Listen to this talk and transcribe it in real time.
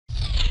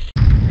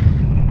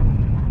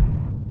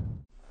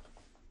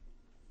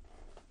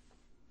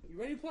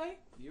play?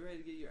 You ready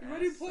to get your You ass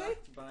ready to play?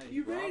 sucked by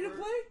You ready to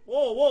Robert? play?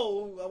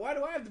 Whoa! Why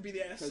do I have to be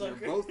the ass Because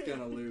sucker? you're both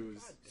gonna lose.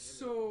 God damn it.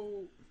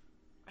 So,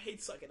 I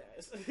hate sucking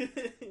ass.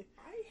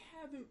 I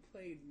haven't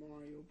played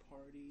Mario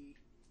Party.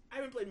 I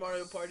haven't played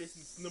Mario Party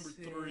since number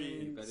 3.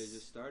 You better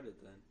just start it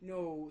then.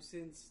 No,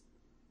 since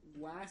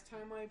last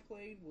time I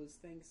played was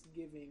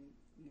Thanksgiving.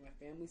 My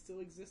family still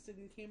existed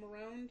and came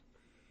around,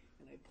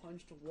 and I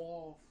punched a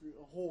hole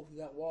through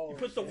that wall. You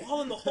put the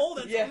wall in the hole?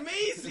 That's Yeah.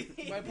 amazing!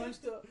 I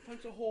punched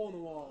a hole in the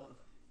wall.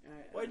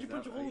 Why'd you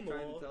punch a hole in the Are you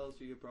trying wall? to tell us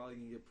you're probably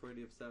gonna get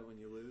pretty upset when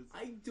you lose?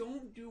 I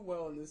don't do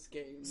well in this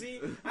game. See,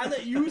 I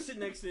let you sit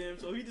next to him,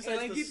 so he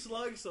decides to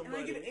slug and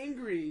somebody. I get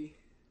angry.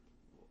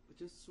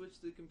 Just switch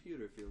the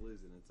computer if you're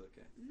losing. It's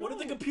okay. No. What if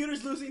the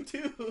computer's losing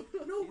too?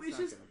 No, He's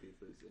it's not just gonna be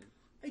losing.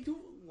 I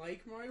don't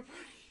like Mario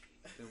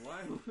Party. Then why?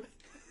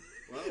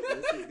 Well,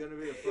 this is gonna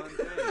be a fun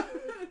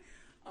thing.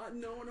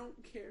 No, I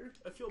don't care.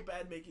 I feel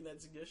bad making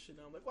that suggestion.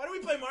 I'm like, why don't we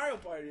play Mario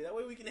Party? That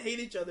way we can hate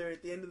each other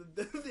at the end of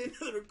the, the end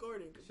of the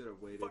recording. Should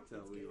have waited Fuck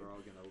till this we game. were all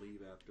gonna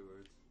leave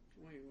afterwards.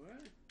 Wait,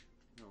 what?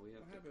 No, we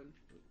have What to. happened?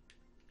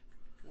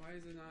 Why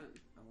is it not?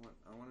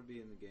 I want to be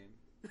in the game.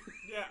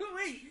 Yeah.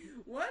 Wait,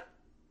 what?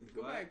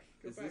 Go What? back.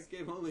 Go Is back. this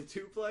game only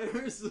 2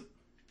 players?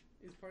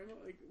 Is party mode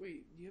like?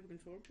 Wait, do you have a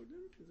controller plugged in?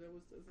 Is that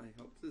what's does I it?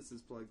 hope this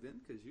is plugged in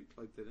because you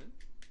plugged it in.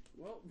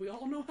 Well, we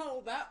all know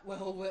how that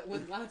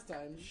went last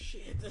time.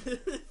 Shit.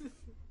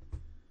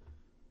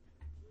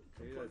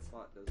 Maybe that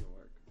slot doesn't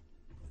work.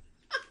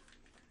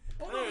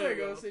 Oh no, there it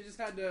goes. They just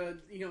had to,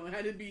 it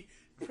had to be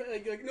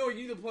like no,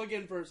 you need to plug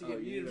in first. Oh,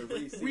 You need to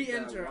re-sync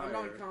re-enter. that I'm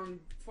wire. Donkey Kong.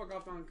 Fuck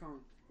off, Donkey Kong.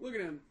 Look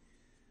at him,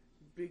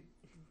 big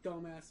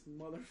dumbass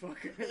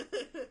motherfucker.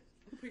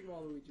 Who picked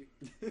Waluigi?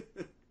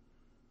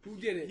 Who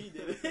did it? He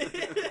did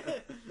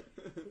it.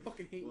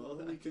 Fucking hate Well,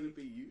 Waluigi. that could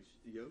be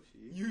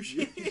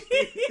Yoshi. Yoshi.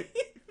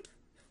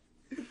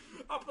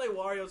 I'll play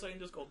Wario so I can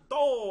just go,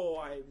 oh,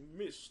 I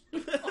missed.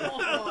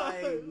 Oh,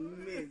 I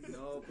missed.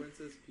 No,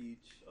 Princess Peach.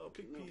 Oh,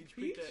 pick No, Peach.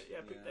 Peach? Pick that. Yeah,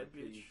 pick Yeah, that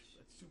bitch. Peach.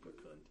 That super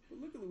cunt. But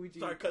look at Luigi.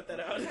 Sorry, cut that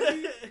out.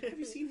 Have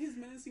you seen his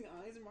menacing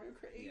eyes in Mario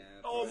Kart 8? Yeah.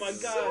 Oh my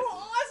probably. God. So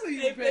awesome!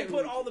 They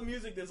put all the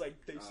music that's like,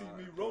 they see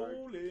me Hard.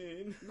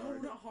 rolling. No,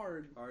 Hard. not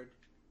hard. Hard.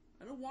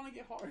 I don't want to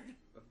get hard.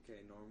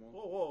 Okay, normal.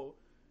 Whoa, whoa.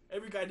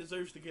 Every guy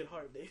deserves to get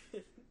hard,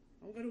 David.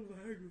 I'm gonna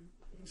Viagra.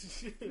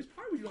 Which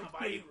part would you like to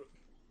play?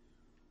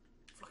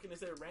 Fucking, is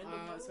there a random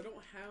mode? So I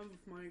don't have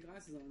my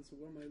glasses on, so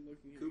what am I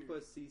looking at? Koopa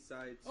Here?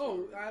 Seaside.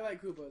 Oh, Story. I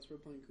like Koopas. We're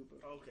playing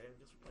Koopa. Okay, I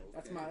guess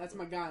we're playing. That's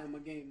my guy in my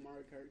game,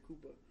 Mario Kart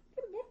Koopa.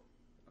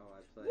 Oh,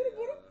 I play. I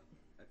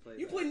play.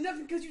 You that. play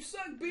nothing because you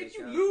suck, bitch.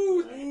 You Yeah.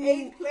 lose. Ooh.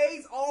 8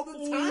 plays all the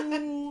time.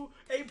 Ooh,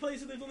 8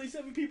 places, there's only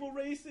 7 people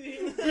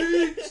racing.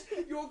 Bitch,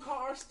 your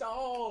car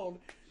stalled.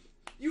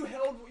 You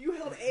held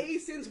A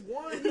since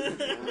 1.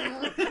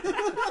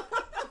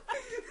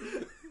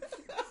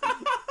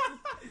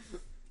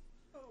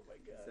 Oh my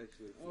god. It's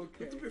actually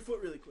Okay. Lift up your foot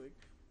really quick.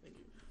 Thank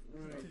you.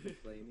 Alright. Stop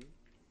complaining.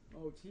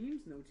 Oh,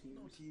 teams? No No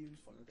teams. teams,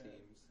 fuck No that.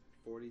 teams.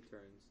 40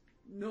 turns.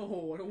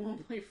 No, I don't want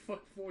to play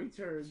fuck 40 It's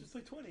turns. just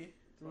like 20.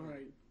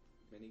 Alright.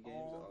 Mini games,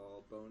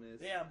 all bonus.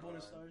 Yeah,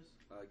 bonus on,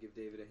 stars. Give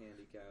David a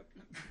handicap.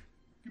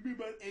 Give me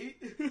about 8.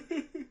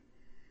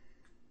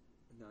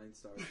 9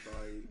 stars.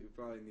 You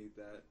probably need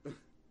that.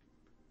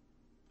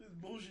 This is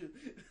bullshit.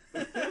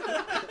 I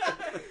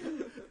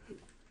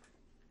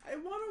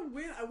want to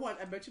win. I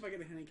bet you if I get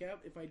a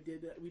handicap, if we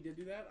did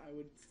do that, I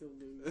would still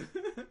lose.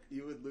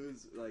 You would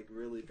lose like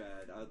really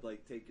bad. I'd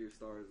like take your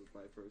stars with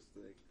my first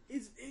thing.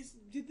 Is this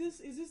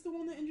the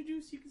one that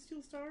introduced you can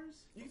steal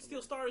stars? You can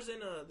steal stars in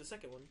the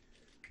second one.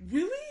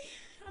 Really?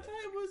 I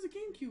thought it was the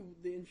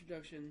GameCube, the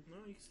introduction. No,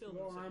 you can steal.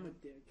 Well, in the I'm second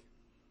a dick.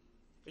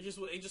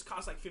 one. It just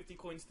costs like 50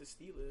 coins to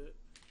steal it.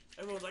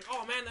 Everyone's like,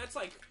 oh man, that's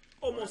like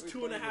almost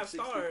Why are we 2.5 playing the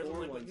stars. 64 I'm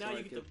like, one but now so you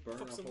I get could to burn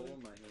fuck a somebody. hole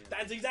in my hand.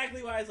 That's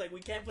exactly why I was like,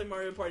 we can't play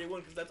Mario Party 1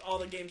 because that's all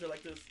the games are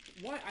like this.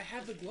 Why? I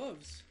have the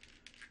gloves.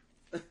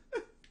 You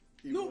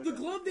No, would the have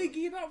glove they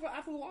gave out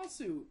after the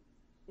lawsuit.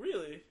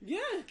 Really? Yeah.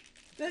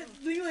 That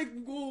they like,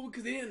 well,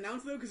 because they didn't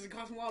announce it though, because it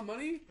cost them a lot of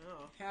money.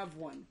 Oh. Have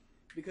one.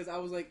 Because I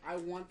was like, I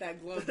want that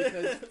glove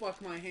because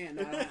fuck my hand.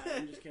 No, I don't have it.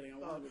 I'm just kidding. I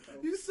wanted it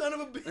though. You son of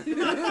a bitch.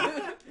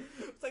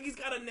 It's like he's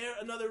got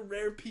another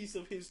rare piece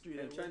of history.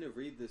 I'm that trying to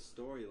read this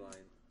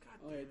storyline. God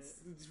Oh, damn it's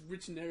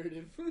rich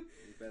narrative. You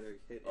better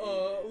hit.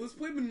 A. Let's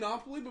play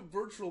Monopoly, but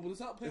virtual. But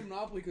let's not play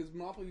Monopoly because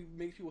Monopoly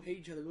makes people hate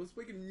each other. Let's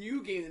make a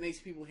new game that makes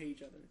people hate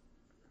each other.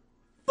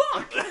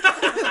 Fuck!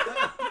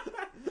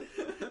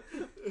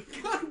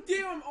 God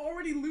damn, I'm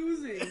already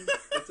losing.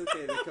 It's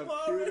okay. The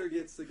computer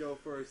gets to go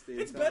first.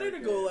 It's better to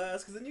go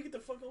last because then you get to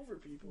fuck over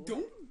people.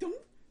 Don't you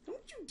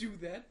do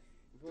that.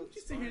 Well, Don't you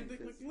it's sit here fine, and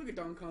think, 'cause look at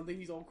Donkey Kong, think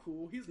he's all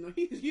cool. He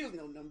doesn't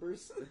know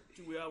numbers.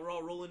 We're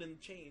all rolling in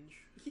change.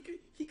 He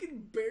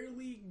could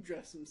barely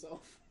dress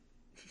himself.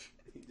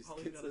 he just all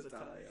he gets got a is a tie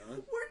tie.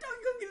 on. Where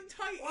Donkey Kong get a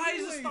tie? Why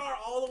is the anyway? star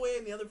all the way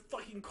in the other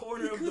fucking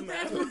corner of the Because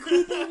map? that's where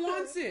Koopa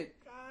wants it.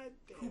 God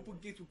damn. Koopa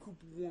gets what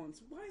Koopa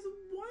wants. Why is it?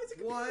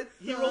 What?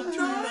 He rolled two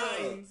No!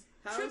 nines.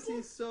 How is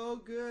he so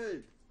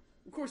good?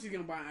 Of course he's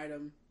gonna buy an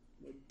item.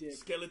 Like dick.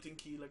 Skeleton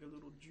key like a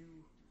little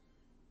Jew.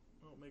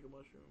 Oh, Mega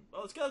Mushroom.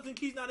 Oh, Skeleton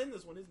Key's not in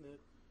this one, isn't it?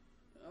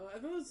 I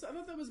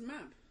thought that was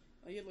map.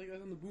 I get like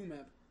that on the Boo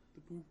map.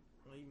 The Boo.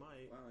 Well, he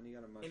might. Wow, and you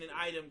got a mushroom. In an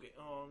item game.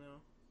 Oh,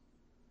 no.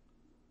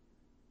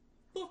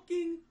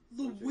 Fucking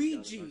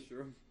Luigi.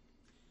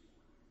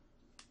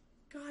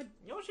 God.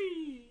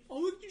 Yoshi! Oh,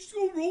 look, you just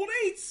go roll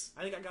 8s.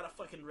 I think I got a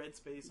fucking red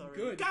space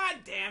already. Good. God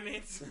damn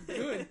it!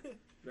 Good.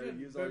 Better Good.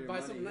 use all Better your buy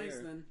money something nice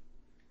here. then.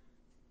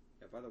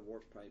 Yeah, buy the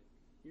warp pipe.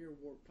 You're a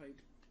warp pipe.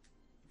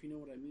 If you know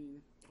what I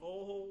mean.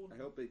 Oh.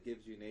 I hope it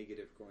gives you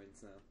negative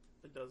coins now.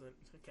 It doesn't.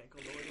 I can't go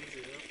lower than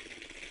 0.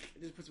 He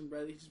just puts some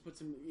red. He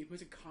puts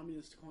a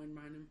communist coin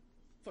behind him.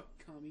 Fuck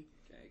commie.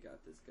 Okay, I got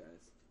this,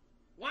 guys.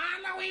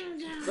 Wallowing.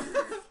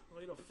 Oh,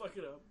 you don't fuck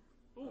it up.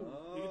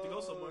 Ooh, you get to go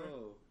somewhere.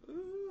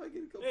 Ooh, I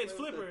get to go Hey, it's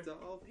play with Flipper. the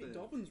dolphin. Hey,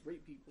 dolphins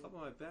rape people. Up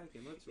on my back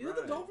and let's Is ride.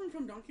 that the dolphin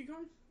from Donkey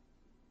Kong?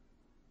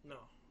 No.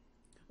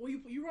 Well,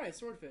 you're right.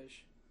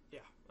 Swordfish. Yeah,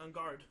 on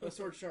guard. A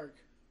sword shark.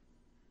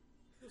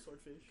 The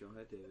swordfish. Go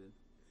ahead, David.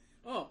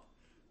 Oh,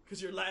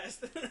 Because you're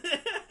last.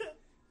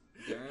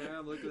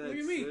 Damn, look at that. look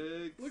at me.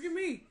 6. Look at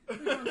me.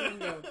 Look at my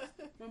window.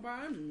 Want to buy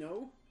items?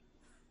 No.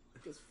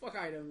 Just fuck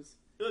items.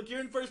 Look,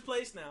 you're in first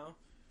place now.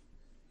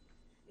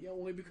 Yeah,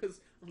 only because.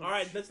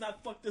 Alright, let's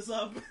not fuck this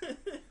up.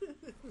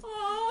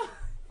 Oh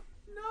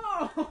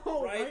no!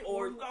 Right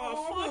or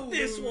fuck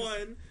this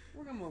one.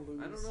 We're gonna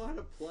lose. I don't know how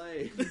to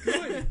play.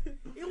 Good.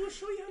 It will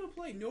show you how to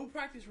play. No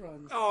practice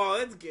runs. Oh,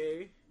 that's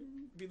gay.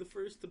 Be the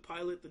first to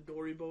pilot the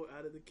dory boat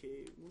out of the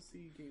cave. We'll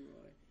see game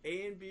right.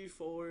 A and B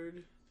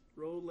forward,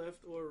 roll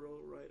left or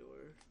roll right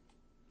or.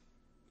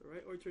 The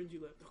right or turns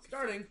you left. Okay.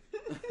 Starting.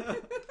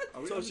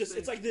 Are we So on it's the just same-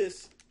 it's like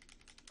this.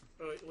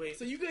 Oh wait.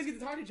 So you guys get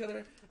to talk to each other,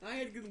 and I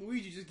had to get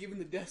Luigi just giving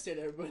the death state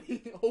to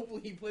everybody. Hopefully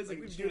he plays like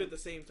we a do it champ. at the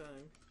same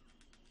time.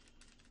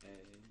 Hey.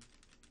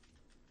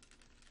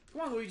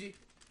 Come on, Luigi.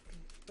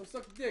 Don't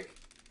suck the dick.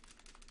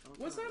 Oh,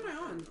 What side am I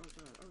on?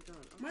 God.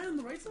 Am I on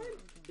the right side?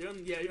 You're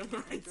on the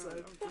right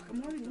side. Fuck,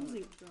 I'm already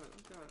losing.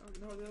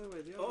 No, the other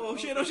way. Oh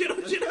shit! Oh shit!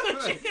 Oh shit!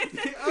 Oh shit!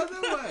 The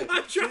other way.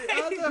 I'm trying.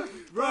 The other,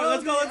 Bro,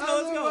 let's go. the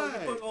other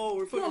way. We're Come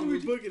on, fucking. We're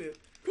Luigi. booking it.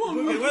 Come on,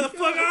 Booking Luigi. it. Where the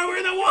fuck are we?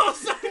 In the wall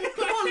side.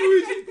 Come on,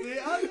 Luigi.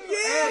 The other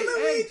Yeah, Hey,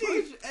 Luigi.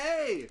 push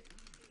A.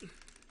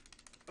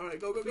 All right,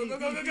 go.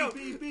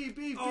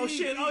 B. Oh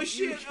shit! Oh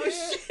shit! Oh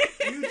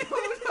shit! You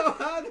don't know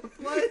how to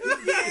play this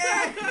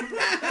Yeah. game.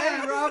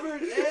 Hey,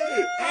 Robert,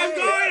 A. I'm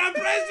going. I'm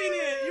pressing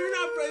it. You're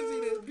not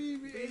pressing it. B.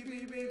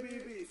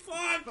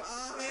 Fuck. Fuck.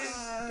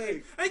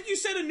 I think you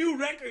set a new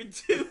record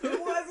too.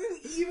 It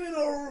wasn't even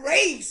a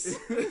race.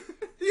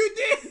 You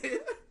did.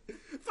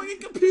 Fucking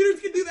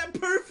computers can do that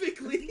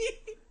perfectly.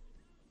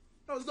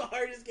 That was the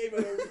hardest game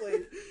I've ever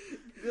played.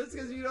 Just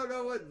because you don't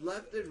know what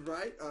left and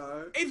right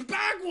are. It's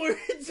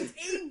backwards. It's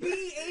A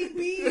B A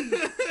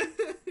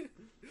B.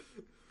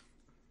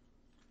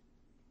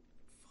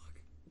 Fuck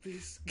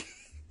this.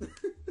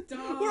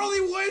 We're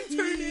only one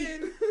turn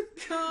in.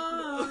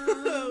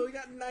 Come. We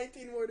got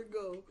 19 more to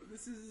go.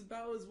 This is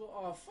about as well.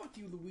 Oh, fuck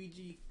you,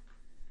 Luigi.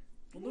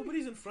 Well,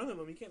 nobody's in front of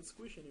him. He can't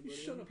squish anybody.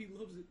 Shut up. He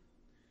loves it.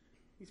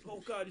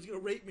 Oh god, he's gonna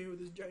rape me with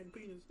his giant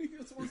penis. He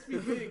just wants to be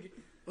big.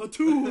 A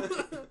 2.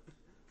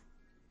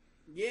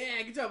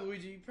 Yeah, good job,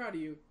 Luigi. Proud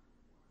of you.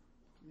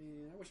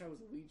 Man, I wish I was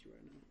Luigi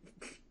right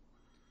now.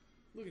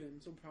 Look at him,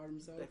 so proud of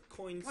himself. That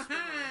coin Wah-ha! swap.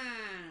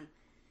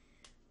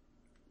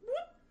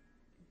 Whoop!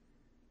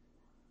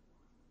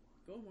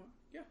 Go, Mark.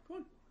 Yeah, come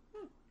on.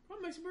 Come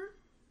on, Mexican bird.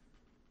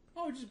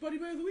 Oh, just buddy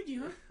by Luigi,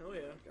 huh? Oh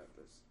yeah. I got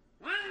this.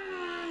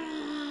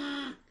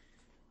 I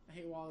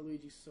hate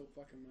Waluigi so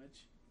fucking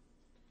much.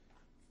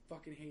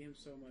 Fucking hate him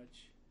so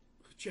much.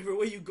 Whichever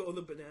way you go,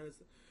 the bananas.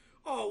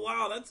 Oh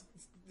wow, that's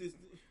this,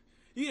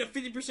 you get a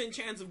 50%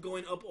 chance of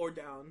going up or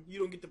down. You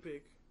don't get to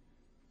pick.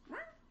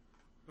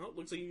 Oh,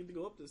 looks like you get to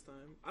go up this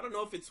time. I don't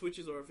know if it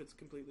switches or if it's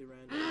completely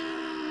random.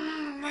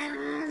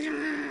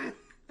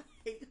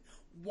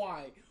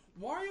 Why?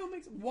 Wario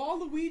makes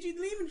Waluigi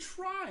didn't even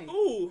try.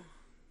 Ooh.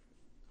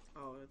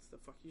 Oh, that's the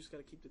fuck. You just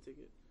gotta keep the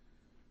ticket.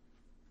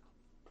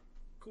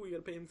 Cool, you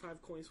gotta pay him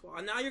 5 coins for.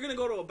 And now you're gonna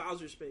go to a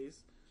Bowser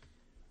space.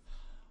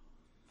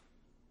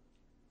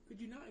 Could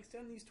you not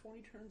extend these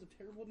 20 turns of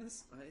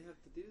terribleness? I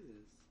have to do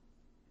this.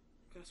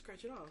 Gotta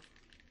scratch it off.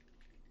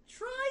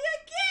 Try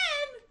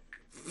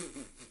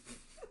again!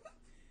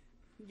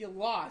 You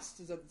lost,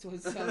 is that what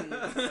it's telling you?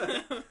 I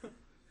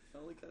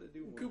only gotta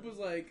do one. Koopa's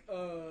like,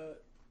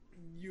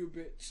 you a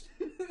bitch.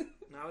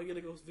 Now we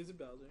gotta go visit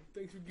Bowser.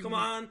 Thanks for giving Come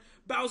on,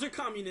 Bowser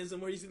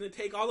communism, where he's gonna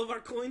take all of our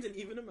coins and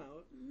even them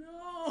out.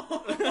 No!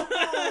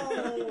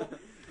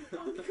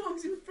 Donkey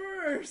Kong's in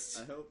first!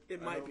 I hope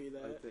It might be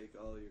that. I take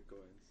all your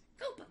coins.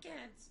 Koopa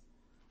kids!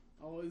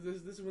 Oh, this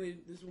is when they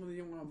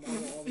didn't want to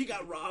model all the You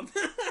got robbed.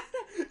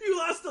 You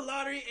lost the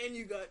lottery and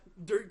you got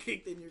dirt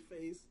kicked in your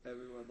face.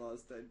 Everyone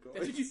lost 10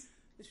 coins.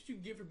 That's what you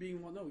get for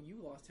being one. No, you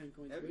lost 10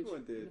 coins.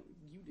 Everyone bitch. did. No,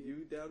 you did.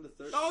 You down to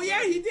 13. Oh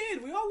yeah, he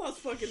did. We all lost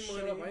fucking Shut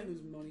money. up, I didn't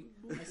lose money.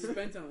 I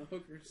spent on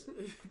hookers.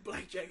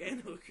 Blackjack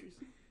and hookers.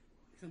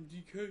 Some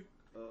DK.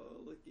 Oh,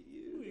 look at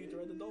you. Ooh, you get to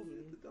ride the dolphin.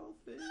 The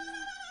dolphin.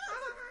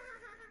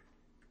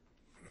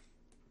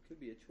 Could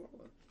be a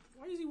chihuahua.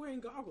 Why is he wearing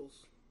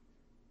goggles?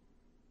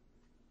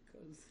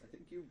 Because I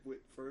think you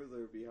went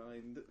further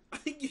behind. I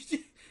think you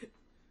should.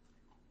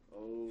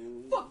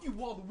 Oh. fuck you,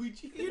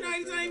 Waluigi. He's not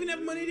even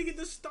have money to get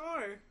the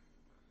star.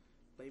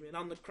 Blame it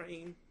on the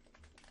crane.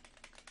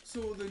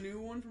 So the new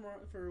one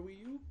for Wii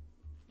U,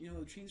 you know,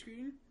 the green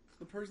screen,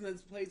 the person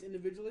that plays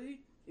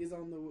individually is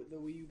on the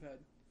Wii U pad.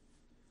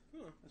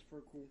 Huh. That's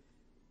pretty cool.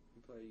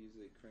 You probably use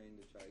a crane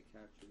to try to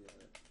capture the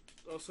other.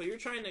 Oh, so you're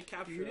trying to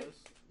capture us?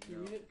 You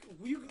No. read it?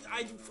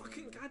 I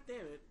fucking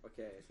goddamn it!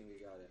 Okay, I think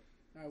I got it.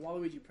 All right,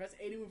 Waluigi, press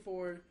A to move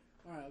forward.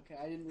 All right, okay,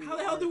 I didn't. Read How the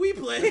the hell art. do we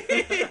play? I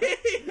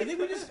think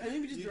we just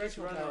You just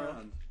directional run power.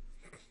 around.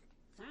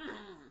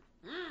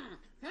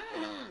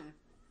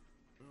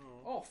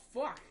 Oh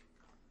fuck!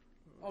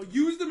 Oh,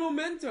 use the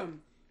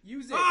momentum.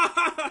 Use it.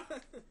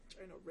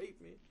 Trying to rape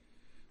me.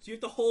 So you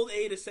have to hold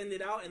A to send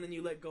it out, and then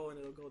you let go, and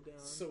it'll go down.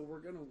 So we're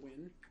gonna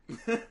win.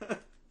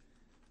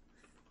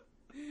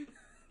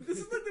 This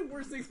is like the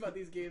worst things about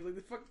these games. Like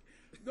the fuck.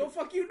 No,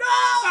 fuck you.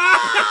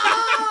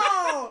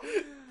 No!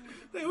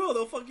 They will.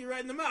 They'll fuck you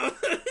right in the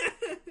mouth.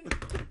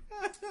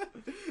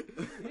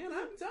 Man,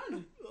 I'm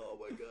done. Oh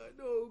my god,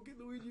 no. Get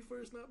Luigi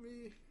first, not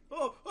me.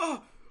 Oh,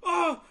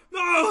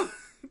 no!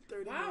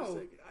 30 Wow. more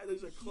seconds.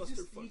 There's a clusterfuck He's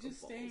just of balls.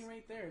 staying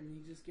right there and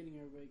he's just getting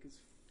everybody because.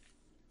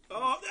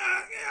 Oh,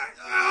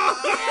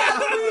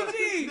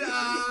 Luigi!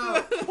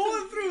 No! Pull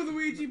it through,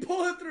 Luigi.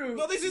 Pull it through.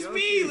 No, this is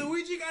Yoshi. me.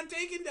 Luigi got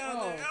taken down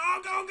Oh. there.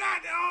 Oh,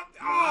 God.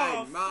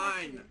 Oh, Mine.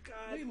 fucking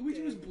God Wait, Luigi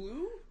damn was it.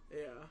 blue?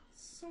 Yeah.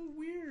 So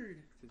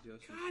weird. It's a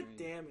Yoshi God crane.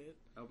 damn it.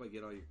 I hope I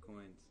get all your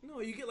coins.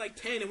 No, you get like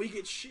 10 and we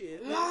get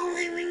shit.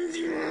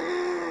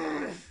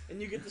 And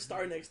you get the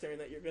star next turn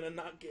that you're gonna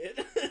not get.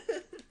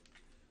 Because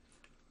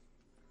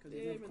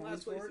Damn, in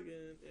last place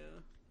again. Yeah.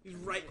 He's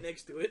right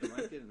next to I it.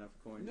 might get enough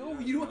coins. No,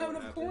 never you don't know have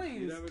what enough happens.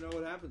 coins. You never know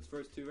what happens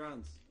first 2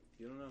 rounds.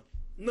 You don't know.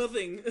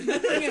 Nothing.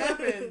 Nothing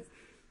happens.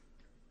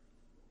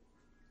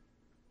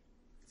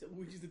 So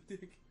Luigi's a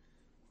dick.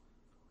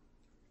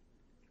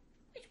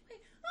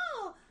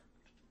 Oh,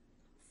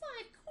 5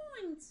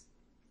 coins.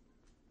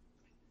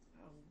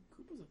 Oh,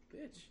 Koopa's a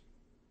bitch.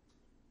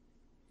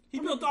 He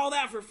built all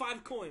that for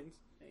 5 coins.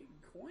 Hey,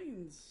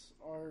 coins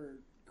are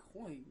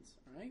coins,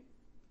 alright?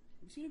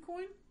 Have you seen a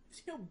coin?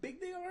 See how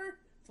big they are?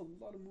 It's a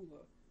lot of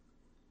moolah.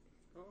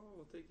 Oh,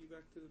 I'll take you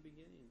back to the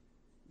beginning.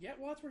 Yeah,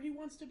 well, that's where he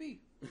wants to be.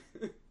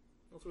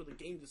 That's where the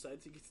game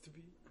decides he gets to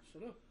be.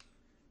 Shut up.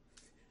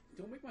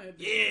 Don't make my head.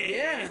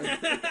 Yeah.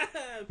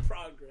 Yeah.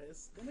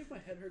 Progress. Don't make my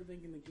head hurt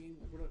thinking the game.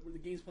 Where the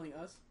game's playing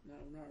us. No,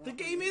 we're not. The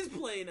game is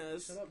playing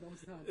us. Shut up! No,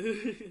 it's not.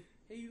 Hey,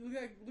 look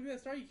at that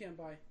star you can't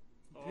buy.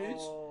 Bitch.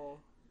 Oh.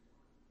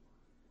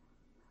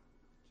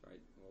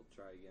 We'll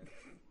try again.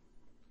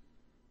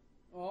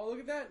 Oh, look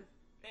at that.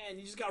 Man,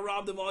 you just got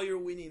robbed of all your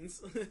winnings.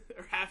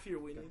 Or half your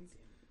winnings.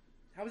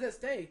 How does that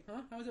stay?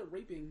 Huh? How is that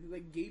raping?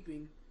 Like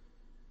gaping.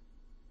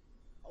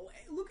 Oh,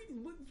 hey, look at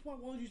that's why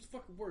Waluigi's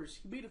fucking worse.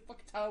 He made a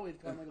fucking tile wave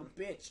come like a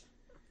bitch.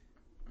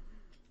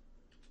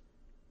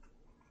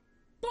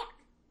 Fuck!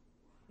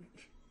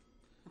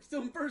 I'm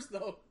still in first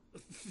though.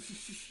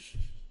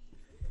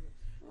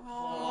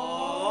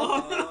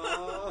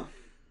 Oh.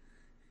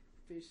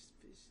 Fish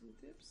and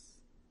tips.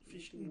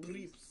 Fish and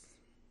bleeps.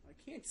 I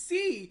can't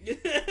see.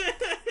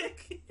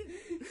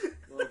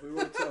 Well, if we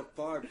weren't so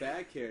far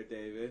back here,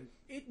 David.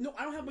 No,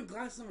 I don't have my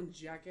glasses on,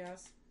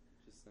 jackass.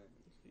 Just saying.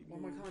 Well,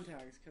 my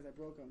contacts because I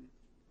broke them.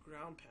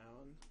 Ground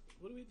pound.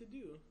 What do we have to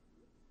do?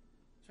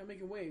 Try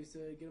making waves to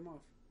get them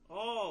off.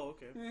 Oh,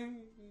 okay.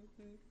 Mm.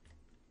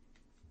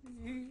 I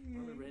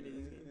remember any of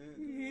these games.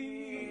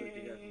 Sounds like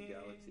the guy from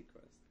Galaxy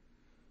Quest.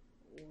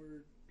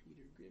 Or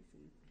Peter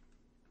Griffin.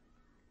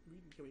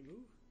 Can we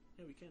move?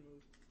 Yeah, we can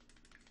move.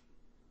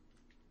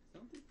 I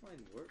don't think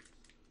mine works.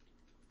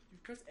 You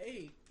press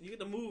A. You get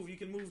to move. You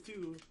can move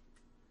too.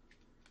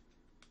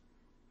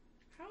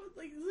 How?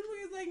 Like literally,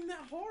 it's like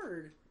not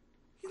hard.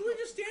 He's literally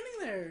just standing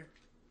there.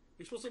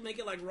 You're supposed to make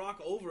it like rock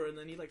over, and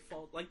then he like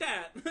fall like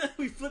that.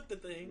 We flipped the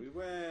thing. We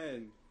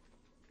win.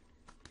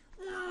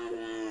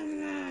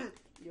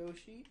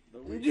 Yoshi.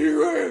 Luigi.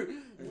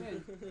 Win.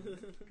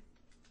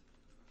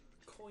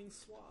 Coin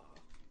swap.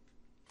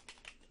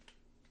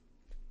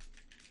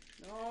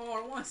 No, I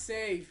don't want to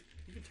save.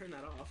 You can turn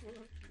that off.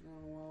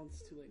 Oh well,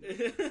 it's too late.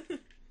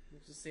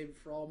 Let's just save it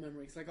for all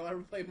memories. Like I'll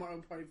ever play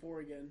Mario Party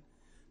 4 again.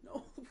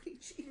 No,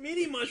 Luigi.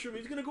 Mini mushroom.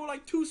 He's gonna go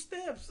like 2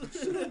 steps.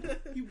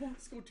 He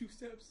wants to go 2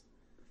 steps.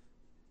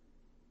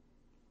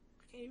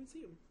 I can't even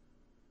see him.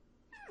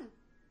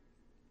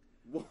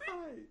 Why?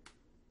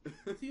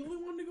 He only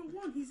wanted to go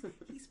 1. He's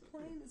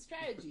playing the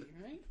strategy,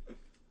 right?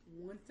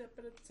 1 step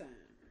at a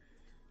time.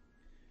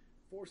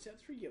 4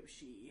 steps for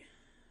Yoshi.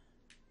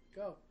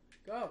 Go.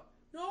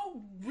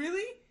 No,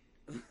 really?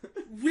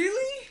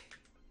 Really?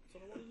 That's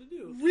what I wanted to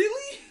do.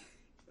 Really?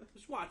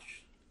 Just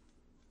watch.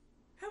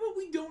 How about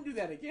we don't do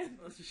that again?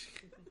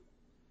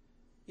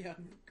 Yeah,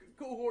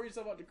 go whore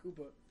yourself out to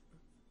Koopa.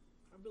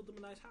 I built him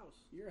a nice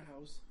house. Your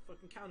house.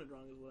 Fucking counted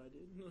wrong is what I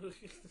did.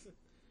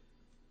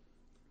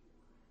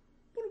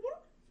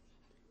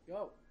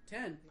 Go.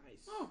 10.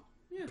 Nice. Oh,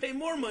 Yeah. Pay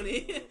more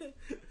money.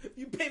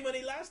 You pay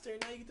money last turn,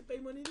 now you get to pay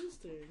money this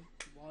turn.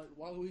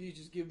 Why would you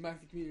just give him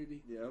back to the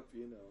community? Yep,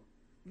 you know.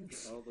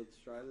 Oh, let's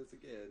try this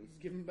again. Just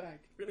give him back.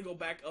 We're gonna go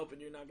back up and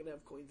you're not gonna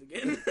have coins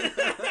again.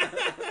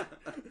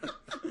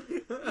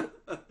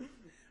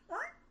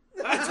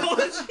 I told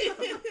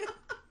you.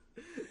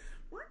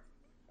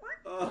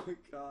 Oh,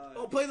 God.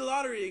 Oh, play the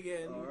lottery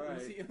again. All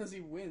right. Unless he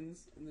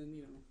wins, and then,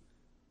 you know.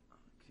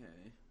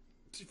 Okay.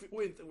 If it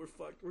wins, then we're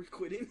fucked. We're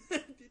quitting.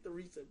 Hit the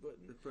reset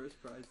button. The first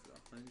prize is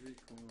 100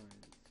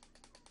 coins.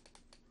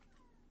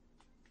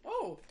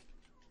 Oh!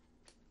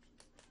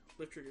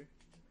 Left trigger.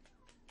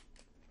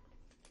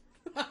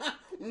 Fuck!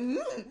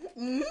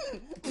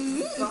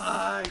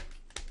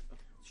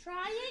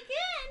 Try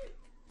again.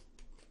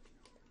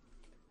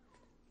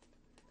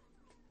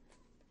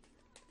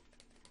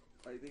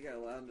 I think I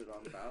landed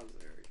on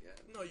Bowser again.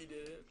 No, you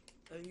didn't.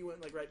 I think you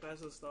went like right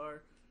past the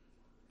star.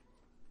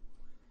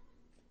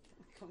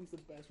 Kong's the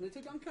best. When they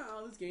took on Kong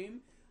out of this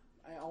game,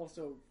 I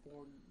also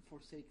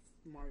forsake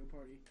Mario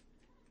Party.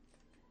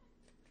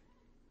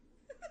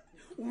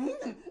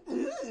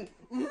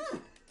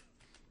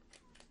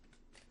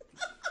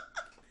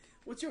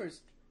 What's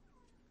yours?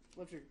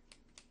 Left trigger.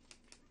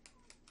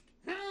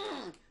 I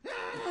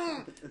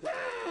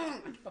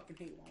fucking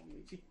hate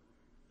Waluigi.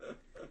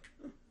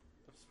 I'm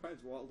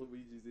surprised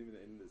Waluigi's even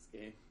in this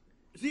game.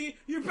 See,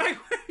 you're back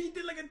where you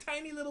did like a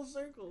tiny little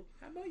circle.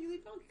 How about you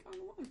leave Donkey Kong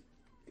alone?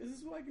 Because this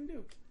is what I can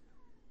do.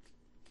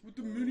 With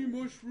the mini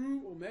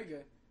mushroom.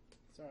 Omega.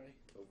 Sorry.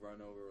 Go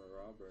run over a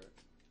robber.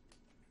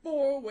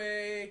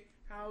 4-way.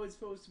 How it's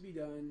supposed to be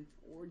done.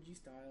 Orgy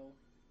style.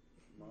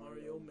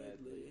 Mario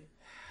medley.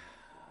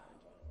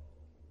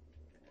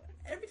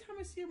 Every time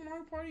I see a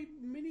Mario Party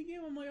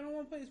minigame, I'm like, I don't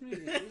want to play this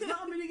minigame. It's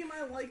not a minigame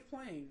I like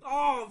playing.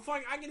 Oh,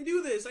 fuck, I can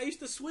do this. I used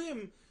to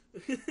swim.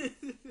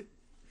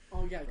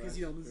 Oh, yeah, because,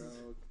 you know, this is...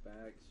 Breaststroke,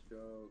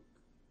 backstroke,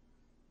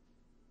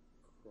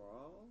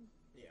 crawl?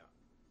 Yeah.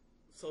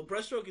 So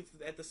breaststroke is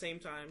at the same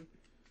time.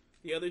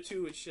 The other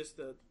two, it's just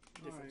the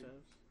different Alright.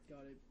 times.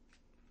 Got it.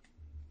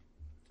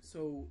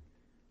 So,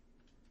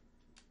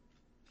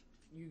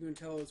 you're going to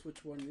tell us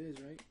which one it is,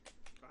 right?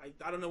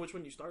 I don't know which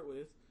one you start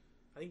with.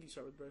 I think you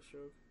start with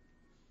breaststroke.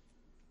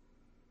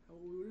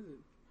 What is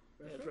it?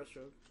 Yeah,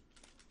 breaststroke.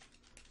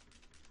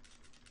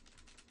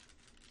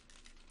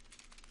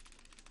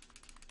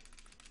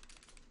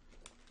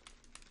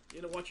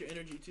 You gotta watch your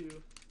energy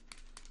too.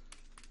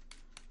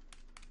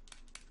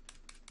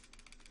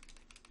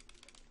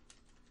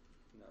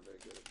 Not very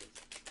good at this.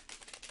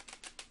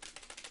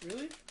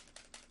 Really?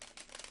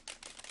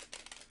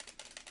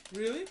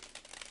 Really?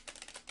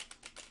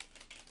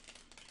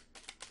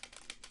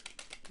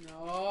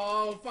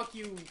 No, fuck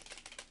you.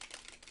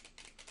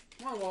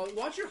 Come on,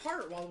 watch your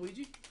heart,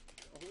 Waluigi.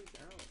 Always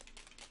down.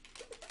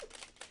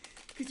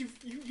 Because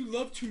you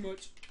love too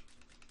much.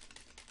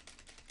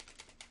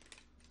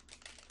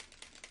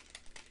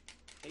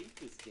 Hate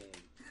this game.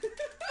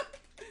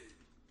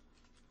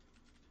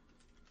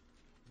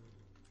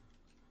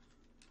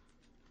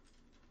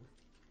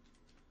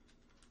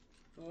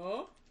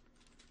 Oh?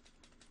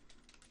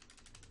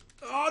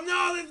 Oh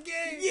no, this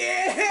game!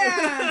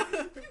 Yeah! Look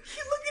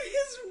at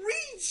his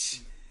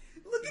reach!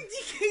 Look at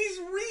DK's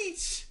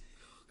reach!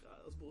 God,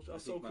 that was bullshit. I I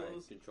was so think my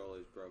close.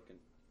 controller's broken.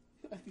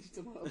 I think you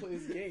still want to play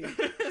this game.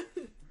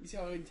 You see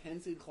how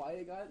intense and quiet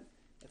it got?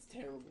 That's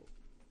terrible.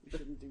 We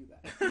shouldn't do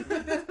that.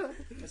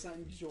 That's not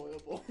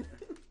enjoyable.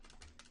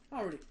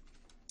 Already.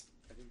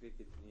 I think they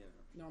could, you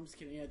No, I'm just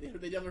kidding. Yeah, they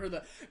definitely heard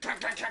the.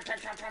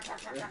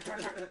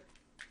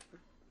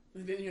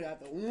 They didn't hear that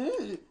though.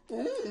 know.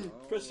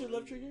 Press your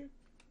left trigger.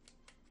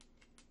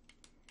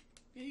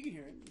 Yeah, you can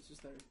hear it. It's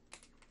just there.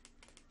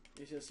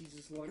 It's just he's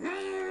just like.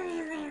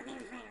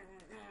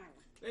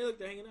 Hey, look,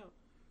 they're hanging out.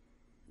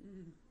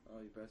 Oh,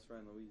 your best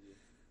friend Luigi.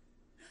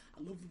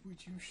 I love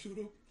Luigi. You shut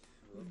up.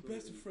 I love the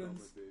best of Luigi,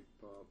 friends. I'm a big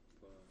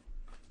papa.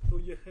 Throw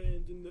your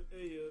hand in the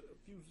air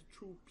if you's a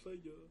true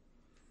player.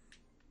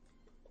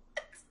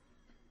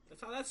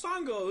 That's how that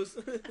song goes.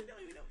 I don't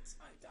even know what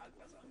song I'm talking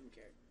about, so I don't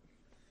care.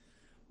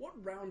 What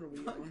round are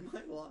we on?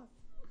 I lost.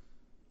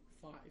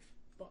 5.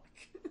 Fuck.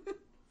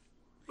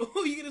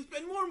 Oh, you're gonna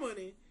spend more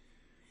money.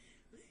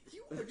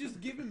 You are just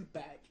giving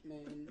back,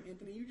 man.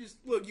 Anthony, you just.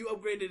 Look, you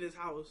upgraded his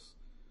house.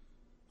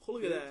 Oh,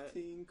 look at that.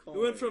 15 coins.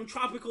 We went from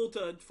tropical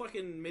to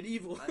fucking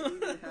medieval. I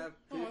didn't have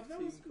 15 Oh, I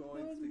thought it was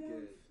coins to more.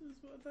 get.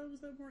 I thought it was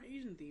that more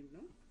Asian themed,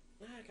 no?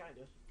 Yeah, kind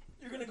of.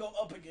 You're gonna go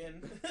up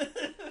again.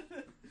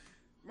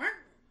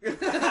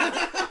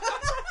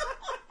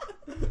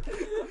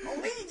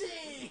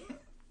 Luigi!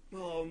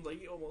 Oh, I'm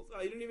like almost.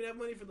 Oh, you don't even have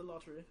money for the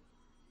lottery.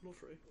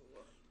 Lottery.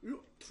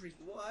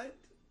 What?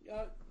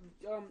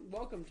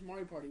 Welcome to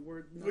Mario Party,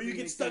 where Where you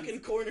get stuck in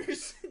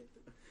corners.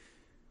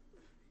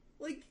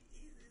 like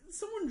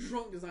someone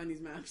drunk designed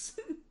these maps.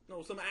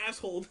 No, some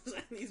asshole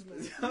designed these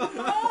maps.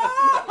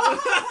 Oh!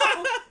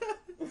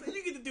 So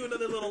you get to do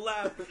another little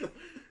lap.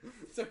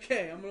 It's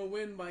okay. I'm gonna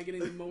win by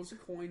getting the most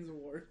coins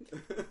award.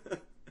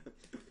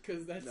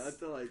 because that's... Not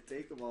till I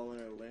take them all when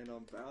I land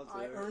on Bowser.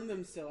 I earned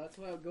them still. That's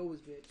how it goes,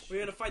 bitch. We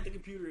gotta fight the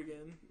computer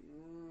again.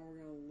 We're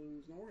gonna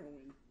lose. No, we're gonna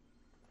win.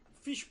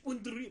 Fish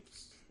und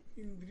rips.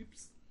 In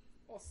drips.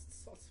 Oh,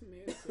 sauce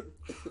amazing.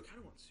 I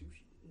kinda want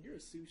sushi. You're a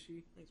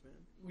sushi. Thanks, man.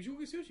 Would you go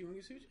get sushi? You wanna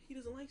get sushi? He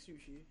doesn't like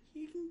sushi.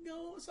 He can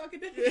go suck a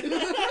dick.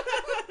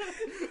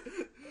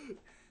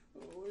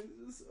 What is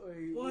this?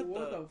 What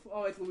the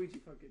Oh, it's Luigi.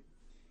 Fuck it.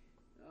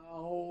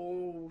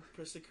 Oh.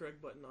 Press the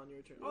correct button on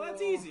your turn. Oh,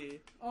 that's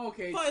easy.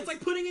 Okay. Oh, it's like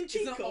putting in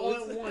cheat it's codes. not all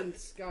at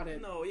once. Got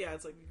it. No, yeah,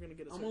 it's like you're gonna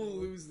get a I'm certain gonna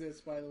one. lose this,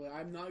 by the way.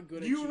 I'm not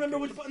good Do at you cheat remember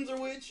codes. which buttons are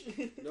which?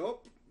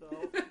 Nope. No.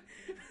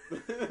 I'm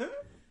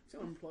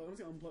gonna unplug. I'm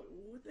gonna unplug.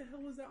 What the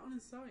hell was that on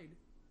his side?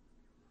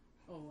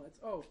 Oh, that's.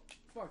 Oh,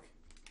 fuck.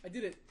 I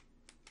did it.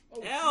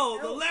 Oh, L,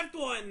 the left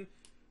one.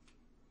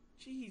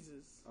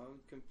 Jesus. I'm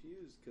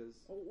confused because.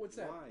 Oh, what's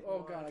that? Why? Oh,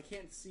 God, I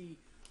can't see.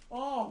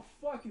 Oh,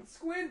 fucking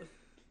squint.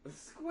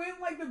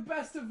 Squint like the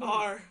best of them.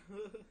 R.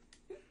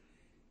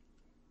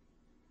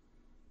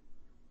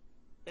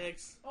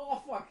 X.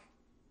 Oh, fuck.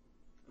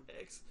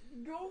 X.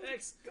 Go.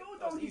 X. Go,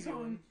 That was the Donkey easy Kong.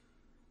 one.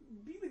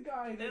 Be the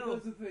guy that L.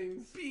 does the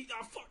things. B.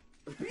 Oh, fuck.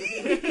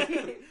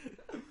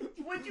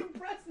 What'd you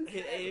press I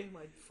hit instead? A,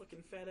 my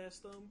fucking fat ass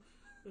thumb.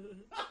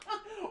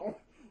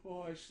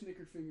 Oh, I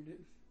snicker fingered it.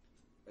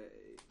 A,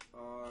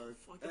 R,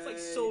 Fuck, it's A, like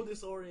so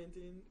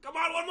disorienting. Come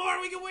on, one more,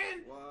 we can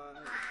win! Y.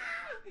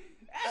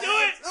 Do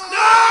it! Oh!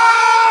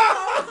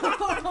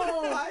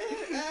 No! I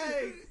hit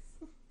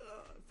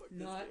Fuck this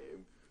Not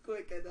game. A.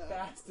 Quick enough.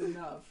 fast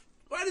enough.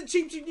 Why did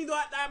Cheap Cheap need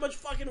that much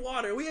fucking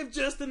water? We have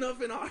just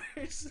enough in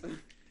ours.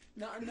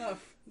 Not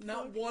enough.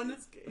 Not Fuck one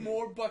this game.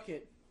 more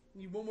bucket.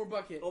 You need one more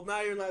bucket. Oh,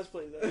 now you're in last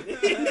place.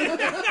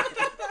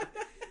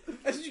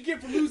 That's what you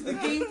get for losing the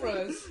game for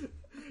us.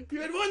 You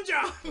had one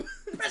job.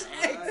 Press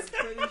I'm X.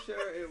 pretty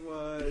sure it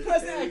was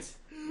Press a X.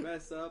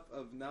 mess up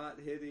of not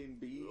hitting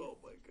B. Oh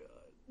my god.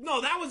 No,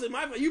 that wasn't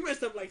my fault. You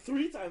messed up like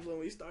 3 times when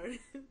we started.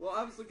 Well,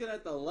 I was looking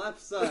at the left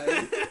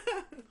side.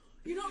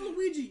 You're not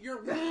Luigi.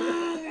 You're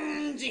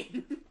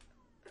Luigi.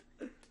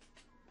 I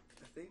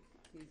think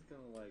he's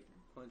gonna like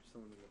punch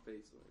someone in the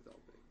face when he's all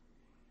big.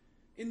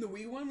 In the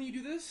Wii one, when you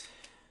do this,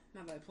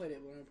 not that I played it,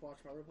 but when I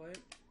watched Robert play it,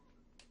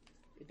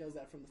 it does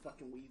that from the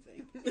fucking Wii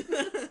thing.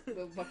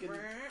 The fucking...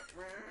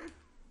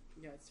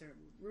 Yeah, it's terrible.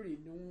 Rudy,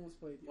 no one wants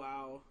to play it.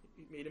 Wow.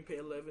 You made him pay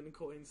 11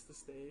 coins to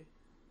stay.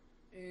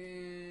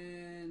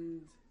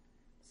 And...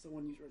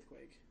 someone use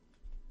Earthquake.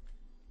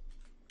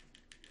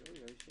 Go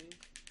Yoshi.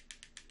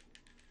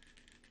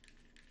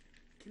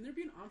 Can there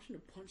be an option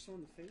to punch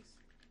someone in the face?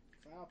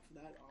 If I opt for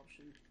that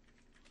option.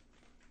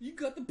 You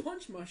got the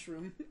punch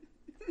mushroom.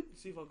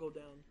 See if I'll go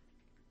down.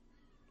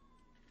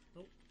 I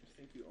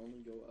think you only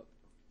go up.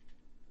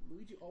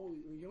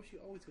 Yoshi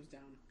always goes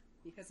down.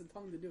 He has the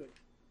tongue to do it.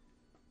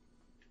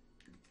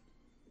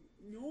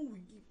 No,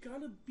 you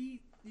gotta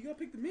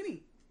pick the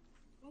mini.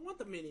 I don't want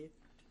the mini.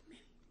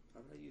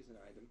 I'm gonna use an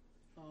item.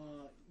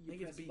 You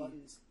think press it's B.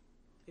 buttons.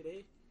 Hit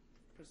A,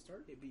 Press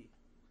start. hit B.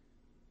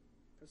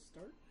 Press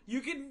start.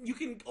 You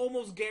can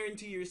almost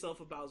guarantee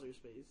yourself a Bowser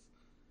space.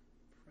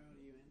 Proud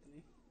of you,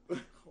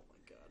 Anthony. Oh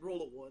my god.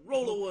 Roll a 1.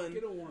 Roll a 1.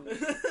 Get a 1.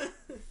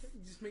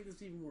 Just make this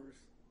even worse.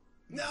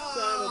 No,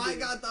 Son of a I bitch.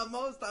 got the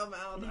most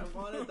amount. I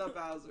wanted the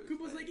Bowser.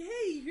 Koopa's like,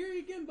 hey, here you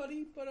again,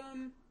 buddy, but go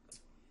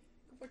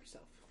fuck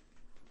yourself.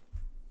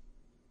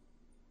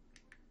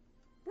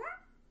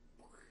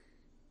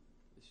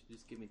 They should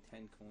just give me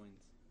 10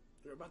 coins.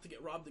 You're about to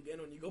get robbed again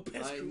when you go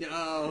past I Koopa.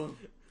 know.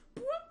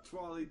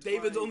 Trolley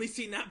David's twice. only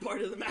seen that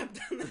part of the map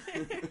down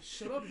there.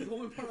 Shut up, it's the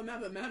only part of the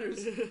map that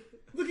matters.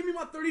 Look at me,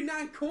 my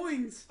 39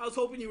 coins. I was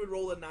hoping you would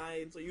roll a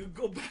 9 so you would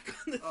go back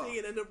on the Oh. thing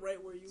and end up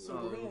right where you So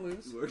were. we're gonna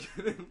lose. We're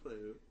gonna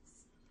lose.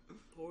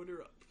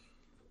 Order up.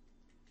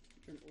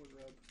 Turn order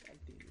up. God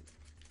damn it.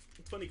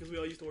 It's funny because we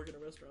all used to work in a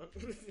restaurant.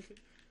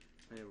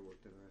 I never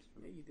worked in a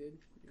Yeah, restaurant. you did.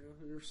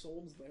 Your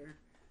soul's there.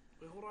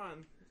 Wait, hold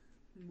on.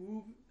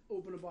 Move,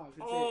 open a box.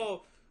 That's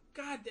Oh,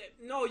 god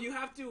damn. No, you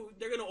have to.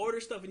 They're going to order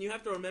stuff and you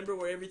have to remember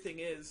where everything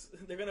is.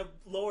 They're going to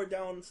lower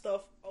down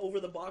stuff over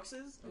the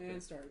boxes, it.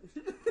 And start.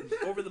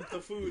 over the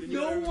food. And you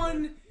No gotta remember-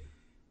 one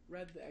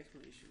read the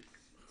explanation,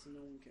 so no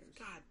one cares.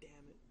 God damn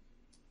it.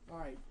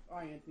 Alright,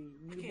 Anthony.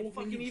 I You can't both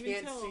fucking you even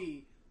can't tell.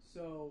 see,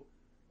 so...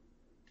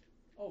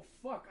 Oh,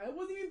 fuck. I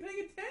wasn't even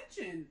paying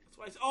attention. That's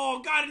why I said, oh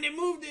god, and they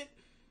moved it.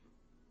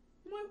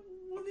 What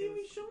are they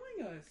even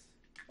showing us?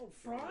 Oh,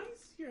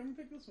 fries? Here, I'm gonna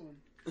pick this one.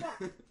 Fuck.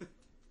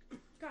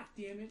 God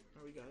damn it.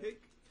 Oh, we got it.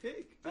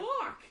 Pick.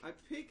 Fuck! I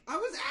pick. I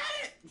was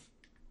at it!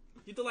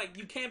 You have to, like,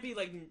 you can't be,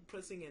 like,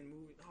 pressing and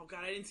moving. Oh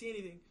god, I didn't see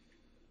anything.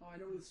 Oh, I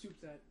know where the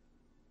soup's at.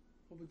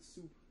 Hope it's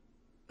soup.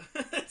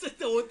 That's like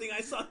the one thing I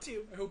saw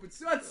too. I hope it's...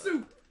 That's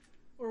soup!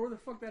 Or where the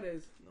fuck that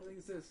is. I think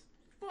it's this.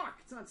 Fuck!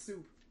 It's not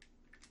soup.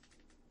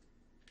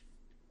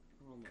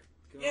 Oh my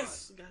god.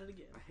 Yes, got it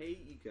again. I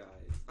hate you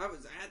guys. I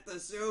was at the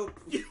soup.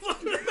 You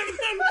fucking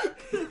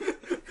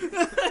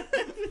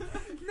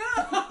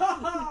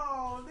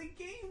No! The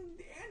game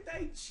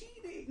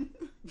anti-cheating!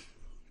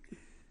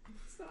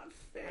 It's not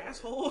fair.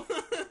 asshole.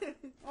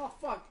 Oh,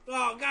 fuck.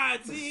 Oh god,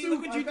 The see, soup.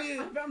 look what you did.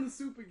 I found found the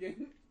soup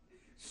again.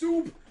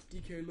 Soup!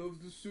 DK loves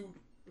the soup.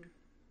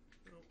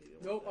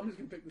 Nope, I'm just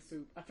gonna pick the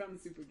soup. I found the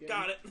soup again.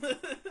 Got it.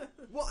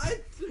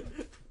 What?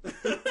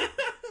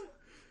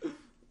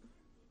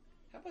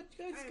 How about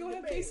you guys go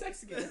have gay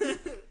sex again?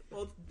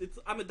 Well,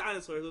 I'm a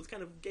dinosaur, so it's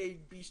kind of gay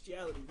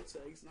bestiality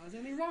sex. There's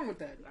anything wrong with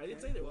that. I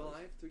didn't say there Well, was.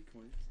 I have 3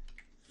 coins.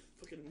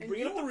 Fucking And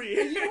bring it up you- to read.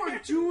 And you are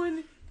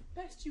doing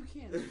best you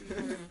can.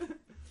 sweetheart.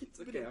 It's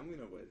okay, I'm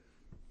gonna win.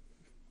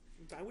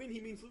 If I win, he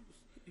means lose.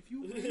 If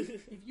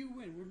you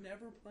win, we're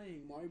never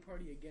playing Mario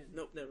Party again.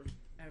 Nope, never.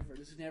 Ever.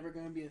 This is never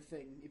going to be a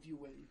thing if you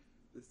win.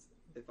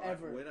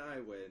 When I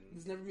win,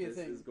 This never be a this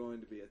thing. is going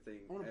to be a thing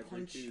I wanna every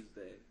punch-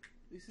 Tuesday.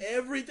 This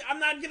is, I'm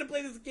not gonna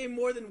play this game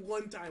more than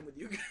one time with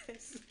you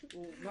guys.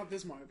 well, not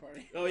this Mario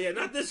Party. Oh yeah,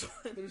 not this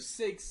one. There's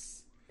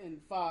 6 and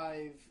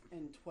 5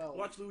 and 12.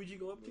 Watch Luigi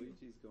go up too.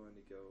 Luigi's going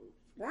to go.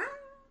 What?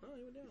 Oh,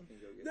 he went down. Can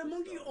go get The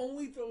monkey star.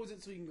 only throws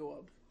it so you can go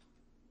up.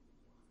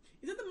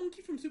 Is that the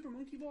monkey from Super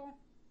Monkey Ball?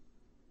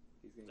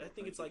 He's gonna I go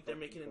think it's punch like they're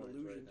the making an fucking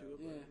allusion coins to it, right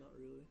but Yeah. not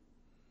really.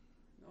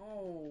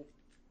 No.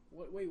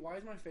 What? Wait, why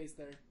is my face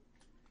there?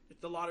 It's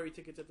the lottery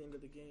tickets at the end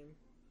of the game.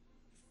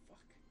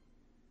 Fuck.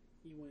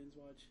 He wins,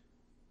 watch.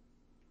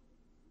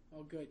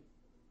 Oh, good.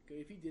 Good.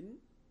 If he didn't,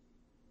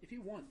 if he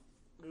won,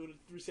 We would have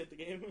reset the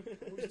game.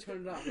 we'll just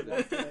turn it off and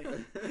walk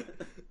away.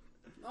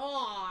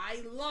 Oh,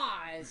 I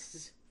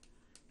lost!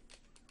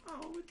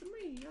 Oh, it's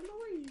me, I'm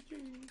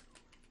Luigi.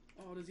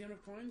 Oh, does he have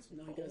enough coins?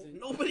 No, he doesn't.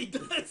 Nobody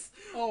does.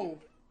 Oh,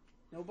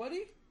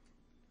 nobody?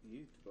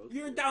 You both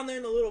You're did. down there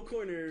in the little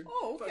corner.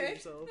 Oh, fighting okay.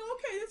 yourself.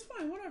 Okay, that's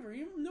fine. Whatever.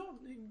 You no,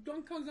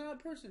 Donkey Kong's not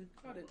that person.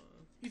 Got it.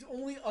 He's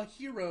only a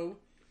hero.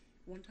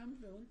 One time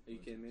a villain. Are you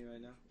kidding me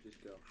right now?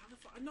 Just go. How the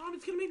fuck? No,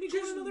 it's gonna make me go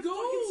Just in another go.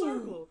 fucking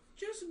circle.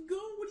 Just go.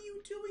 What are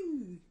you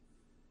doing?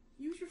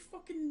 Use your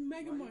fucking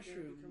mega Why you gotta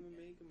mushroom. become a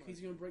mega He's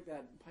mushroom? gonna break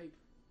that pipe.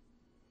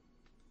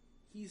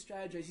 He's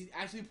strategized. He's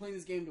actually playing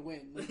this game to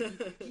win.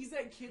 Like, he's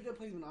that kid that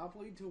plays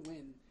Monopoly to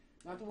win,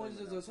 not the one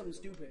that does something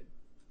stupid.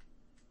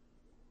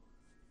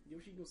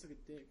 Yoshi go suck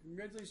a dick.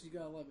 Congratulations, you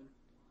got 11.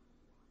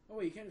 Oh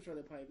wait, you can't destroy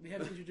the pipe. They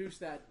haven't introduced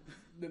the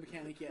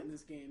mechanic yet in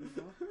this game.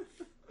 Huh?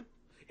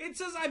 It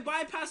says I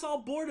bypass all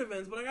board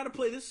events, but I gotta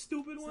play this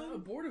stupid It's one. not a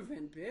board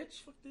event,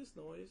 bitch. Fuck this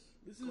noise.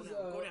 This Go is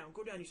down,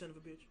 go down, you son of a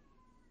bitch.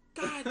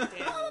 God damn it.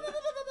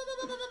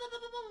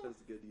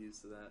 That's good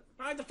use of that.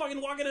 I have to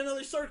fucking walk in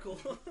another circle.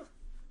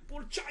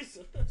 Por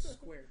chaisa.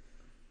 square.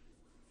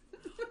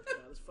 Yeah,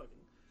 this fucking.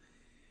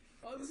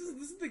 Oh, this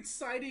is the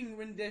exciting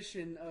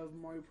rendition of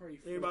Mario Party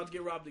 4. You're about to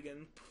get robbed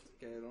again.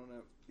 Okay, I don't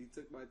have. He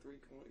took my 3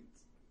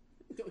 coins.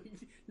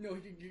 No,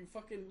 you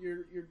fucking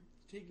you're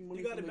taking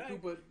money You got from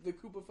it back. the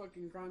Koopa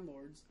fucking crime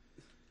lords.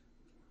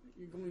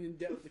 You're going in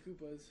debt with the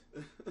Koopas.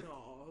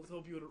 Oh, I was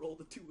hoping you would have rolled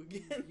the 2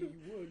 again. You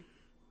would.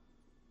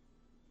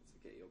 It's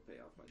okay, you'll pay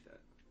off my debt.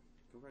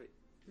 Go right.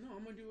 No,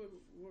 I'm gonna do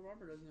what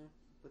Robert does now.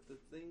 But the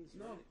thing's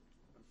No. right.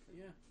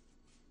 Okay. Yeah,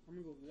 I'm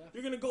gonna go left.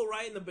 You're gonna go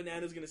right and the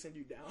banana's gonna send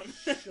you down.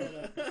 Shut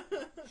up.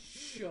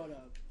 Shut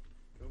up.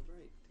 Go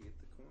right to get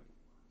the coin.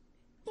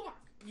 Fuck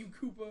you,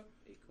 Koopa.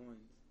 8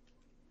 coins.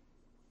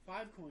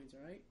 5 coins,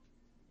 all right.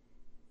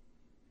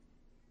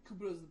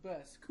 Koopa does the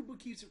best. Koopa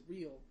keeps it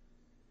real.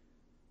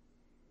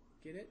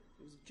 Get it?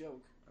 It was a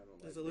joke. I don't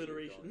like There's that you're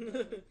alliteration. going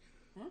that way.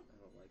 Huh? I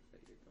don't like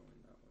that you're going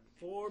that way.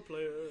 4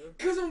 player.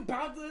 Cause I'm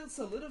about to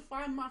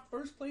solidify my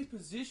first place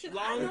position.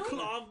 I Long know.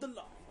 claw of the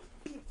law.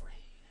 Be afraid.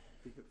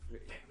 Be afraid.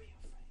 Very afraid.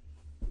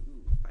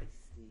 Ooh,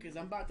 feisty. Because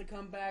I'm about to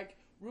come back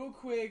real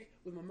quick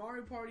with my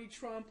Mario Party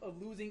trump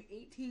of losing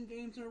 18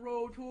 games in a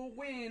row to a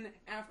win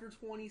after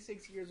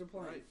 26 years of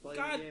playing. Alright, play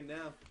God. the game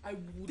now. I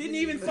Didn't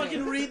even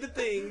fucking read the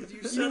things,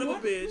 you son of a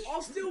bitch.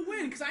 I'll still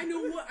win because I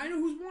know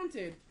who's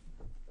wanted.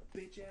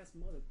 Bitch ass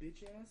mother,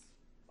 bitch ass.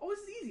 Oh, this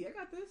is easy. I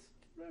got this.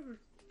 Whatever.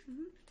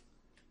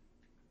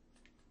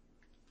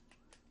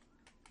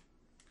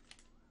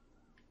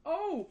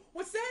 Oh,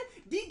 what's that?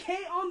 DK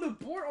on the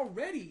board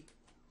already.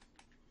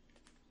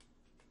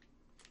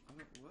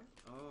 What?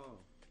 Oh.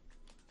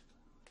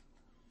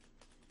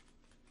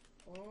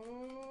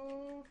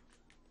 Oh.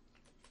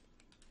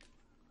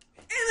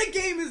 And the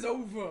game is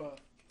over.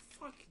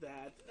 Fuck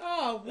that.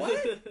 Oh, what?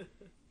 I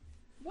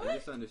What?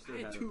 just understood I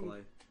had how to 2. play.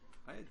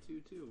 I had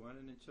 2 too. Why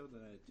didn't it show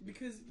that I had 2?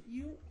 Because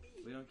you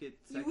We don't get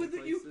you second were the,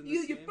 place you in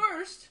you this you game?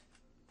 first.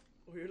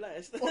 Or you're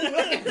last. Or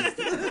last.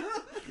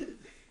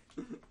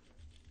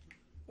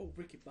 Oh,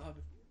 Ricky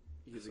Bobby.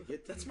 You either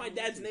get That's 10 my coins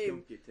dad's or name.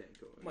 Don't get 10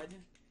 coins.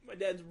 My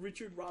dad's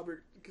Richard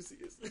Robert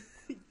Casillas.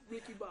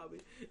 Ricky Bobby.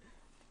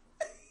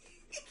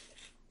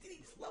 Did he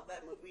just love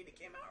that movie when it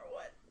came out or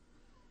what?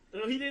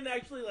 No, he didn't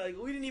actually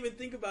we didn't even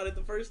think about it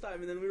the first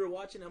time, and then we were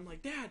watching. I'm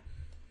like, Dad,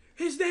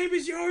 his name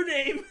is your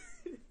name.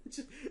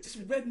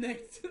 Just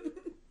rednecked.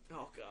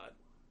 Oh God.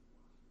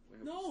 We have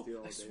to No, steal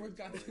all I swear to David's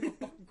God, there's coins.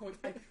 no fucking coins.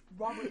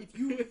 Robert,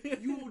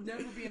 if you will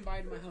never be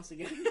invited to my house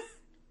again.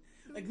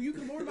 Like when you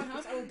come over to my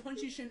house, I will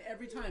punch your shin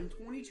every time,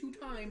 22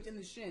 times in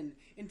the shin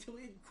until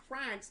it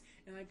cracks,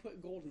 and I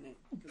put gold in it.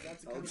 Because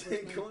that's the kind I'll of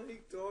take person I am. 20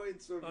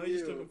 coins from Oh, you. he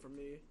just took him from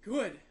me.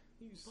 Good.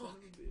 You son of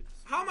a bitch.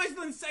 How am I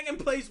still in second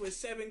place with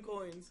 7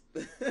 coins?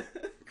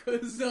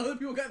 Because the other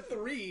people got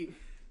 3.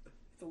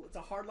 It's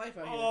a hard life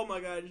out here. Oh my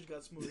god, I just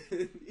got smooth.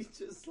 He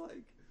just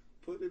like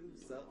put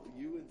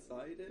you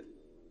inside him.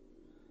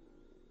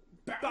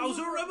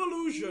 Bowser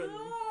Revolution!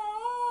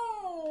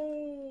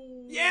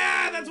 No!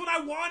 Yeah, that's what I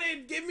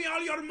wanted! Give me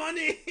all your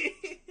money!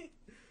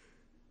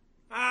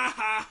 Ha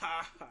ha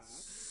ha ha.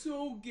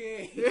 So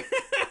gay.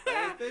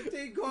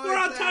 15 coins. We're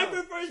on now. time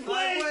for first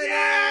place! winning.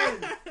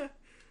 Yeah!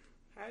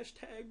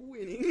 Hashtag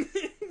winning.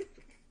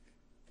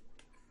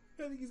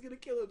 I think he's gonna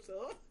kill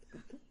himself.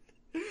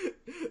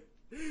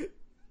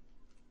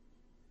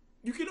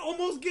 You can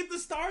almost get the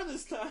star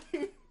this time.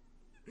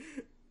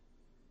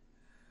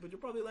 But you'll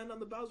probably land on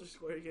the Bowser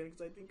square again,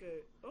 because I think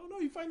oh no,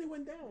 you finally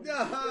went down.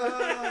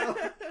 No.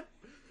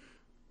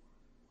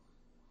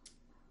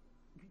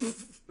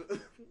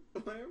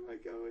 Where am I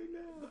going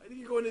now? I think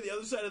you're going to the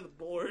other side of the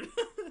board.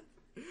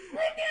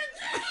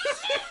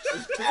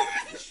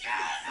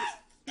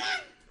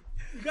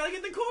 You gotta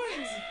get the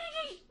coins.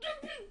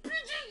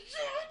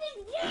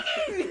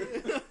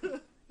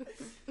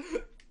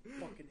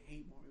 Fucking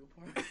hate Mario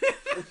Party.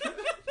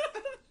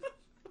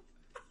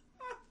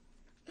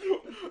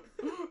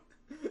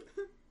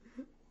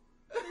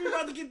 You're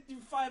about to get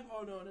 5.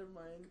 Oh no, never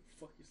mind.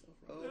 Fuck yourself,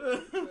 Oh,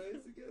 bro.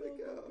 where's it gonna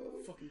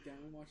go? Fucking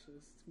down. Watch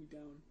this. It's me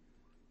down.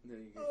 No,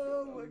 you can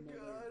Oh go. my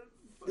god. I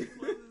fucking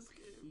love this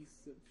game.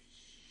 Piece of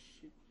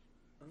shit.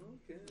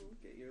 Okay,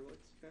 your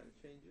luck's kind of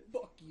changing.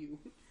 Fuck you.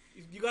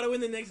 You gotta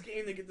win the next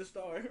game to get the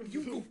star.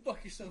 You go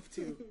fuck yourself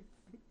too.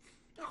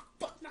 Oh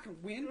fuck, I'm not gonna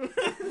win.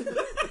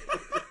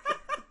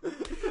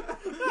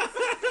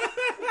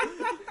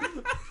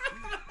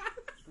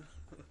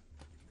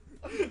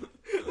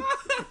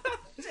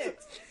 Shit.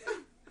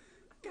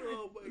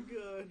 Oh my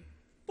god.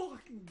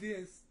 Fuck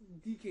this.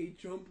 DK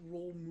jump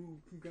roll move.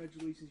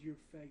 Congratulations, you're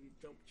a faggot.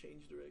 Jump,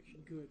 change direction.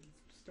 Good.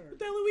 Start. What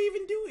the hell are we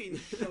even doing?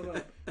 Shut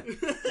up.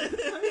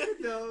 I've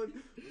known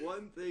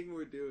one thing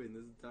we're doing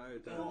this entire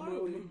time.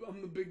 Oh,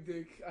 I'm the big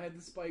dick. I had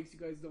the spikes. You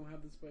guys don't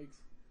have the spikes.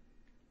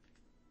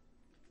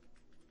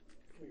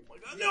 Oh my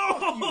god,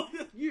 no!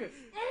 Yeah.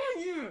 Oh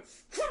yeah.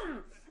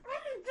 I'm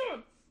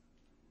good.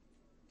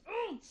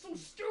 Oh, it's so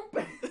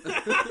stupid.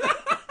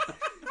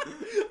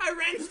 I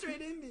ran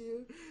straight into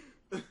you.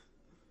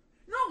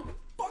 No.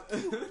 Fuck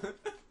you. No.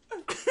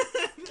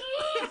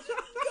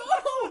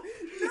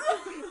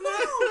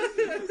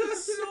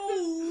 That's so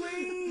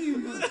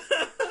lame.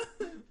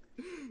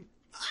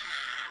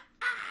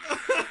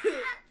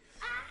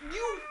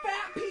 You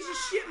fat piece of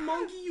shit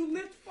monkey. You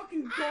lift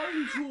fucking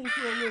garden tools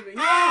for a living.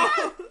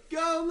 Oh!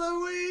 Go,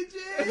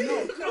 Luigi!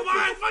 No, Come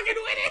on, fucking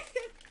win it!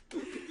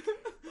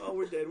 Oh,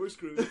 we're dead. We're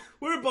screwed.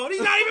 We're a boat.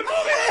 He's not even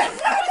moving!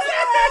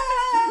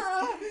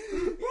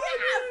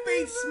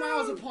 Fate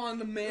smiles upon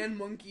the man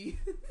monkey.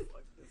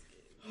 Fuck this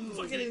game.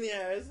 Fuck it in the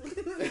ass.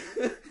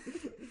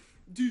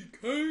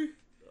 DK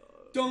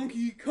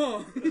Donkey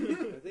Kong.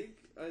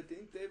 I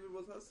think David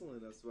was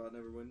hustling us about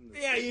never winning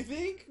this. Yeah, you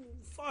think?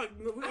 Fuck.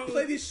 I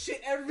play this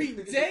shit every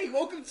day.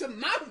 Welcome to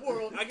my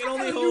world. I can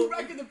only got a hope- new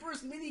record the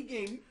first mini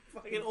game.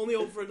 I can only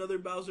hope for another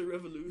Bowser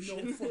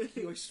Revolution. No, fuck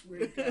you. I swear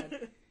to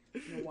God.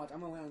 You know what?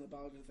 I'm gonna land on the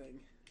Bowser thing.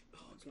 Oh,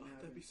 God,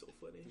 that'd be so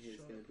funny. He's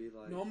gonna be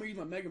like. No, I'm gonna use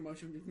my Mega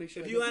Mushroom to make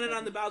sure. If I you get landed the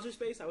on the Bowser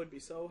space, I would be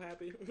so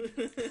happy.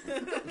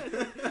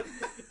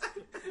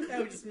 that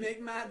would just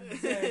make my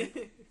day.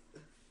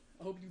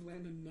 I hope you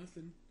land on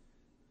nothing.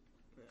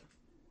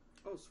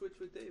 Oh, switch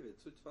with David.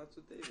 Switch spots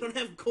with David. I don't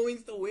have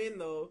coins to win,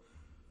 though.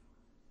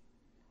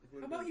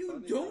 How about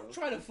you don't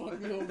try to fuck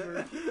me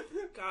over?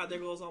 God, there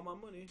goes all my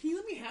money. Can you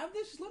let me have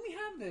this? Just let me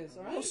have this,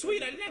 alright? Oh,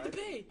 sweet, I didn't have to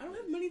pay. I don't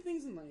have many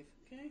things in life,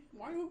 okay?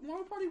 Mario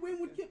Party win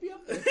would get me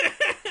up there.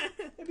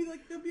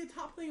 It'd be a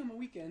top thing on my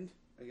weekend.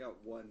 I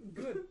got one.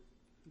 Good.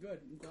 I'm glad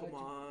Come you-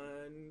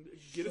 on.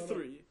 Get a Shut up.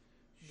 3.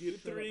 Get a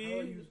Shut up. 3. How do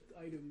I use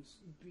items?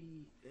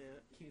 B. Yeah.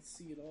 Can't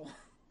see it all.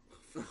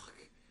 Fuck.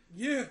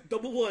 Yeah.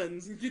 Double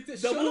ones. Get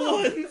this. Double Shut up.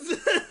 ones.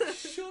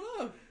 Shut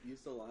up.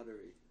 Use the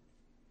lottery.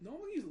 No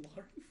one use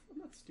lottery. I'm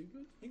not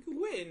stupid. You can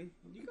win.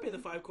 You can pay the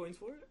 5 coins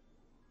for it.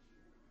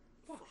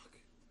 Fuck.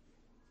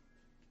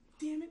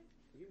 Damn it.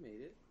 You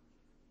made it.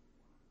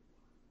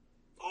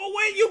 Oh,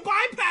 wait, you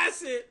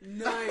bypass it.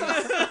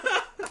 Nice.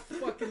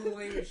 Fucking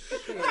lame as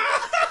shit.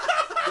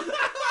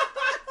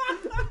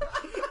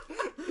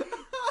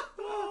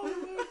 Oh,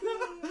 my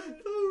God.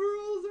 The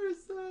rules are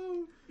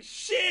so.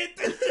 Shit.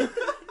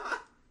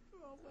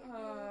 Oh, my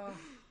God.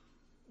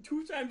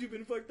 2 times you've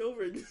been fucked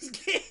over in this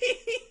game.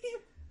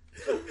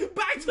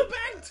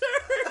 Back-to-back turns.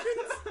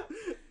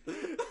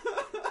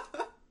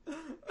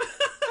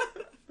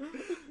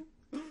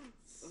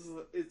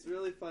 It's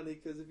really funny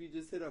because if you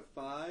just hit a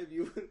 5,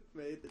 you would have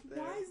made it there.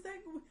 Why is that?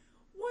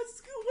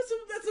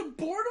 That's a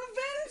board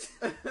event?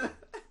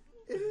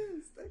 It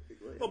is,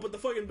 technically. Oh, but the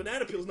fucking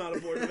banana peel's not a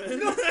board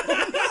event. No,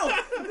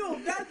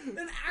 that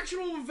an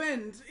actual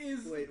event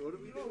is. Wait, what are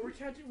we doing?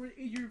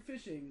 You're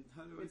fishing.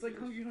 How do I It's like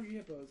fish? Hungry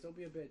Hippos. Don't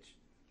be a bitch.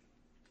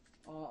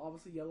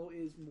 Obviously yellow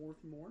is more,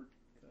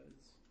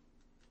 because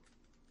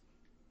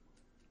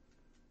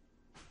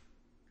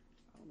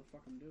the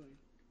fuck I'm doing.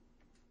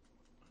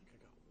 I think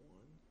I got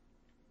one.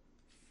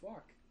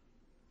 Fuck.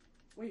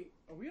 Wait,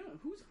 are we on?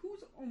 Who's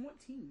on what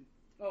team?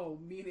 Oh,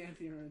 me and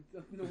Anthony are.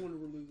 No wonder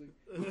we're losing.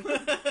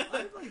 I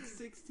have like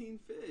 16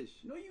 fish.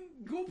 No, you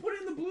go put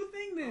it in the blue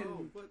thing then.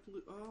 Oh, what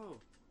blue? Oh.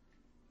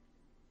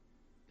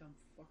 Dumb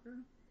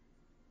fucker.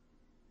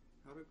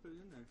 How do I put it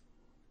in there?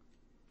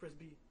 Press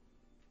B.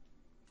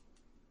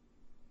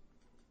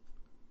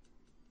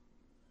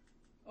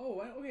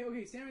 Oh,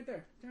 okay. Stand right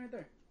there. Stand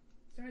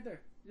right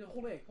there. Yeah,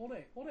 hold A. I'm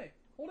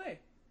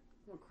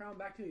gonna crown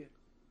back to you.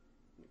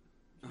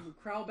 I'm gonna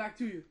crown back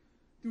to you.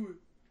 Do it.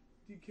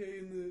 DK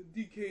in the.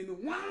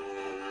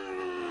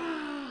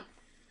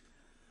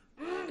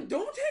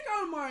 Don't take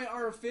out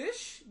our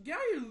fish. Get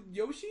out your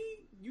Yoshi.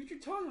 Use your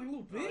tongue like a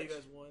little bitch. Oh, you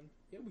guys won.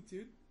 Yeah, we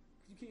did.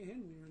 You can't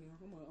handle me right now.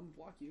 I'm gonna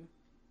block you.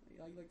 You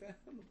like that?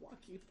 I'm gonna block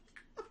you.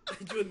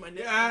 Doing my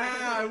neck.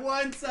 Ah,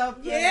 one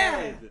something.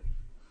 Yeah.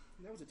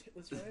 That was a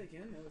let's try it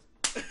again. That was.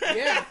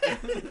 Yeah.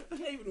 You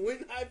can't even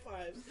win high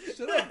fives.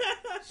 Shut up.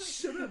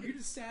 You're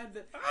just sad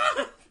that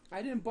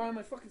I didn't buy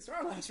my fucking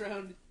star last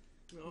round.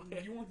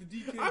 Okay. You want the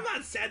DK? I'm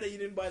not sad that you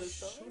didn't buy the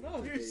star. Shut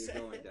up. You're Okay, sad.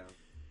 you're going down.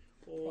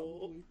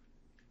 Oh,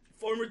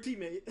 former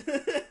teammate.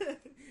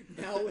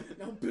 now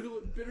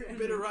bitter enemy.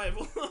 Bitter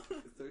rival.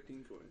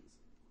 13 coins.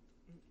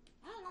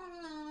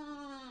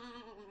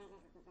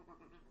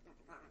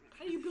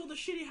 How do you build a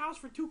shitty house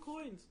for 2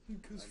 coins?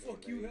 Because I mean,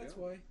 fuck there you, you that's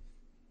go. why.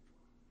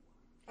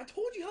 I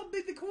told you how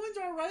big the coins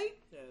are, right?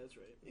 Yeah, that's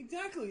right.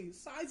 Exactly.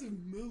 Size of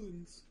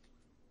melons.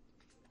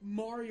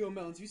 Mario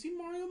melons. You seen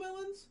Mario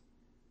melons?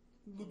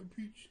 Look at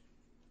Peach.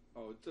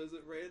 Oh, it does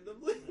it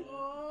randomly?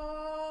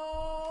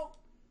 Oh,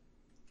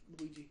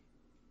 Luigi.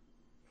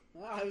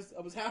 I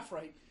was half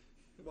right.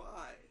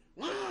 Why?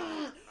 I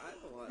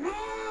don't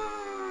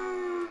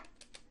like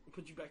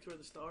Put you back to where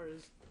the star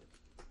is.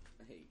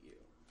 I hate you.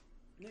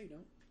 No, you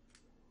don't.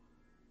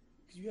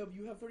 Because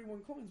you have 31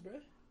 coins, bruh.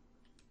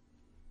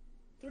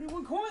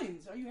 31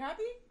 coins. Are you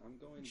happy? I'm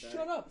going back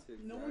Shut up. to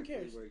No one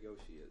exactly cares. where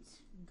Yoshi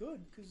is.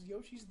 Good, because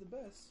Yoshi's the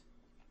best.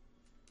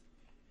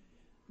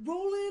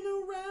 Rolling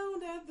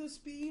around at the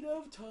speed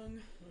of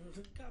tongue.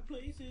 Got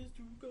places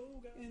to go,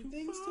 got And to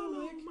things to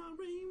follow lick. my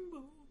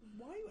rainbow.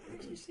 Why are you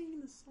actually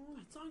singing this song?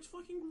 That song's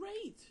fucking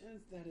great.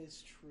 That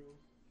is true.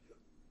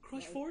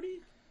 Crush That-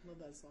 40? Love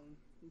that song.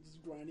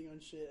 Just grinding on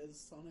shit as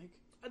Sonic.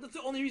 That's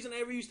the only reason I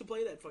ever used to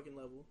play that fucking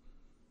level.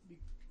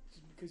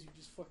 Just because you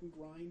just fucking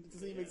grind. It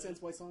doesn't even make Yeah.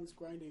 sense why Sonic's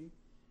grinding.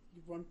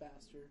 You run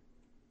faster.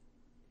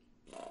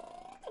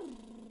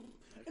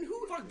 And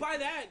who Fuck, buy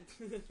that!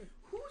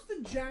 who's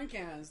the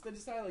jackass that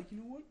decided, like, you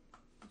know what?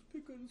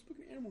 Let's pick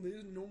an animal that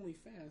isn't normally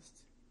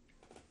fast.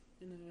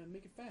 And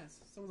make it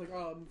fast. Someone's like,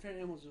 oh, my favorite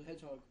animal is a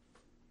hedgehog.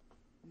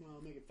 No,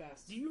 make it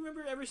fast. Do you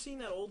remember ever seeing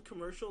that old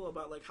commercial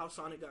about like how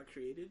Sonic got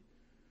created?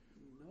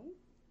 No?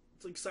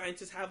 It's like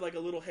scientists have like a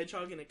little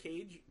hedgehog in a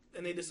cage,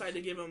 and they decide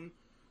to give him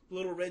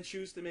little red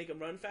shoes to make him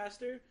run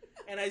faster.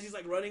 And as he's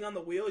like running on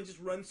the wheel, he just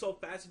runs so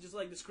fast, it just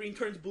like the screen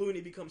turns blue and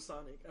he becomes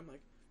Sonic. I'm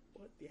like,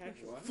 what the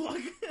actual What? fuck?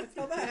 That's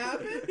how that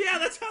happened? Yeah,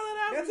 that's how that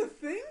happened. That's a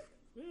thing?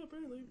 Yeah,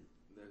 apparently.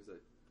 There's a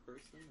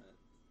person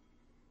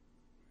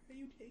that... Are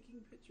you taking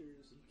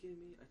pictures? Are you kidding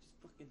me? I just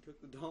fucking took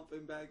the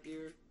dolphin back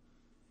here.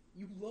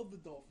 You love the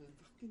dolphin.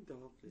 Fucking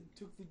dolphin. You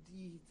took the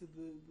D to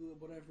the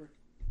whatever.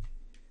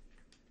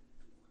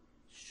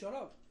 Shut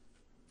up.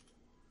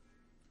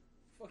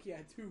 Fuck yeah,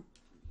 2.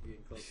 You're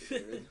getting close to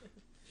third.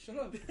 Shut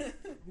up.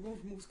 I'm going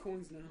for most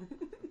coins now.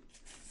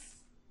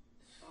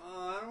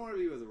 Oh, I don't want to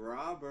be with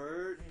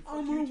Robert.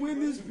 I'm gonna win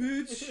this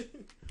bitch.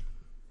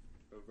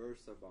 Reverse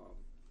a bomb.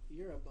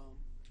 You're a bum.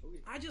 Okay.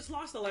 I just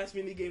lost the last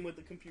mini game with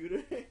the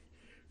computer.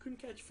 Couldn't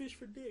catch fish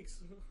for dicks.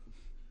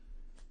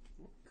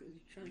 Cause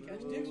you're trying to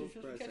catch No, dicks, you're supposed to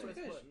press catch a A.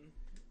 fish.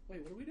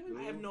 Wait, what are we doing?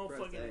 I have no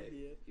Press fucking A.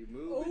 idea. You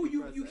move. Oh, and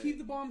you press keep A.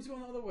 the bombs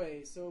going the other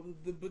way. So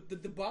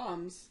the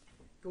bombs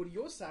go to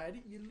your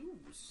side. You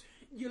lose.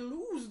 You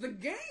lose the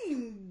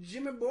game,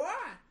 Jimmy boy.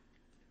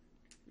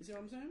 You see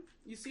what I'm saying?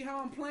 You see how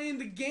I'm playing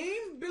the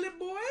game, Billy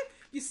boy?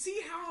 You see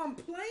how I'm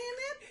playing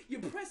it? You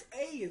press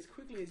A as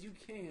quickly as you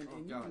can, Oh,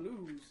 and God. you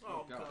lose.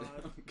 Oh, God.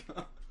 Oh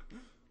god.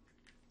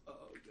 Oh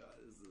god,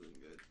 this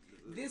isn't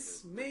good. This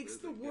isn't good. makes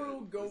This the isn't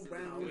world good. go This isn't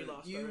round. We good.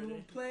 lost You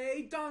already.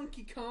 play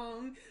Donkey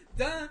Kong.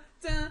 Da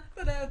da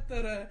da da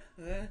da da.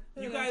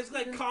 You guys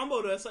like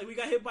comboed us. Like we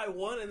got hit by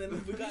 1 and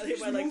then we got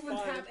hit by like move and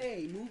 5. tap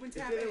A. Move and It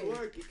tap didn't A.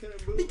 work. You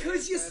couldn't move.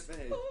 Because you. Tap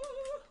A.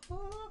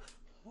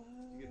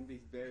 You're gonna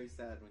be very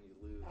sad when you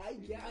lose.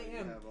 Yeah, I even though you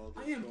am. have all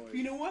I these am. coins.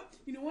 You know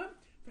what?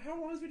 For how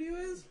long this video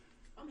is,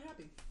 I'm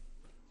happy.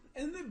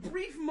 In the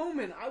brief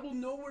moment, I will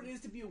know what it is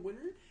to be a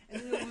winner,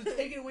 and then it'll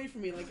take it away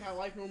from me like how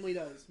life normally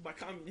does. By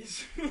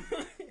communists.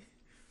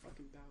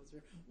 Fucking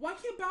Bowser. Why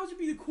can't Bowser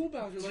be the cool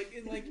Bowser like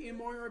in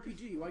Mario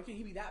RPG? Why can't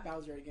he be that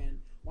Bowser again?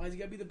 Why does he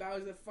gotta be the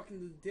Bowser that fucking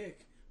the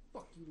dick?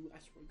 Fuck you, I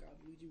swear to God,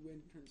 Luigi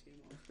win, turn this game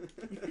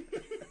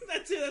off.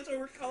 That's it. That's what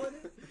we're calling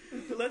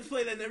it. The Let's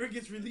Play that never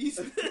gets released.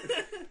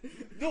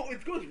 No,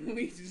 it's going to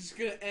release. It's just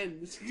gonna end.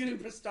 It's gonna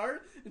press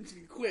start and it's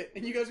gonna quit.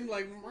 And you guys are gonna be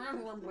like,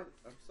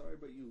 I'm sorry,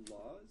 but you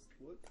lost?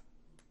 What?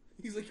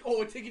 He's like,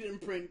 oh, a ticket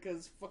didn't print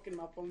because fucking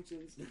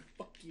malfunctions.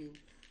 Fuck you.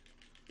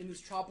 In this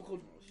tropical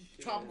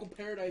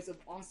paradise of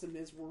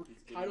awesomeness where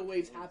tidal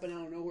waves happen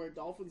out of nowhere,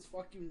 dolphins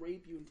fucking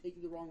rape you and take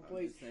you to the wrong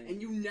place,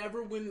 and you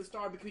never win the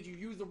star because you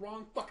use the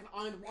wrong fucking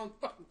eye at the wrong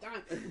fucking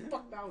time.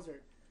 Fuck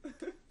Bowser.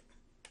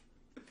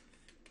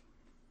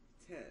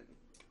 10.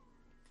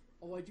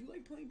 Oh, I do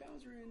like playing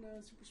Bowser in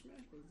Super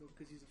Smash Bros. Though,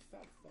 because he's a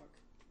fat fuck.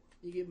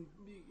 You get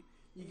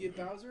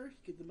Bowser,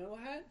 you get the metal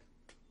hat.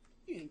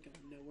 You ain't gonna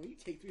know where you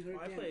take 300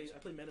 damage. I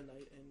play Meta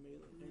Knight and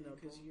Melee.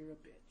 Because you're a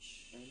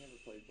bitch. I never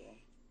played ball.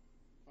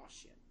 Oh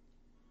shit.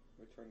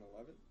 Return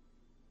 11?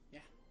 Yeah.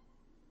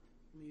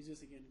 I'm gonna use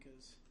this again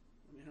because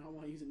I don't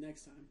want to use it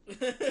next time.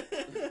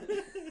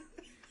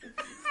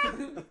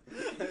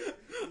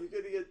 You're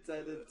gonna get 10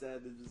 and 10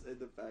 and just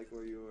end up back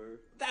where you were.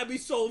 That'd be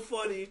so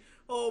funny.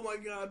 Oh my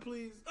god,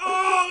 please.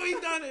 Oh, he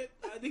done it.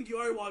 I think you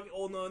are walking.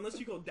 Oh no, unless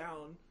you go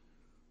down.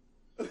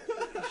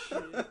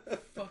 Shit.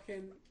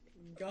 Fucking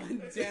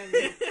goddamn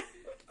it. You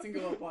can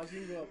go up, watch. You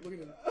can go up. Look at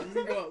him. You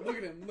can go up. Look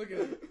at him. Look at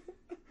him.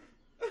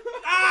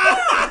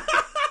 Ah!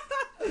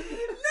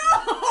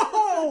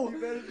 No! You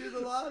better do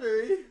the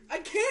lottery. I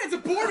can't. It's a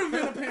board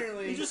event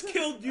apparently. You just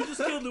killed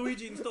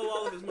Luigi and stole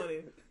all of his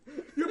money.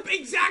 You're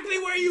exactly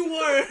where you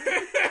were.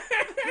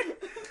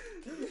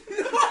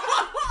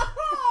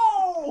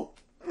 No!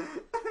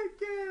 I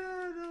can't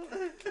handle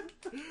it.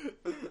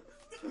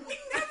 We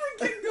never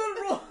get good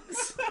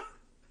rolls.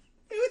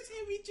 It was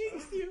him. He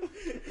jinxed you.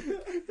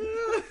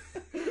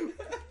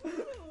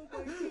 Oh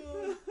my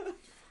god.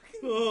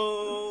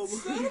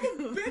 Son of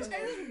a bitch! I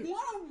just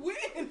want to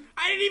win.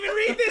 I didn't even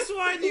read this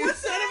one. You What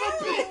son of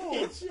a the hell?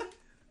 bitch.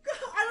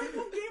 I don't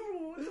know game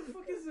rule. What the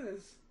fuck is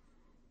this?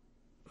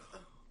 Oh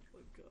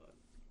my god.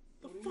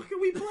 The fuck are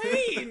we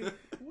playing?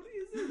 What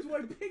is this? Do I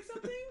pick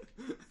something?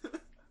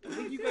 I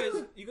think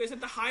you guys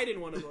have to hide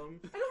in one of them.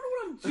 I don't know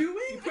what I'm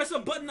doing. You press a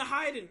button to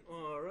hide in.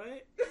 All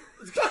right.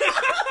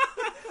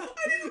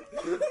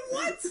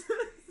 What?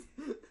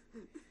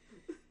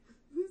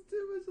 There's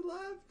too much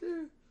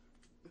laughter.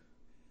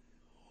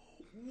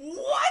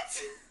 What?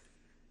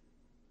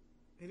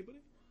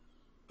 Anybody?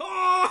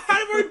 Oh,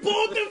 how were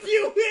both of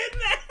you in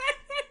there?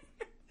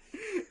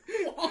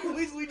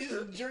 Always we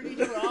just jerking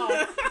you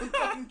off the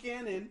fucking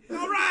cannon.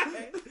 All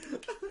right.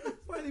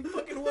 Finally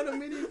fucking won a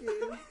mini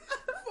game.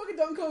 Fucking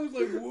Donkey Kong's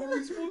like, what are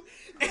we supposed?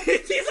 And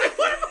he's like,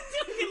 what am I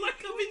doing? Look,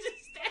 let me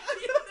just standing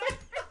there.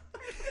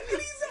 And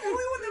he's the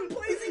only one that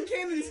plays in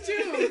cannons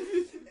too.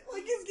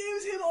 Like his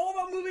game's hit all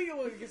about moving.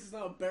 Well, I guess it's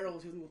not a barrel.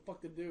 He doesn't know what the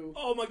fuck to do.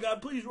 Oh my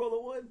god! Please roll a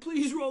 1.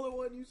 Please roll a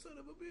 1. You son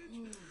of a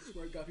bitch.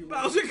 Swear to God, if you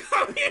Bowser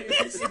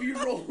communist. if he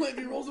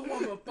rolls a 1,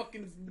 I'm gonna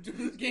fucking do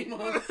this game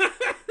on.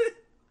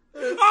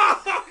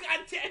 Oh god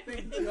damn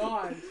it! Thank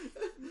God.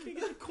 You can't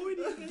get the coin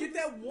again. Get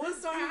that 1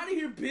 star out of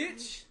here,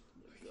 bitch.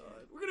 God.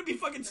 We're gonna be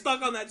fucking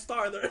stuck on that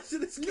star the rest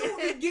of this game. No,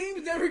 the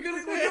game's never gonna.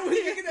 Like, no one's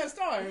gonna get that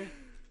star.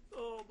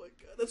 Oh my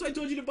god! That's why I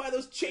told you to buy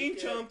those chain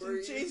chomps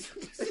and change.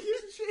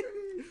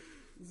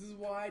 This is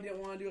why I didn't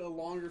want to do a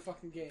longer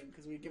fucking game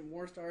because we get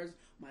more stars.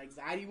 My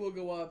anxiety will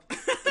go up.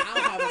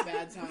 I'll have a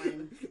bad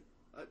time.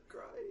 I'm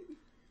crying.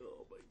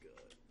 Oh my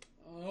god!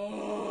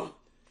 Oh,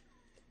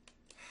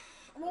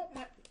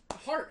 my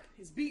heart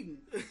is beating.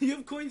 You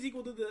have coins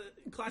equal to the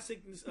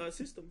classic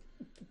system.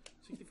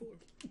 64.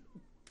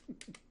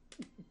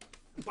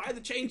 Buy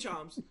the chain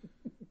chomps.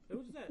 Hey,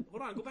 what is that?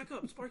 Hold on, go back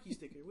up. Sparky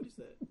sticker. What is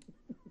that?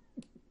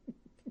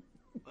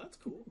 Oh, that's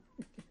cool.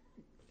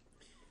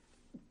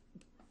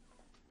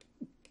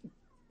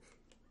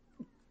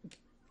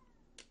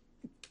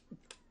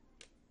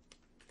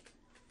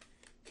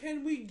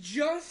 Can we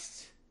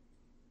just?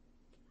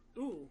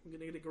 Ooh, I'm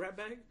gonna get a grab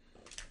bag.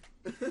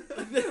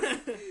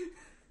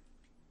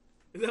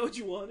 Is that what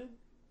you wanted?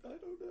 I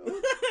don't know.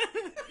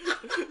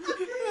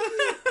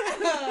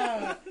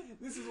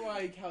 This is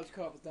why couch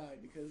co-ops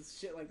died because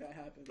shit like that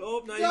happens.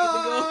 Oh, now you get to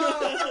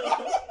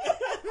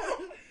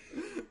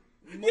go.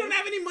 You don't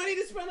have any money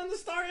to spend on the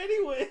star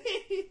anyway.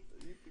 You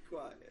be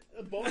quiet.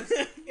 A bonus.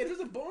 If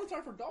there's a bonus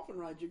star for dolphin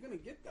rides, you're gonna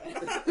get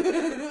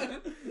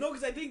that. No,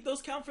 because I think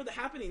those count for the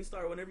happening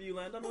star whenever you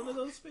land on one of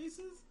those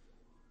spaces.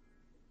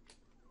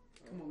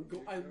 Come on,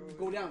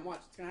 go down.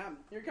 Watch, it's gonna happen.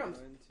 Here it comes.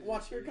 1, 2,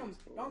 Watch, here it 3, comes.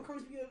 4. Donkey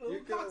Kong's gonna get a You're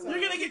little gonna- cocksucker.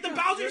 You're gonna get the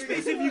Bowser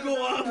space if you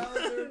go up.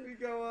 Bowser if you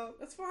go up.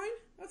 That's fine.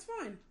 That's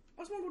fine.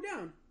 I just want to go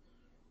down.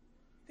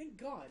 Thank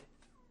God.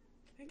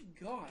 Thank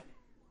God.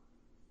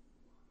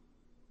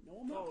 No,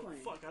 I'm not Oh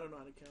playing. fuck! I don't know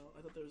how to count.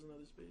 I thought there was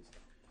another space.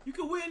 You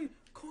could win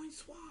coin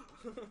swap.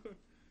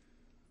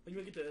 You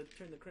might get to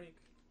turn the crank.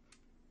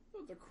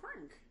 Oh, the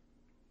crank.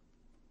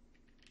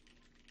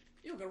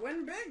 You could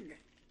win big.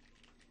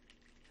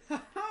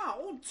 Haha,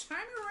 old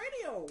timey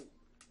radio.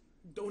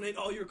 Donate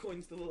all your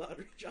coins to the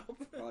lottery job.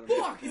 Bottom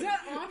Fuck, is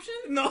that an option?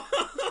 No,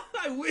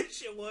 I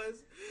wish it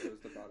was. That was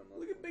the bottom of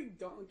Look it. at Big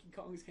Donkey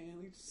Kong's hand.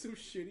 Like, so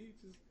shitty.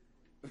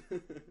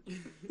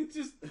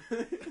 Just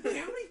like,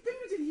 how many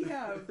fingers did he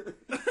have?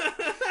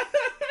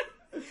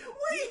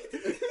 Wait!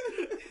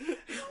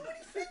 How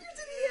many fingers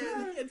did he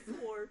have? He had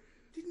 4.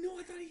 Didn't know.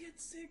 I thought he had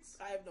 6.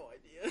 I have no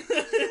idea.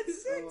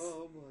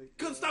 Oh my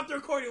god. Go stop the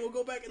recording. We'll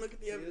go back and look at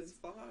the He evidence.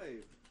 has 5.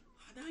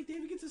 Now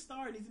David gets a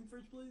star and he's in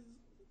first place.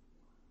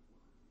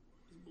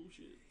 This is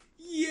bullshit.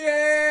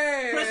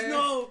 Yeah.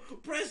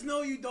 Press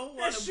no. You don't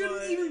That want to.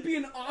 shouldn't even be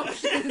an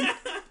option.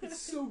 It's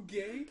so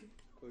gay.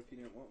 What if you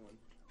didn't want one?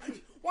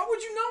 Why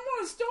would you not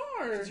want a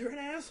star? Because you're an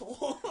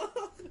asshole.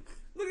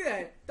 Look at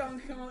that.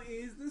 Donkey Kong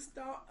is the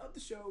star of the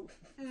show.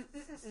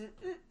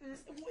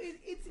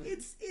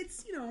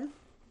 It's you know.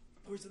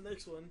 Where's the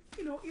next one?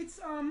 You know, it's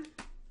Why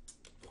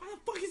the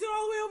fuck is it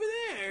all the way over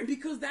there?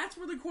 because that's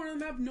where the corner of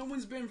the map no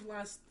one's been for the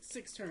last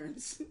 6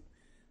 turns.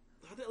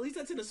 At least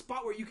that's in a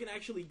spot where you can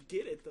actually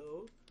get it,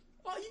 though.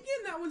 Oh, you get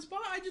in that one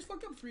spot. I just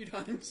fucked up 3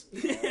 times. Oh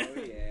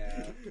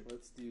yeah.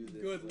 Let's do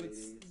this, Good.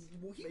 ladies.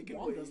 Well, he Making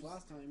whomped us waves.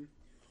 last time.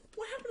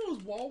 What happened to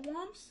those wall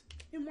womps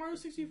in Mario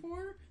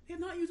 64? They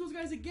have not used those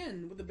guys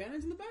again with the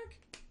banners in the back.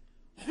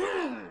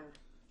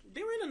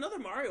 They were in another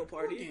Mario What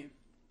Party. game?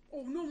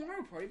 Oh no,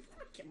 Mario Party!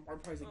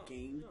 Mario Party's a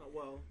game. Oh,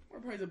 well.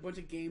 Mario Party's a bunch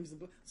of games.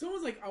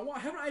 Someone's like, I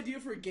have an idea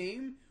for a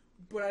game,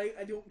 but I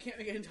can't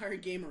make an entire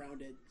game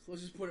around it. So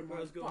let's just put it in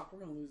Mario. Let's go. Fuck, we're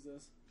gonna lose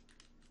this.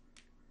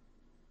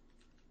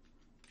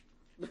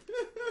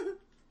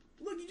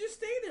 Look, you just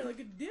stay there like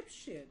a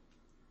dipshit.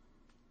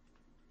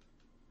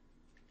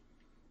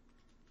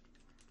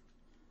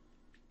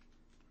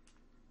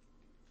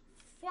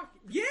 Fuck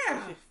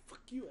yeah! Shit, fuck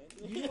you,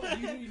 Anthony.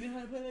 You know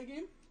how to play that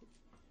game?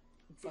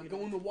 It's like go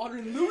in the water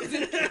and lose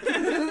it.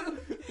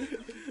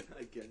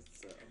 I guess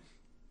so.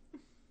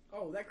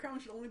 Oh, that crown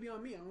should only be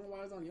on me. I don't know why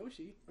it was on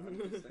Yoshi. I'm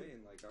just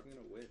saying, like, I'm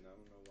gonna win. I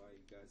don't know why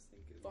you guys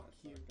think that's Fuck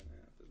not you. gonna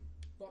happen.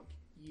 Fuck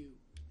you.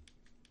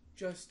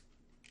 Just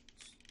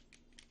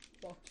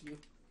fuck you.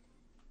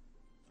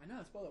 I know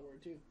how to spell that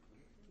word too.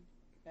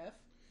 F.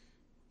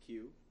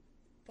 Q.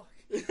 Fuck.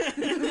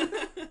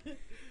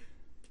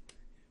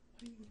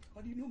 How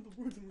do you know the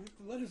words and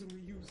the letters that we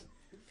use?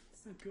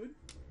 It's not good.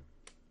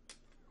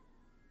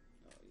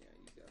 Oh yeah,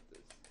 you got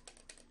this.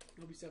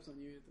 Nobody steps on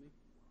you, Anthony.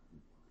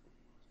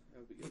 I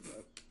hope he gets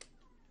up.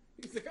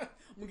 He's like, I'm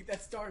gonna get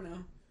that star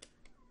now.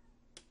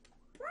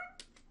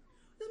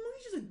 This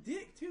monkey's just a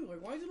dick too.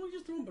 Like, why is the monkey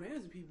just throwing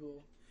bananas at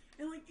people?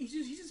 And like, he's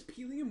just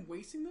peeling them,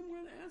 wasting them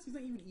with an ass. He's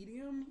not even eating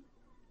them.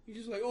 He's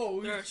just like,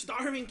 oh, There are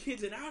starving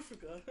kids in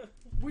Africa.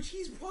 which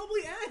he's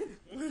probably at.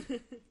 No,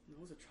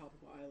 it's a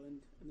tropical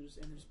island, and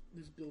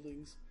there's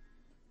buildings.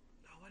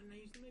 Oh, why didn't I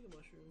use the Mega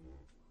Mushroom?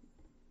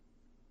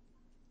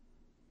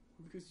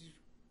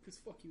 Because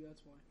fuck you,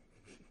 that's why.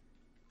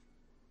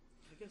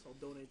 I guess I'll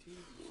donate to you.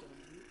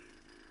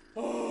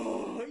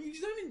 Oh, you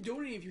just not even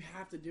donate if you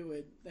have to do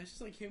it. That's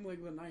just like him like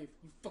with a knife.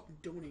 You fucking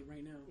donate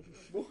right now.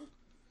 What?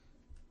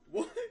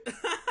 What?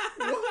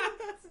 What?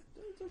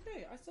 It's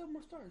okay. I still have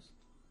more stars.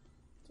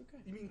 It's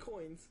okay. You mean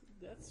coins?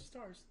 That's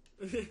stars.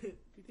 Penises. What do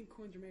you think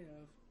coins are made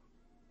out of?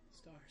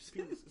 Stars.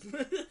 No.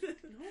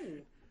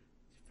 You're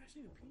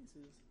fascinating with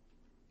penises.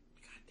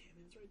 God damn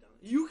it, it's right down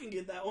there. You can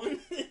get that one.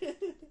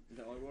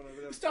 The only one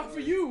over there. Stop for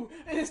you!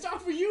 And it's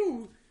stop for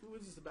you! Who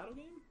is this, a battle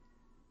game?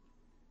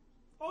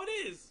 Oh, it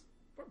is!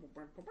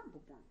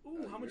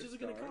 Ooh, how much your is it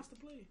going to star. cost to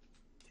play?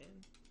 10.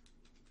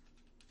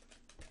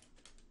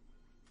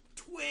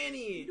 You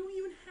 20! don't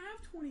even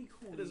have 20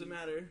 coins. It doesn't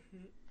matter.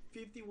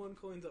 51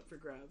 coins up for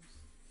grabs.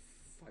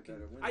 I Fucking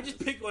better win. I just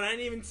this. picked one. I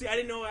didn't even see. I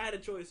didn't know I had a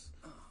choice.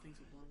 thanks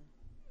for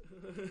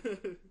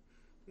playing.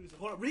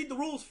 Hold on. Read the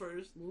rules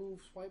first. Move,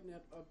 swipe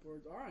net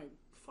upwards. Alright.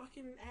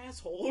 Fucking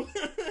asshole.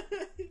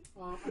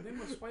 I think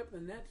we'll swipe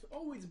the net.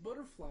 Oh, it's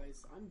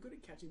butterflies. I'm good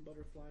at catching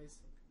butterflies.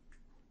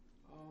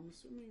 I'm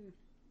assuming...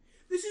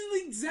 This is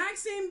the exact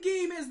same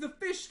game as the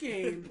fish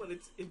game. But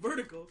it's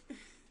vertical.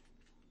 What's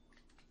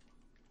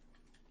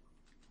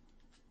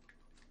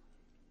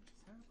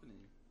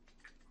happening?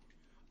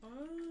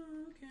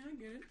 Oh, okay, I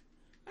get it.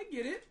 I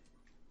get it.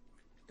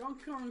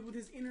 Donkey Kong with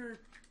his inner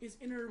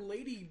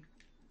lady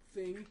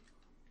thing.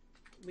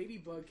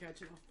 Ladybug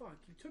catching. Oh, fuck.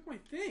 You took my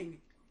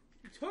thing.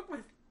 You took my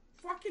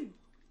fucking...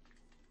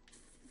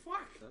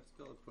 Fuck. Does that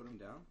still put him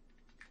down?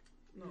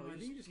 No, I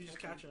think you just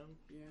catch them.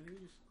 Yeah, I think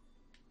you just...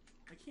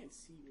 I can't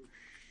see your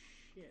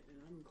shit,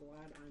 and I'm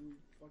glad I'm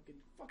fucking...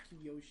 Fuck you,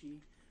 Yoshi.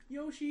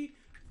 Yoshi,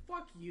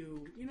 fuck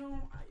you. You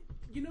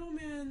know,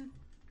 man...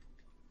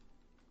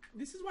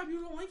 This is why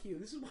people don't like you.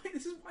 This is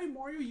why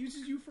Mario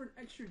uses you for an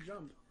extra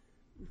jump.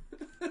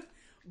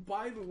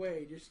 By the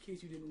way, just in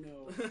case you didn't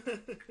know.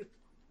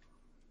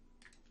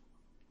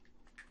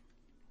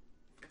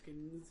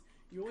 Fucking...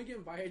 You only get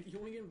invited to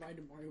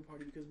Mario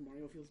Party because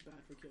Mario feels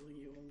bad for killing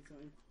you all the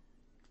time.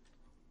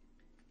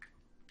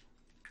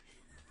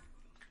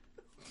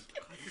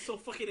 God, it's so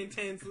fucking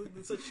intense.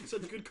 It's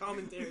such good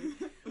commentary.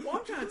 Well,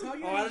 I'm trying to tell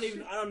you. Oh, I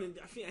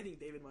think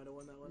David might have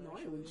won that one. No, I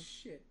actually. didn't win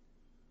shit.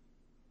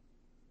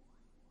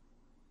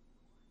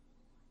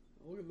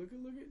 Look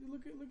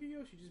at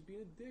Yoshi just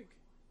being a dick.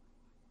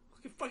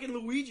 Look at fucking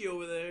Luigi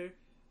over there.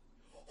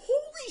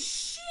 Holy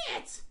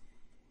shit!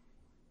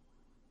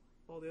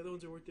 Oh, the other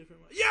ones are worth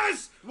different.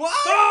 Yes! What?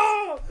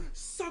 Oh!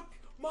 Suck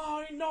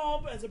my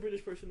knob, as a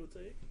British person would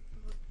say.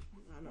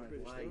 I'm not My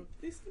British life. though.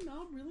 They say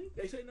knob, really?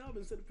 They say knob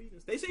instead of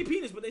penis. They say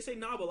penis, but they say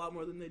knob a lot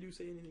more than they do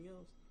say anything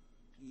else.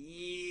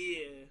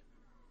 Yeah.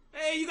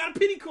 Hey, you got a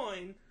pity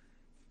coin.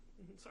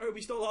 Sorry,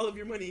 we stole all of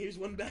your money. Here's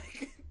one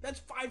back. That's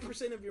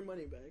 5% of your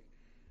money back.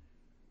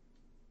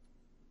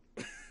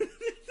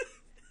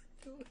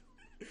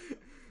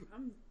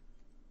 I'm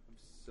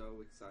so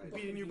excited.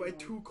 Beating you by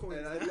 2 coins.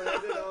 And I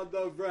landed on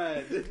the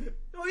bread.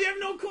 No, you have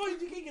no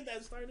coins. You can't get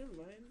that star. Never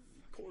mind.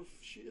 Core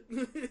shit.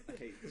 I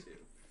hate you.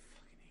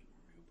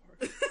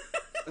 fucking hate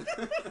Mario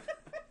Party.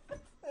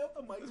 I hope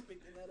the mic's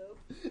picking that up.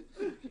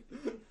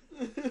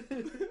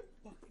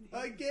 Fucking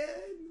hate,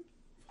 Again.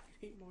 fucking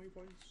hate Mario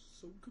Party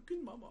so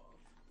cooking mama.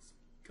 So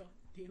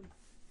goddamn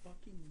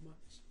fucking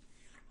much.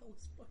 I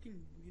was fucking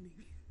winning.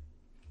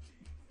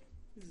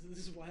 This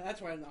is why.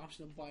 That's why I had an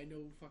option to buy no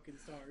fucking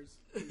stars.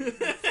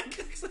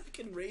 Because I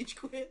can rage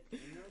quit.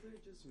 Another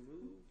just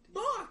moved.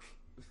 Fuck!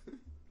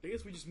 I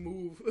guess we just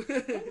move.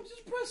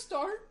 Just press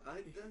start.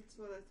 That's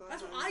what I thought.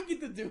 That's what I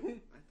get to do.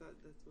 I thought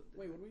that's what.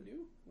 Wait, what do we do?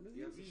 What is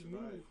You this? have to Just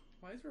survive. move.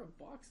 Why is there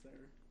a box there?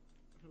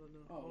 I don't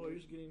know. Oh, Oh, you're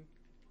just getting...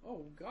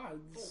 Oh god,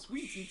 Oh,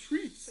 sweets and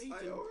treats. Satan.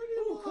 I already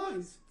Oh, lost.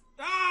 coins.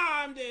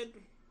 Ah, I'm dead.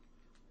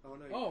 Oh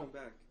no, you Oh. come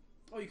back.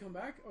 Oh, you come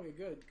back? Okay,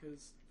 good.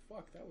 Cause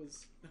fuck, that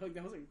was like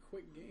a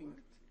quick game. What?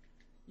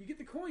 You get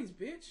the coins,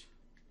 bitch.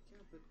 Yeah,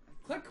 but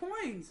Collect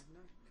coins.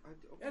 okay,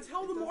 That's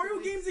how it the doesn't Mario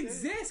make games sense.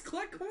 exist.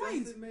 Collect It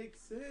coins. doesn't make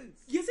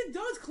sense. Yes, it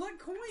does. Collect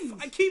coins.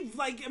 I keep,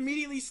 like,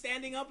 immediately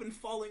standing up and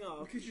falling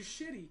off. Because you're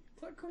shitty.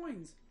 Collect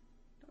coins.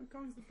 Donkey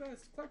Kong's the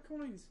best. Collect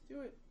coins.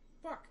 Do it.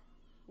 Fuck.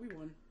 We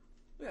won.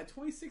 Look at that,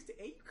 26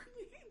 to 8.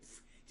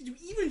 Did you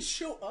even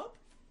show up?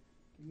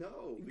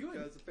 No, Good.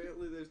 because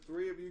apparently there's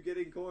 3 of you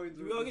getting coins.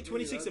 Do we all get versus me.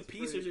 26 That's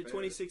apiece, or is pretty it fair.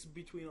 26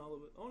 between all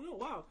of it? Oh, no,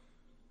 wow.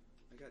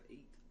 I got 8.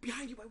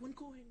 Behind you by 1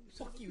 coin.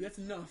 Fuck you. That's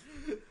enough.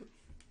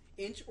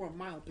 Inch or a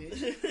mile, bitch.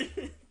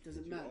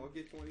 Doesn't You matter. all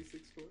get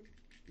 26 coins?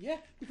 Yeah,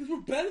 because we're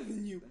better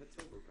than you. That's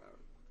overpowered.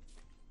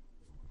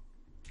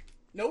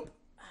 Nope.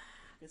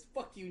 Guess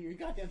fuck you and your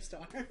goddamn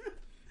star.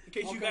 In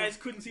case I'll you go. guys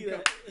couldn't see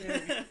that.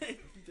 Yeah.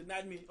 He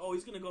denied me. Oh,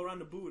 he's gonna go around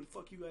the Boo and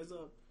fuck you guys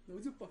up. No,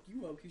 he's gonna fuck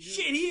you up. 'Cause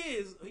you're- Shit, he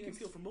is! He can Yes.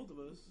 steal from both of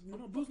us. No, Oh,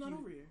 no, fuck Boo's not you.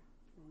 over here.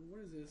 Oh, what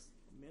is this?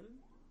 Melon?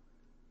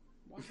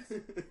 Why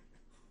is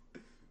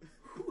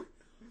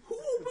who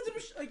opens up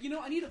a like? You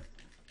know, I need a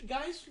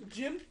guys.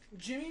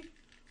 Jimmy.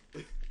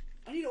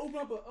 I need to open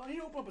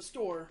up a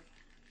store.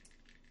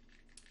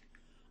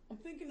 I'm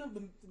thinking of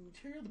the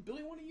material the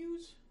Billy want to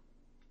use.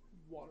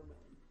 Watermelon.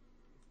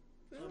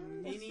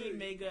 Mini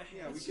mega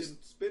Yeah, hat. we can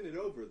spin it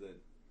over then.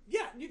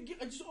 Yeah,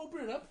 I just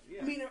open it up.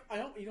 Yeah. I mean,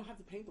 you don't have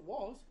to paint the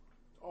walls.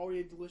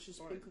 Already a delicious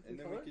Fine. pink And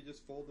then color. we could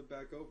just fold it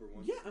back over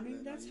once. Yeah, I mean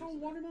then that's use how it.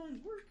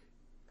 watermelons work.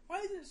 Why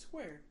isn't it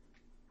square?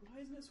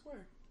 Why isn't it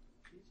square?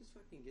 Can you just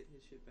fucking get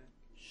his shit back?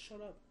 Shut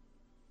up.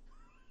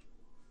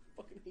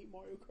 Fucking hate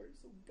Mario Kart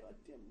so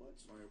goddamn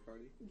much. Mario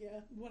Party?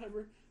 Yeah,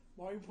 whatever.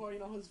 Mario Party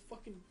and all his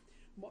fucking.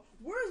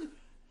 Where's.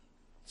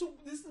 So,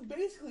 this is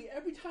basically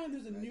every time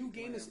there's a new Magic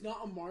game that's Lamp.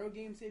 not a Mario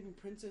game, saving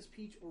Princess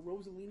Peach or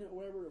Rosalina or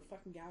whatever, or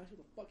fucking Galaxy,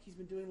 what the fuck he's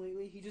been doing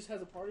lately, he just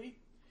has a party.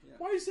 Yeah.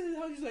 Why are you sitting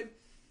there? He's like,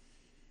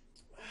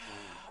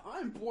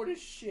 I'm bored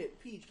as shit.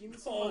 Peach, give me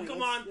some Oh, money. come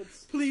Let's- on.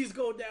 let's- Please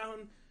go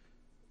down.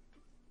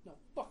 No,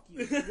 fuck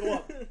you. Go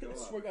up. Go I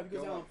swear to God, if he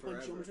Go goes down, I'll up punch you.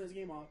 I'm forever. gonna turn this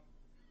game off.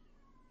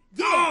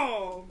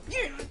 Oh!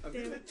 Yeah! I'm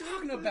Damn gonna it. turn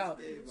Talking this about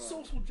game off.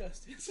 social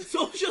justice.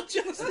 Social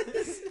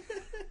justice!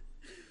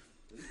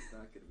 This is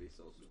not gonna be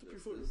social Your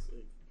foot. justice.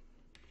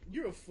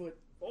 You're a foot.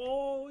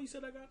 Oh, he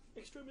said I got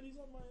extremities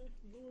on my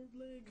lower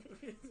leg.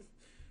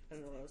 I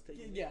don't know what I was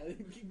taking. Yeah,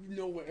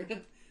 nowhere.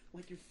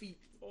 Like your feet.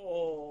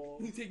 Oh.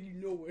 He take you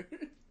nowhere.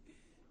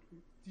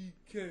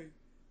 DK.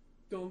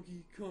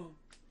 Donkey Kong.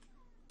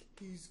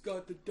 He's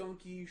got the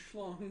donkey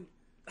schlong.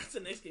 That's the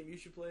next game you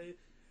should play.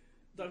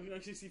 Donkey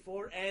Kong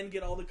 64 and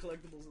get all the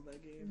collectibles in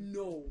that game.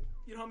 No.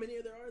 You know how many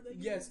there are in that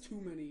game? Yes, too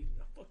many.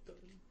 I fucked up.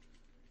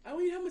 I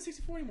don't even have my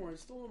 64 anymore.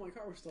 It's stolen. My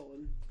car was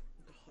stolen.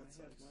 Oh, that That's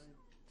sucks. mine.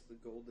 It's the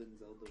golden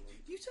Zelda one.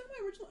 Do you sell my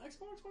original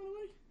Xbox, by the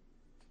way?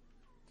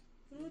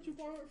 Did I let you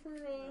borrow it for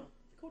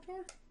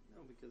Kotar?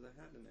 No, because I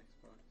had an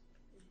Xbox.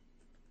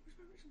 Where's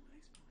my original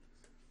Xbox?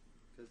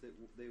 Because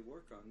they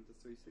work on the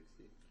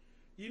 360.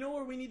 You know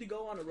where we need to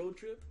go on a road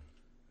trip?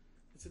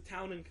 It's a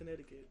town in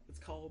Connecticut. It's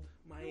called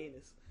My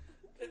Anus.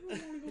 I don't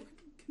want to go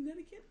to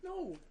Connecticut.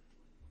 No.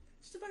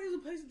 Just the fact there's a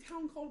place in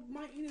town called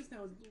My Anus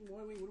now.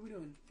 What are we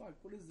doing? Fuck,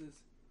 what is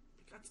this?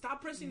 God,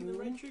 stop pressing the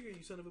red trigger,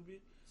 you son of a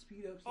bitch.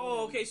 Speed up.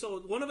 Oh, okay, so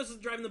one of us is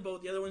driving the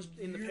boat, the other one's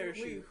in the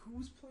parachute. Wait,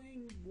 who's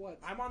playing what?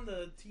 I'm on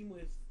the team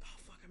with... Oh,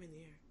 fuck, I'm in the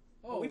air.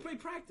 Oh, we played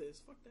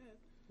practice. Fuck that.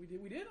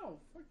 We did? Oh,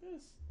 fuck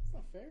this. It's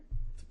not fair.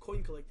 It's a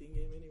coin collecting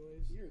game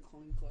anyways. You're a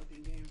clone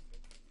collecting game.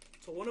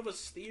 So one of us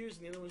steers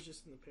and the other one's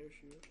just in the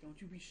parachute. Don't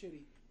you be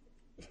shitty.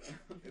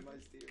 Am I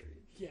steering?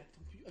 Yeah,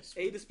 don't be. I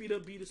swear, A to speed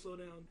up, B to slow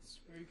down. I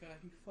swear to God,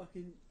 you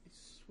fucking. I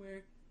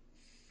swear.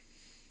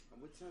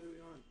 What side are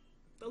we on?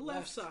 The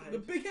left side. The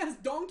big ass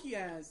donkey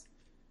ass.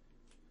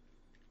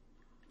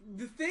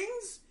 The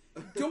things,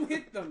 don't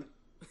hit them.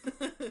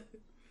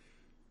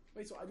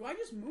 Wait, so do I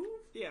just move?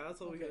 Yeah,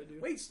 that's all we gotta do.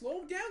 Wait,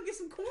 slow down, get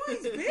some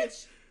coins,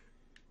 bitch!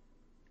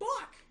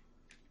 Fuck!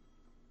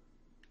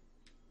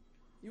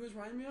 You know what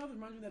reminds me of? It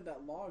reminds me of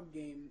that log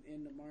game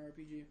in the Mario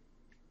RPG.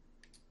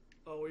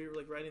 Oh, where you're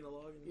like riding the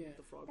log and Yeah.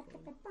 the frog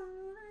coin.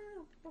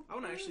 I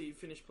want to actually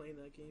finish playing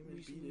that game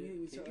and beat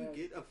it. Can you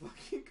get a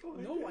fucking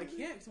coin? No, I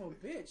can't, because I'm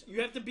a bitch.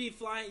 You have to be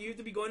flying. You have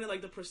to be going at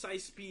like the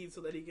precise speed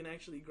so that he can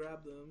actually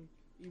grab them.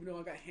 Even though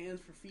I got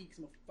hands for feet, because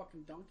I'm a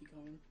fucking Donkey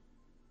Kong.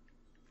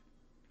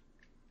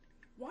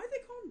 Why'd they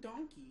call him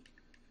Donkey?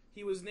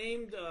 He was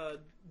named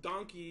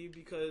Donkey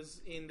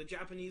because in the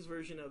Japanese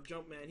version of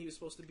Jumpman, he was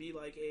supposed to be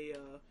like a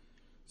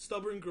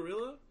stubborn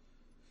gorilla.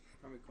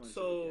 How many coins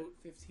So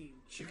 15.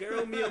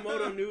 Shigeru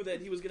Miyamoto knew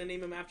that he was gonna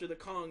name him after the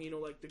Kong, you know,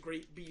 like the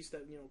great beast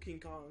that, you know, King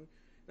Kong.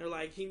 They're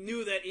like, he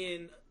knew that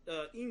in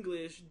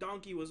English,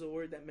 donkey was a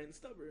word that meant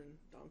stubborn.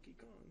 Donkey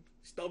Kong,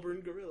 stubborn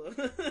gorilla.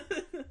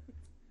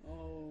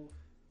 Oh,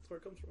 That's where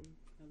it comes from.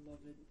 I love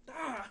it.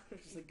 Ah!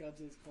 Just like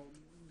Godzilla's called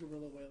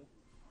Gorilla Whale.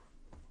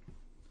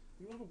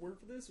 You want a word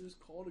for this, or just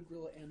call it a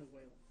gorilla and a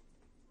whale?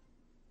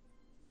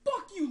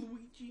 Fuck you,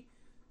 Luigi!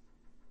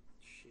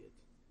 Shit.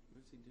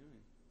 What's he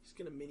doing? He's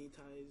gonna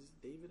mini-tize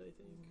David, I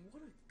think.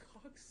 What a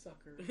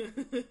cocksucker.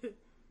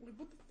 Like,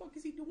 what the fuck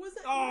is he doing? What is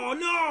that? Oh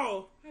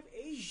no! I have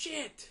 8.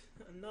 Shit!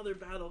 Another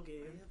battle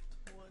game. I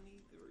have 23.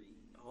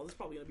 Oh, this is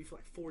probably gonna be for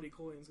like 40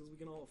 coins because we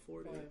can all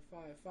afford it.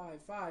 5, 5,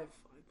 5, 5. 5,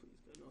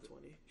 please. No,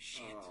 20.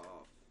 Shit.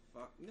 Oh,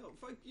 fuck. No,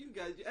 fuck you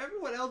guys.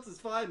 Everyone else is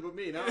fine but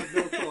me, and I have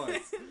no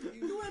coins.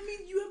 You know what I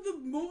mean? You have the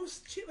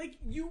most shit. Like,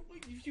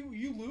 if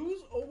you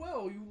lose, oh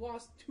well, you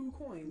lost 2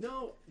 coins.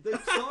 No, the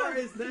star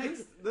is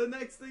next. The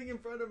next thing in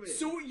front of me.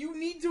 So you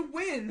need to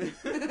win.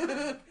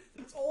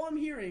 That's all I'm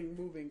hearing.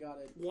 Moving, got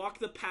it. Walk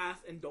the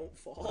path and don't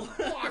fall.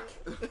 Fuck.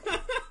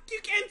 You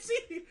can't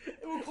see. It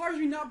requires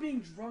me not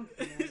being drunk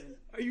at the moment.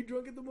 Are you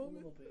drunk at the moment?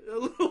 little bit. A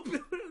little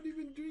bit. I'm not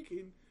even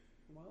drinking.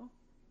 Well,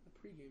 I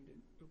pre-gamed it.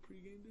 No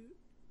pre-gamed it.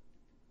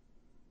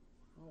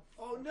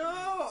 Oh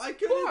no! I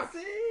couldn't Fuck!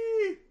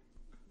 see.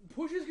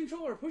 Push his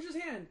controller. Push his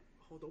hand.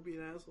 Oh, don't be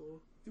an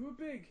asshole. Do it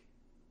big.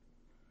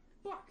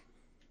 Fuck.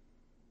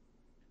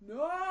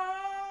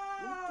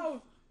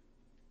 No!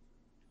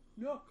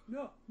 No,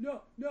 no,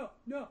 no, no,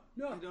 no,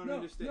 no. I don't no,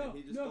 understand. No,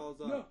 He just no, falls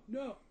no, off.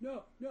 No,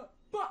 no, no.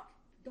 Fuck!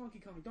 Donkey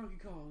Kong, Donkey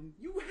Kong.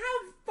 You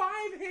have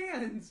 5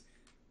 hands!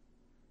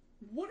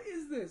 What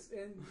is this?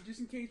 And just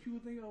in case people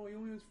think, oh, he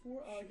only has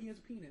 4, he has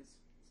a penis.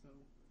 So,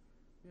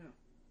 yeah.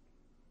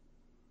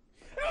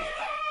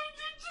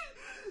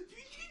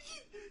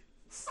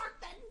 Suck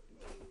that.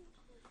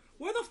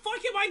 Where the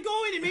fuck am I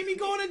going? It made me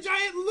go in a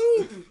giant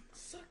loop.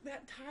 Suck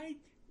that tie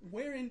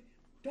wearing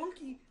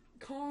Donkey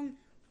Kong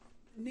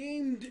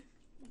named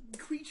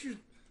creature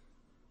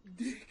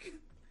dick.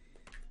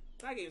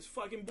 That game's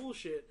fucking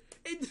bullshit.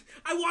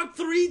 I walked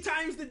 3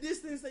 times the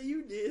distance that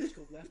you did. Just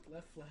go left,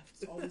 left, left.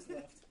 It's always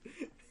left.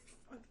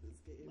 Fuck this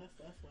game. Left,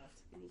 left,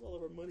 left. It was all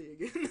of our money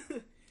again.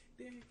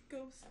 There it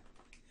goes.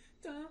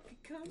 Donkey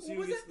Kong. See What who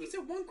was gets that? the- You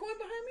said 1 coin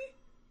behind me?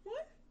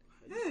 What?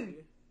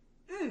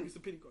 Who's the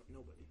pity coin?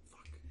 Nobody.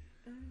 Fuck.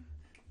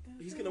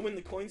 He's gonna win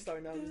the coin star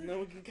now because no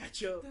one can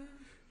catch up.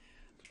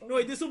 No,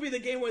 wait, this will be the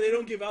game where they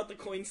don't give out the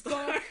coin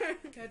star. Fuck.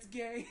 That's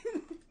gay.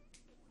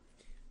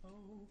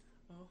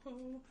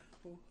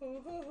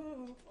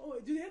 Oh,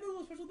 do they have a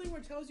little special thing where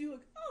it tells you,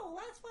 like, Oh,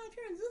 last 5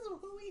 turns. This is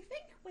who we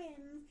think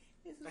wins.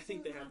 This is I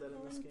think who's they have that in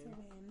not this going game. to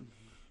win.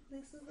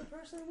 This is the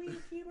person we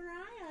keep our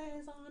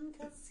eyes on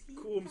because he.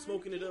 Cool, I'm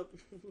smoking it up.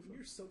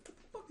 you're so. What the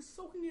fuck is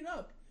soaking it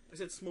up? I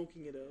said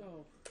smoking it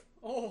up.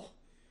 Oh.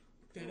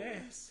 That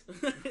ass.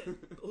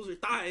 Those are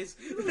thighs.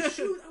 Those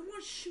shoes. I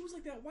want shoes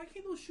like that. Why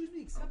can't those shoes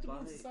be acceptable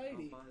in I'll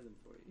society? buy them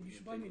for you. You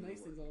should buy me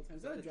nice things all the time.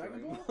 Is that a Is that a Dragon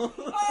Dragon Ball?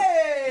 Ball?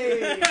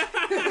 Hey!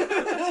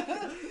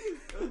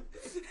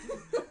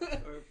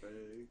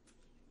 Perfect.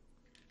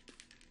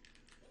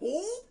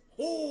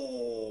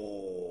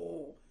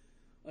 Oh!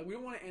 Like, we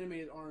don't want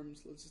animated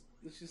arms.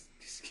 Let's just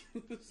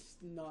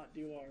not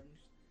do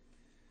arms.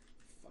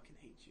 Fucking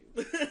hate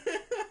you.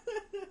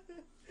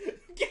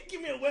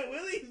 Give me a wet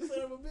willy, you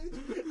son of a bitch.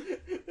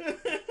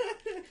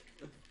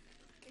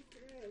 Kick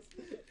your ass.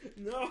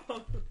 No.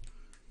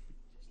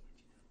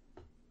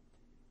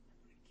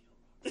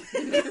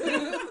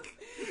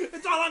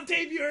 It's all on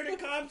tape, you heard it,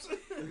 cops.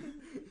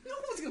 No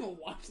one's gonna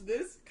watch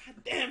this. God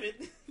damn it.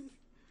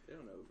 They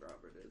don't know who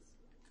Robert is.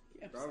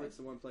 Yeah, Robert's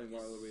the one playing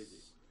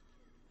Waluigi.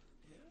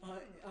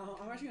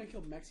 I'm actually gonna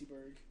kill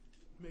Mexiberg.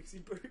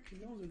 Mexi Burke.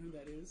 No one knows who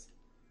that is.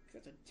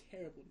 'Cause that's a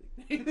terrible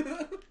nickname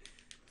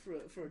for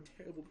a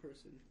terrible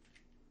person.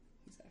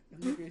 Exactly.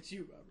 I'm looking at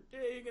you, Robert.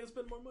 Yeah, you're gonna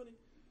spend more money.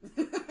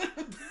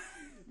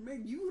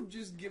 Man, you've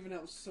just given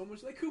out so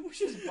much. Like, who would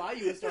just buy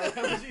you a Star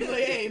Wars? You're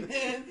like, hey,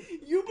 man,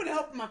 you've been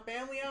helping my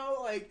family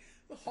out. Like,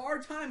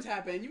 hard times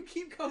happen. You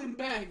keep coming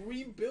back,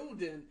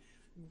 rebuilding,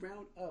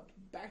 round up,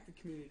 back the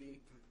community.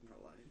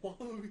 Not lying.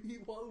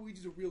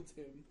 Waluigi's a real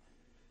Tim.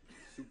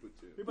 Super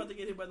too. You're about to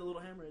get hit by the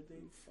little hammer, I I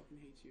think. fucking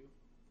hate you.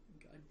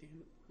 God damn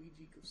it,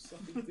 Luigi, go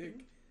suck his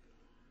dick.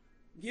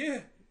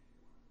 Yeah!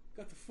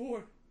 Got the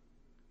 4.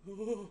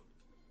 Oh,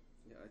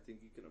 Yeah, I think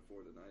you can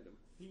afford an item.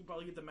 You can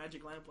probably get the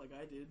magic lamp like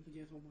I did. You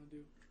guys what I'm gonna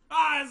do?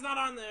 Ah, it's not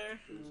on there.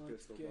 Who's No,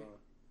 it's crystal gay. ball?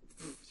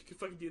 You can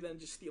fucking do that and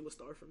just steal a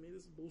star from me.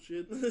 This is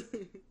bullshit.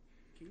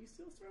 Can you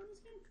still start on this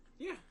game?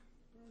 Yeah.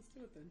 Well, let's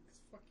do it then. Cause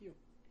fuck you.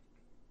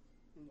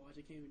 And watch,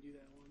 I can't even do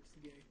that one. It's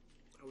gay.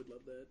 I would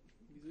love that.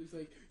 He's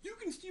like, you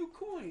can steal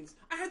coins.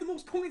 I had the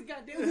most coins,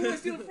 goddamn. Who do I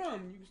steal it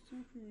from? You can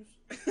steal from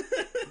yourself.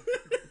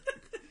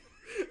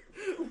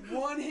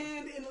 One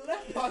hand in the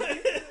left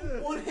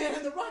pocket, one hand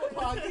in the right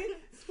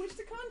pocket. Switch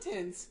the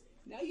contents.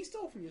 Now you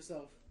stole from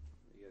yourself.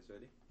 You guys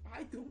ready?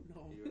 I don't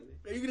know. You ready?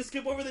 Are you gonna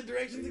skip over the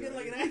directions again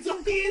like an Come asshole?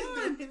 Come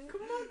on,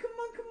 come on, come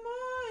on,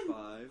 come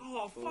on. 5.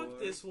 Oh, fuck 4,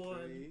 this one.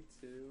 3,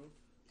 2.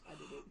 I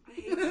did it. I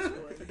hate this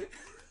one.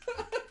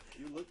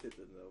 You looked at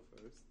them though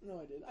first. No,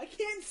 I did. I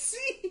can't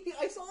see.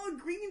 I saw a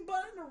green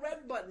button and a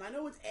red button. I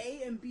know it's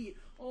A and B.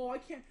 Oh, I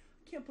can't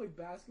play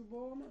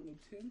basketball. I'm not no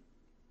Tim.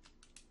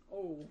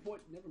 Oh, what?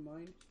 Never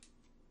mind.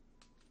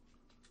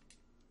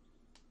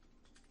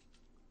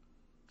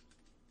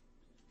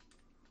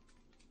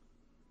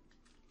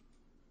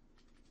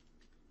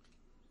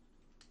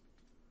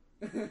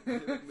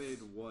 I made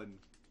 1.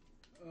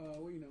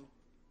 Well, you know.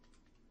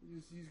 You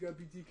just got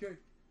BTK.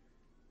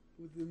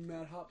 With the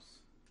mad hops.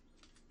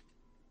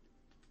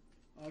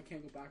 Oh, I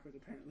can't go backwards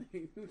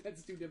apparently.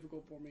 That's too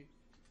difficult for me.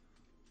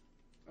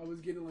 I was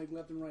getting like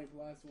left and right for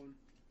the last one.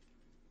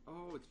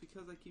 Oh, it's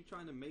because I keep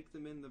trying to make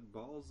them in the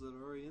balls that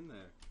are already in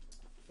there.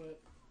 But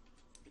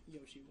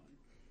Yoshi won.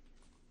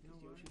 No,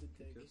 Yoshi's a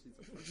dick.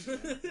 Yoshi's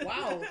a fucking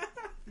Wow.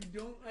 You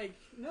don't like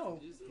no.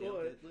 Did you just hail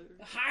What? Hitler?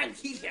 Hi,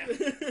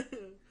 yeah.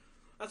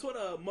 That's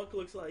what Muck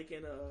looks like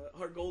in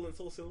Heart Gold and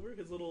Soul Silver.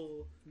 His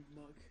little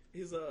Mug.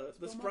 the Spell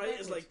Muck sprite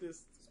is backwards. like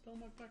this. Spell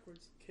Mug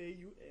backwards.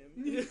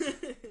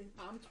 KUM.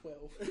 I'm 12.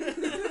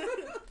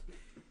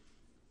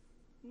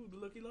 Ooh, the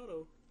Lucky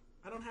Lotto.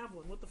 I don't have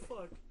one. What the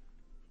fuck?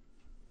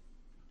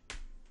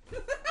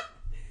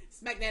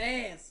 Smack that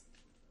ass.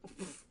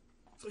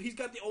 So he's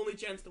got the only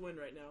chance to win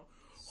right now.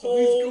 So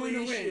he's Holy going to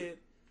win. shit.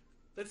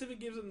 Let's see if it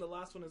gives him the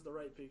last one as the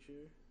right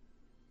picture.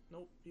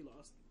 Nope, he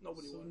lost.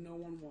 Nobody So won. no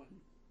one won.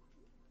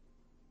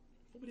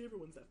 Nobody ever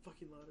wins that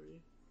fucking lottery.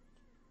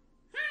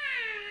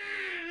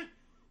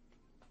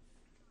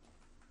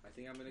 I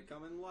think I'm gonna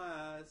come in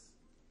last.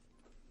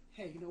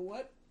 Hey, you know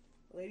what?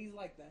 Ladies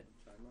like that.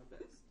 Try my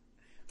best.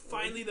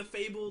 Finally, the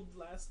fabled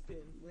last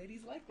spin.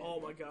 Ladies like that. Oh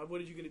my god,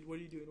 what are you doing? What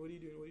are you doing? What are you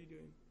doing? What are you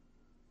doing?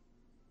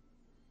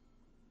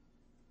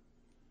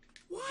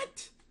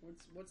 What?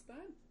 What's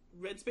that?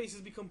 Red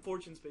spaces become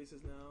fortune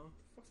spaces now.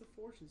 What's a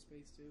fortune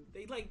space, dude?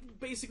 They like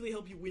basically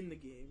help you win the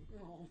game.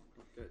 Oh,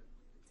 Good.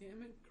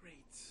 damn it.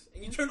 Great.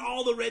 And you turn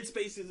all the red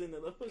spaces into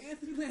those.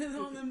 Anthony landed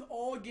on them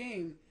all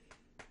game.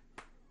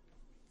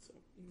 So,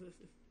 I'm gonna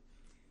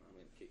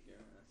kick your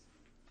ass.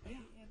 Hey,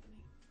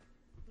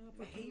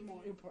 Anthony. I hate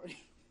Mario Party.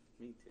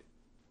 Me too.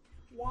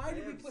 Why I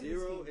did we have play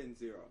 0 this game? and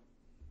 0.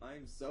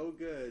 I'm so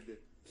good.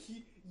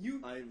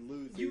 You I'm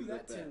losing you the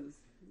that best. Tim.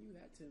 You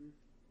that Tim.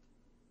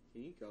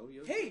 Here you go.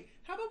 Yoshi. Hey,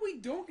 how about we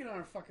don't get on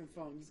our fucking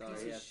phone, you Sorry,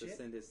 piece he of has to shit?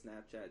 send his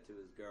Snapchat to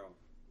his girl.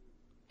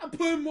 I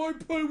play my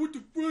party with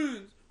the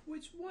friends.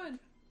 Which one?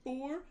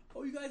 4?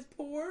 Oh, you guys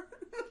poor?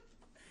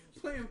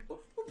 We're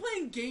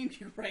playing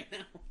GameCube right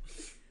now.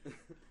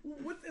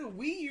 What's a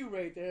Wii U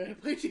right there?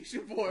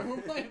 PlayStation 4.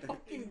 We're playing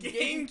fucking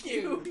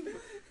GameCube.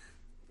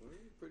 We're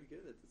pretty good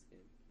at this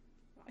game.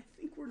 I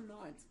think we're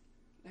not.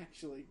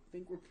 Actually, I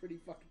think we're pretty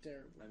fucking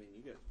terrible. I mean,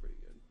 you guys are pretty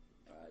good.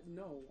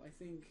 No, I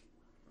think.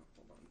 Oh,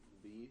 hold on.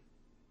 B.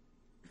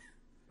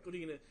 What are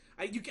you gonna?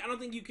 I don't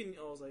think you can.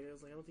 I was like,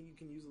 I don't think you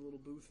can use a little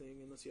boo thing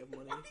unless you have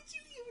money. Why did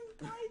you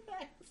even buy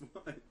that?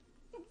 What?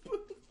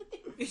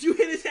 You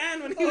hit his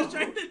hand when he was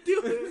trying to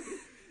do it.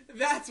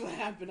 That's what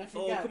happened. I Oh,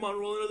 forgot. come on,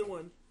 roll another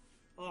one.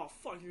 Oh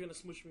fuck, you're gonna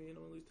smush me and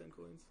I'm gonna lose 10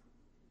 coins.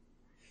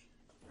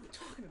 What are you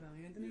talking about,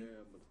 Anthony?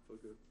 Yeah,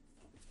 motherfucker.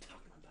 What are you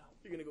talking about?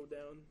 You're gonna go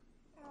down.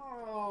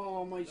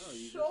 Oh, my you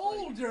just,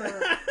 shoulder!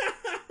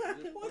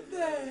 Just What put the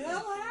your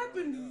hell ass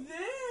happened down.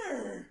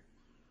 there?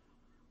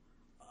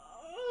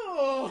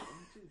 Oh,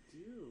 What did you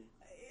do?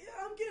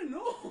 I'm getting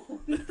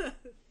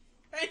old.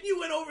 And you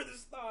went over the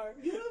star.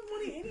 You have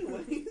money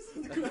anyway. This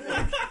is the good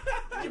one.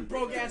 Get your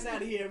broke ass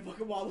out of here,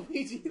 fucking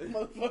Waluigi,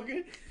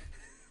 motherfucker.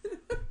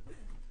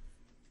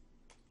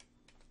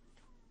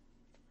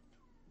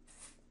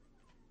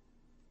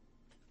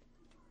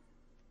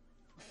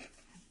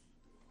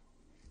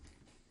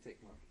 Take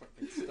my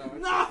fucking star.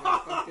 No! Take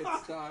my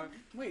fucking star.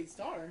 Wait,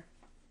 star?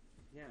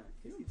 Yeah,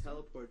 because he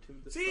teleported to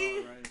the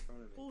See? star right in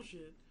front of me.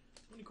 Bullshit.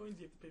 How many coins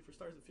do you have to pay for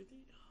stars at 50?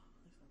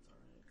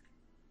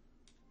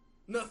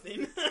 Oh, that sounds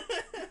alright. Nothing.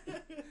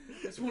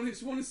 Just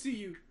want to see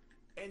you.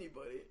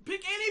 Anybody.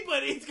 Pick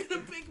anybody. It's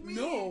gonna pick me.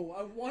 No,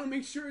 I want to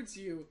make sure it's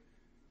you.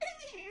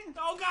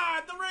 Oh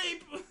god, the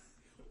rape.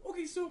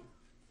 Okay, so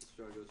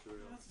Struggle's real.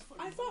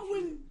 I thought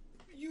when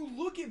you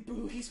look at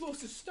Boo, he's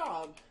supposed to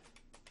stop.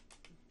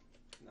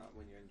 Not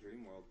when you're in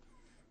Dream World.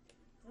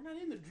 We're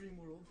not in the dream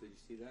world. Did you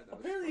see that? That was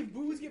Apparently, if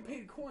fucking Boos Dream get World.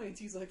 paid coins,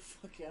 he's like,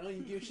 fuck it, I don't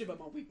even give a shit about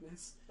my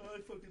weakness. I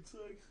fucking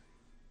suck. What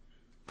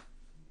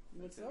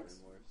That could've sucks?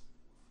 been worse.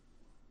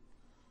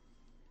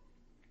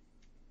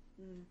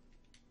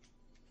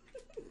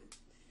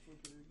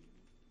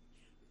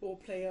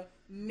 4-player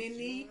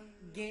mini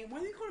game. Why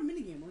do they call it a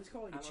mini game? Why don't they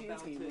call it like a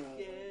chance game?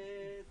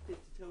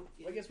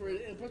 I guess we're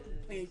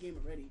playing a game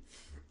already.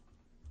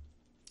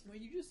 What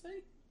did you just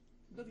say?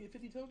 About to get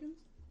 50 tokens?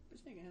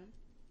 Bitch, ain't gonna happen.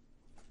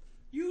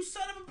 You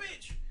son of a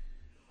bitch!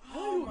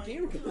 Oh my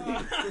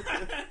god!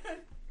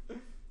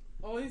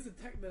 Oh, it's the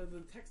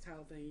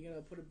textile thing. You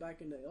gotta put it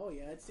back in the. Oh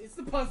yeah, it's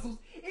the puzzles.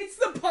 It's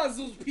the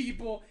puzzles,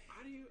 people.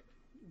 How do you?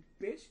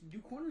 Bitch, do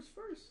corners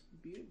first.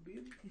 Be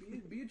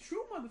a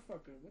true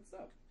motherfucker. What's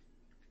up?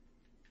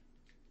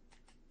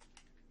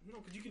 No,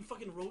 because you can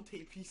fucking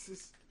rotate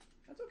pieces.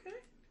 That's okay.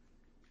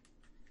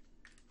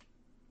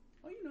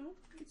 Oh, you know,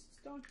 it's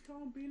Donkey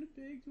Kong being a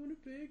pig, doing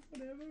a pig,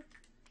 whatever.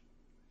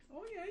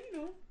 Oh yeah, you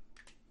know.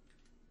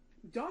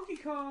 Donkey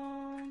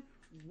Kong,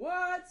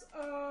 what's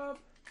up?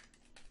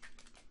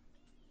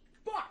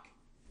 Fuck!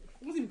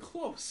 It wasn't even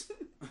close.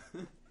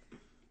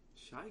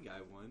 Shy Guy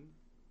won.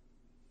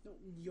 No,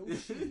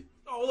 Yoshi.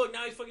 Oh look,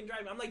 now he's fucking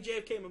driving. I'm like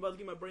JFK. I'm about to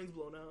get my brains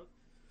blown out.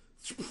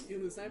 You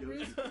know the sniper is?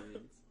 Yoshi wins.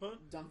 Huh?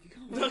 Donkey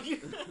Kong. Donkey.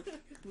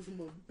 With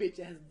a bitch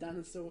ass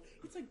dinosaur.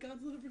 It's like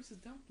Godzilla versus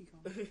Donkey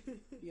Kong.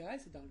 Yeah, I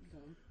said Donkey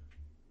Kong.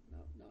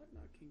 No,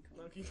 not King Kong.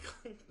 Donkey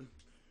Kong.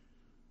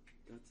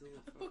 Godzilla.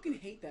 I fucking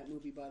hate that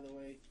movie, by the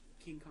way.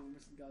 King Kong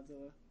versus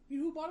Godzilla. You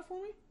know who bought it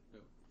for me? Who?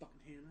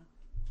 Fucking Hannah.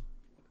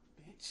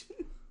 Fucking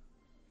bitch.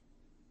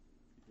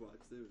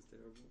 Watched it. It was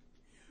terrible.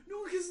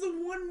 No, because it's the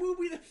one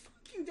movie that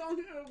fucking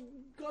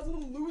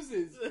Godzilla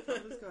loses. How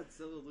does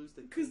Godzilla lose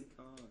to 'Cause- King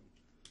Kong?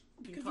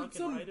 Because Kong it's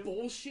can some ride him?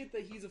 bullshit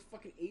that he's a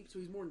fucking ape, so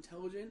he's more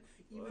intelligent.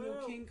 Even though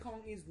Well. King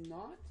Kong is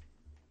not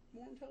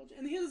more intelligent,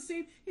 and he has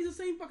the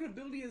same fucking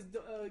ability as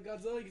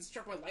Godzilla. He gets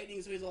struck by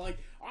lightning, so he's like,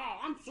 "Oh,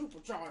 I'm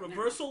supercharged."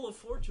 Reversal of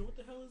fortune. What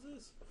the hell is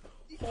this?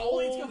 Oh,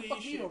 it's gonna Holy fuck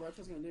me shit. over. That's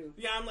what it's gonna do.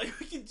 Yeah, I'm like,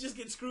 we can just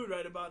get screwed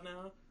right about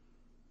now.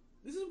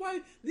 This is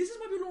why we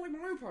don't like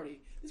Mario Party.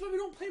 This is why we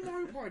don't play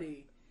Mario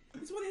Party.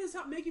 This is why they had to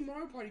stop making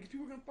Mario Party because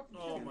people are gonna fucking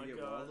kill Oh him. my Get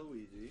God.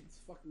 Waluigi. It's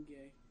fucking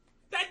gay.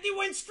 That thing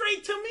went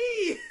straight to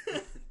me.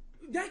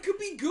 That could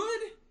be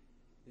good.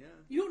 Yeah.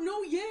 You don't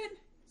know yet.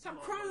 Stop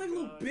Oh crying my like a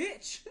little God.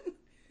 bitch. Let's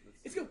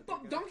It's see gonna what they're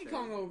fuck Donkey say.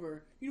 Kong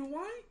over. You know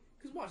why?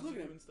 Because watch, look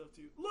at him. Doing stuff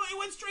too. Look, it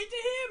went straight to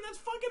him. That's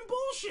fucking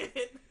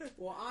bullshit.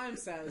 Well, I'm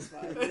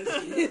satisfied.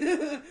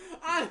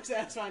 I'm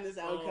satisfied with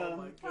this Oh outcome.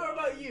 my How God.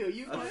 about you?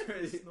 You I'm good?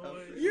 pretty- Noise. I'm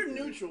pretty You're good.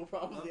 neutral,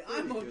 probably.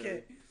 I'm I'm pretty okay.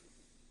 good.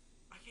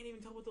 I can't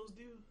even tell what those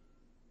do.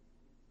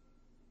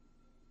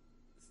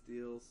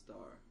 Steel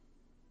Star.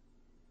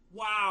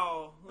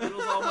 Wow. That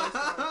was all my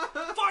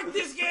stuff. Fuck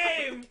this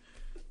game.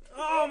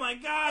 Oh my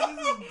God,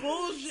 this is See,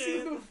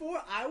 bullshit.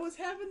 before I was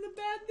having the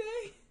bad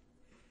day.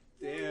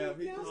 Damn,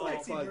 he Now just it's like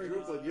Lexi Burgers.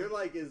 quadrupled. You're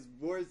like as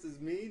worse as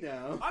me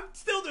now. I'm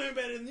still doing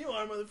better than you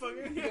are,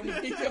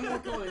 motherfucker. He got more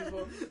coins,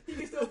 bro. He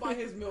can still buy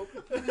his milk.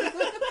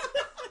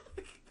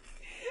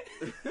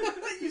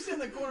 You sit in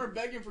the corner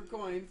begging for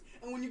coins,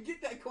 and when you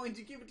get that coins,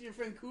 you give it to your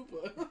friend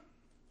Koopa.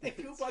 Hey,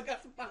 Koopa, I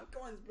got some pound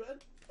coins,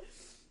 bud.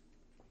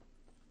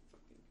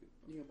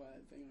 You're gonna buy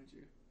that thing, aren't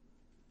you?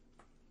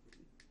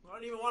 I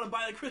don't even want to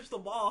buy the crystal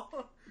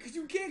ball. Because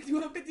you can't, 'cause you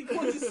have 50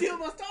 coins to steal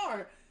my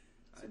star.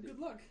 So I good did.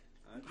 luck.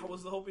 I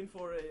was hoping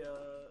for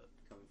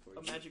Coming for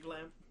a you. magic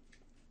lamp.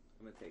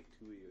 I'm gonna take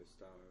 2 of your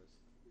stars.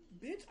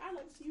 Bitch, I'd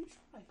like to see you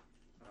try.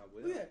 I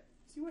will. Look at that.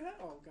 See what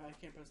happens? Oh, God, I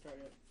can't press start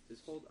yet.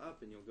 Just hold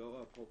up and you'll go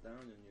up. Hold down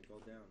and you go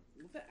down.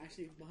 Would that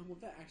actually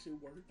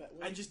work that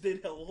way? I just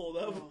did hell hold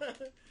up.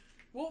 Oh.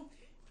 Well,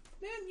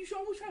 man, you should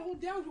always try to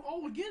hold down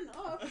while we're getting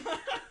up.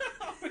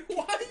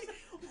 Why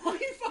are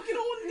you fucking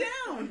holding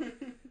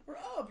down? Or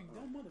up, you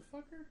dumb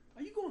motherfucker.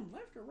 Are you going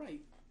left or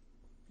right?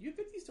 You have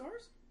 50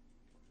 stars?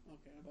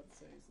 Okay, I'm about to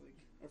say it's like,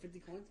 or 50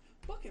 coins?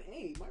 Fucking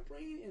A, my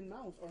brain and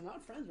mouth are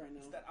not friends right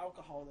It's now. that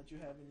alcohol that you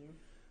have in you.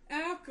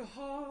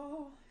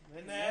 Alcohol.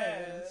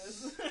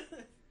 Yes.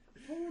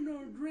 Pour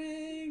no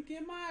drink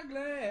in my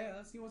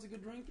glass. You want a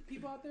good drink,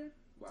 people out there?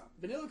 Wow.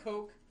 Vanilla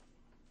Coke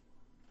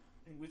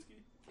And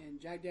whiskey? and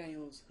Jack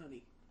Daniels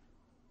honey.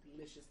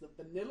 Delicious. The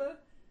vanilla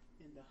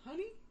and the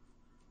honey.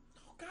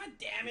 Oh, God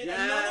damn it. Yes.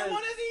 Another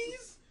one of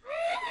these?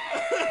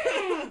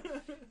 Why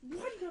do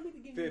you gotta make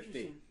the game 50.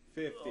 interesting?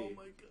 50. Oh,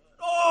 my God.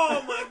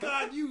 Oh, my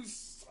God, you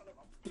son of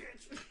a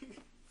bitch.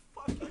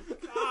 Fucking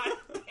God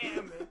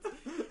damn it.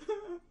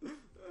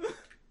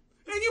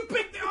 And you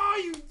picked it.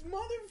 Oh, you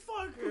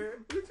motherfucker.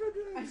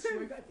 I swear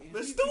to God,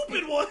 The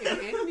stupid one.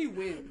 If Anthony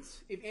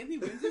wins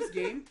this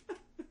game,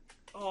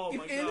 Oh If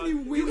my Anthony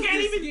God! wins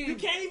this You game-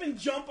 can't even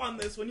jump on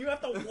this one. You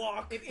have to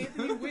walk. if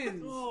Anthony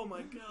wins, Oh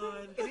my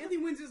God! if Anthony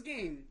wins this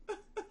game,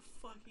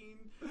 Fucking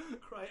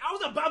Christ! I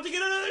was about to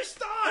get another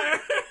star.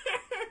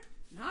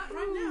 not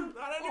right now,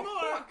 Not anymore.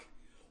 Oh, fuck.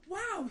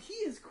 Wow, he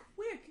is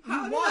quick.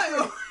 How He did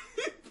walked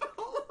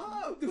Hold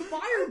up. the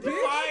fire, The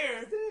bitch.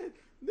 fire.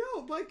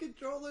 No, my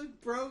controller's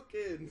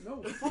broken.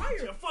 No, fire.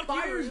 Yeah, fuck you.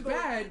 Fire's You're the-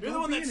 bad. You're the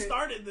Don't one be that in it.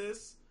 started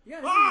this.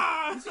 Yeah,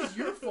 Ah! this is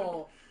your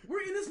fault.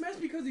 We're in this mess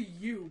because of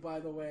you, by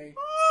the way.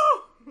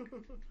 Oh!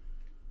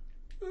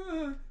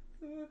 Uh,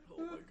 Oh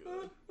my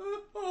god.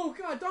 Oh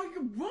god, Donkey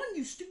Kong, run,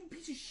 you stupid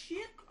piece of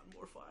shit! God,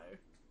 more fire.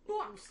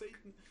 Fuck! Oh,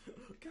 Satan.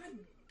 God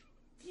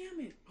damn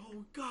it!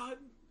 Oh god.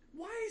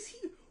 Why is he?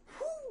 Who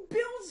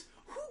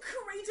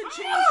creates a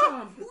chain Ah!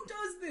 jump? Who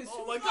does this?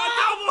 Oh Who- my god,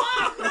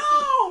 Ah, double!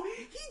 no!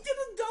 He did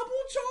a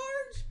double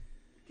charge.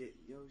 Get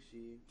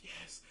Yoshi.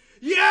 Yes!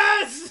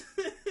 Yes!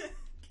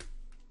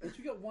 But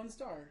you got 1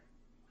 star.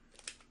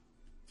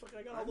 Fucking,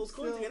 I got all I'm those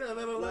coins still,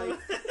 again. like,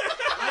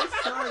 I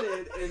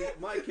started and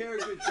my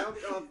character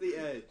jumped off the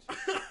edge.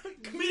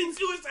 Committing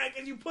suicide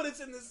because you put us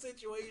in this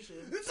situation.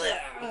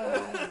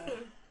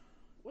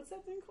 What's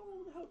that thing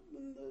called? How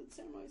when the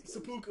samurais? go?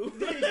 Seppuku.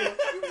 There you go.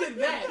 You did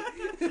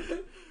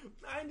that.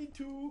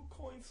 92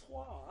 coins.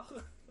 Wow.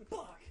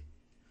 Fuck.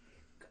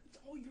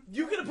 Oh,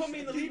 You could have put me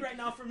in the lead right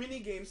now for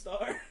minigame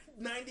star.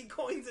 90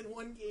 coins in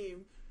 1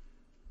 game.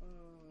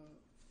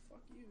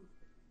 Fuck you,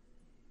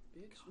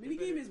 bitch.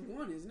 Minigame is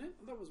 1, isn't it?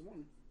 I thought it was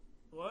 1.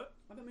 What?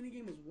 I thought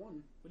minigame was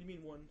 1. What do you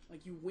mean 1?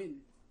 Like you win.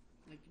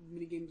 Like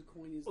minigame's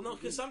coin is. Well, no,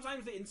 because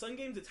sometimes in some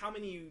games it's how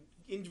many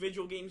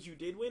individual games you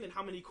did win and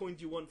how many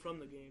coins you won from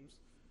the games.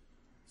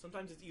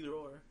 Sometimes it's either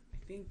or. I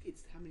think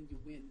it's how many you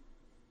win.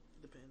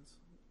 Depends.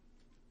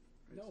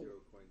 I have No. 0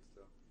 coins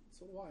still.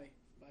 So do I.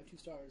 I have 2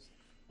 stars.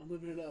 I'm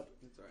living it up.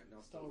 It's alright.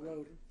 Now Star still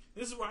Road.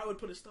 This is where I would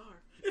put a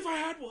star. If I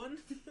had one.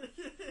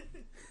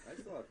 I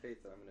still have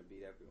faith that I'm gonna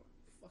beat everyone.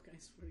 Fuck, I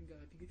swear to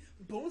God.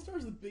 Bonus Star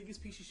is the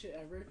biggest piece of shit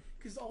ever.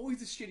 Because it's always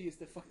the shittiest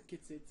that fucking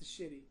gets it. It's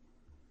shitty.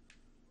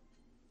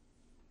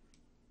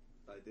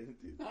 I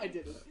didn't do that. I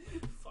did it.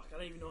 Fuck, I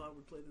don't even know how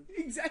we play this.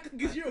 Exactly,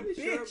 because you're a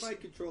pretty bitch. sure my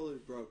controller's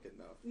broken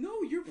though.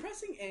 No, you're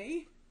pressing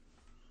A.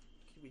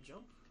 Can we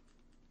jump?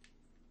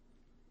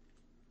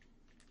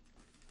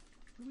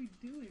 What are we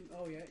doing?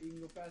 Oh, yeah, you can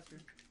go faster.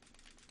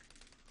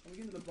 Are we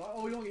getting to the bottom?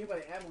 Oh, we don't get hit by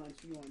the avalanche.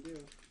 What do you want to do?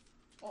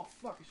 Oh,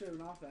 fuck, I should have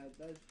been off that.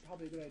 That's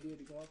probably a good idea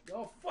to go up.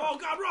 Oh, fuck. Oh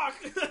god, rock!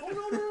 Oh,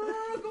 no,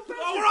 go faster.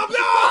 Oh, we're up! No!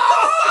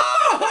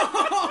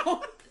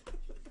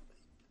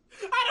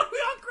 I don't. We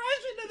all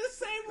crash into the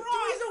same Do rock.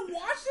 we have to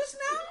watch this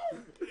now?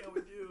 Yeah, we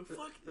do.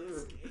 Fuck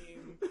this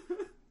game.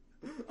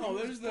 Oh,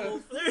 there's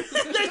the... There's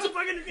the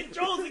fucking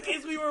controls in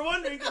case we were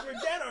wondering because we're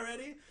dead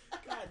already.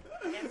 God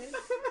damn it.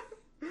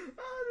 How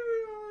do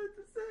we all hit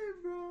the same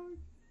rock?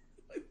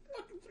 Like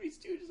fucking Three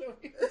Stooges over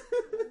here.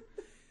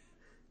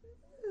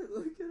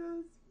 Look at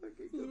us.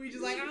 Fucking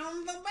Luigi's like,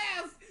 I'm the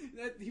best!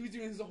 That, he was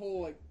doing his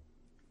whole, like,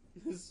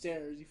 his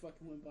stairs. He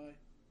fucking went by. That's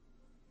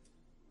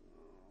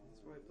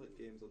why I play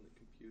games on the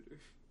computer.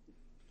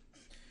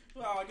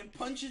 Wow, I can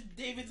punch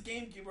David's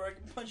GameCube or I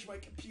can punch my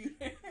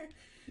computer.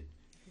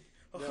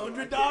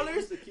 $100? $800? I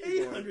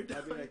mean,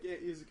 I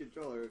can't use a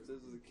controller if this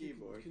is a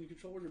keyboard. The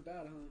controllers are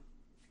bad, huh?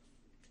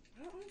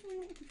 I don't really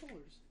want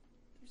controllers.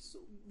 They're so,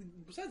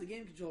 besides the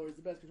game controller, it's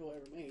the best controller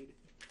ever made.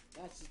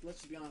 Let's just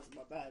be honest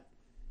about that.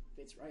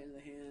 Fits right in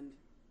the hand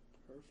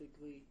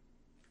perfectly.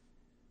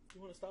 You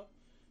want to stop?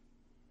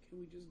 Can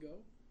we just go?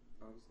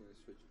 I was gonna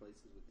switch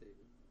places with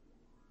David.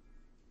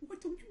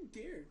 What? Don't you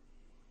dare!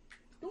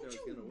 Don't I was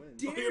you gonna win.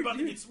 dare! Oh, you're about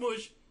to dude. get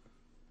smushed.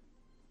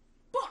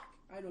 Fuck!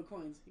 I had no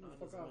coins. He Oh, can it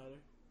fuck doesn't off. matter.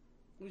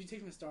 When did you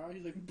take my star?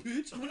 He's like,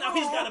 bitch. Now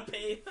he's gotta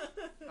pay.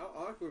 How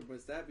awkward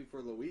was that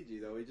before Luigi,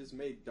 though? He just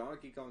made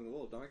Donkey Kong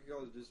little. Donkey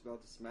Kong was just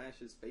about to smash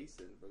his face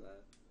in for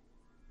that.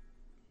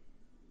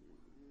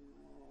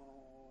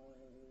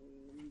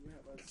 Oh, you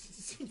have a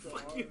Fuck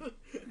star. you.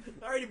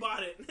 I already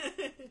bought it.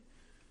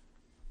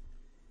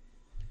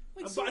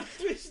 Like, I so, bought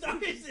 3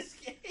 stars this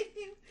game.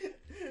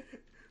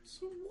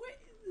 so what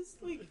is this,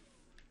 like...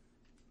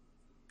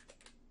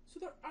 So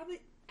there, are they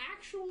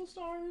actual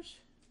stars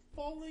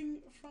falling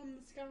from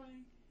the sky?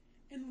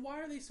 And why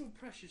are they so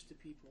precious to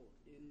people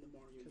in the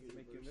Mario Because they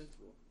make you universe?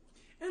 invincible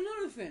And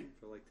another thing.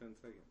 for like 10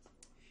 seconds.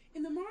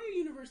 In the Mario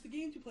universe, the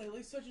games you play,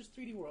 like such as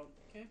 3D World,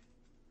 okay?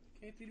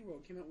 Okay, 3D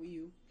World came out Wii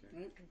U,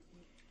 Okay. right?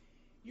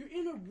 You're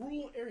in a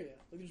rural area.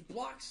 Like, there's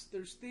blocks,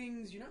 there's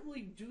things. You're not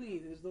really doing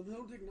anything. There's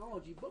no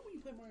technology. But when you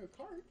play Mario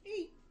Kart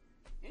 8,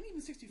 and even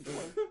 64,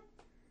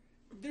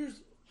 there's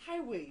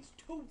highways,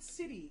 toad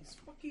cities,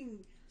 fucking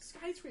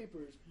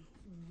skyscrapers.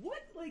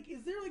 What, like,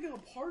 is there, like, a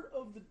part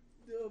of the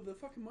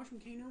fucking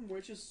Mushroom Kingdom where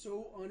it's just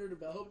so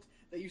underdeveloped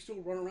that you still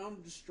run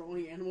around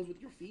destroying animals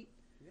with your feet?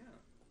 Yeah.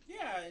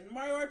 Yeah, in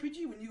Mario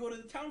RPG, when you go to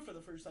the town for the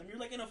first time, you're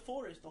like in a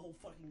forest the whole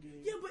fucking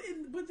game. Yeah, but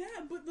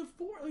that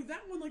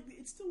one, like,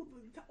 it's still,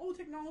 all the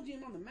technology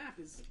on the map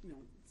is, you know,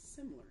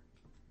 similar.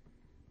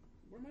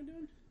 What am I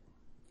doing?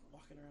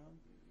 Walking around.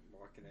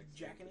 Walking next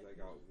Jacking because it?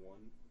 I got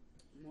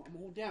 1. I'm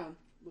hold down.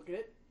 Look at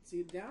it. See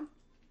it down?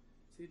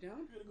 See it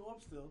down? You're gonna go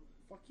up still.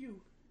 Fuck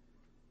you.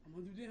 I'm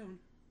gonna do down.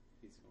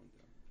 He's going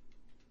down.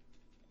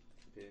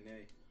 Did an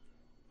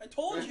A. I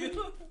told you.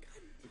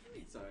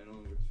 Sorry, it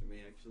only works for me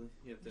actually.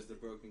 You have to have the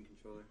broken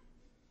controller.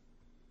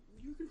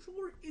 Your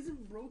controller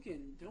isn't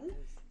broken.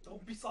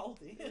 Don't be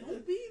salty.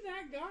 Don't be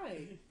that guy.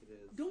 It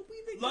is. Don't be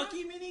the guy.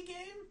 Lucky mini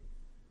game.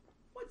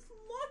 What's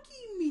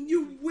lucky mean?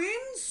 You win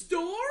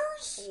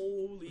stars?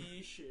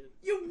 Holy shit.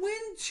 You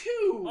win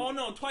 2. Oh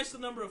no, twice the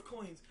number of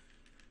coins.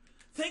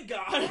 Thank God.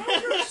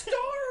 How's your star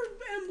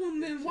Emblem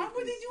then. It Why should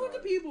would be they do it to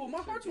stars. people? My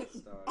Should heart's be went.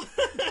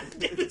 stars.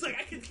 David's like,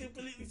 I can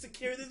completely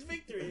secure this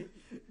victory.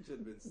 Should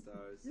have been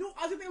stars. No,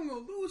 I think I'm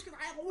gonna lose because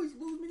I always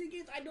lose mini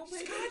games. I don't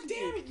play. God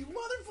damn it, you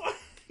motherfucker!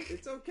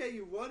 It's okay.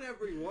 You won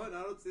every one.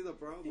 I don't see the Dude,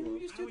 problem. you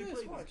just How do do we this.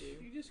 play this Watch. game?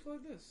 You just go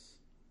like this.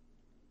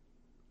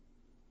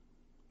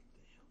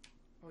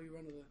 Oh, you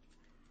run to the.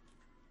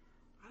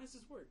 How does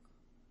this work?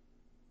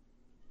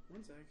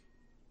 One sec.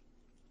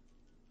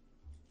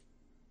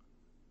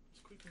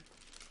 Just quickly.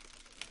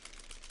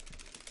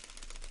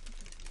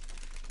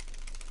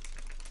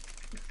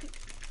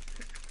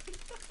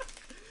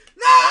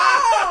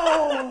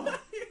 No!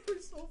 You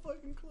were so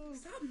fucking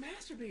close. Stop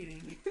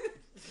masturbating. I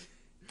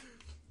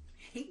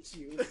hate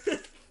you.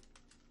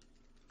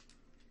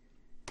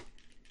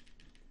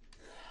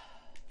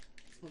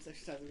 Most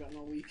exercise I've gotten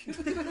all week.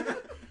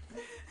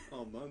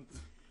 All month.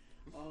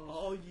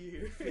 All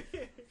year.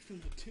 From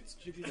the tits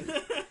jiggling.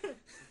 Fuck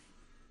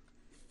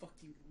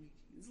you, Luigi.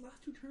 These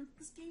last 2 turns,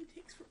 this game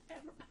takes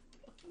forever. I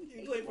fucking You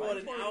hate played for what,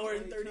 an Mario hour Party.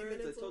 and 30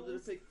 minutes? I told you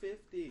to pick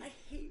 50. I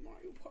hate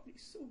Mario Party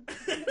so God,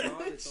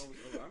 much. it's almost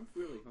over. I'm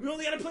really hungry. We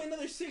only gotta play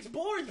another 6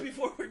 boards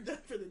before we're done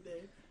for the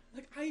day.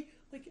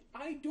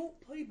 I don't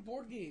play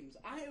board games.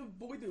 I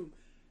avoid them.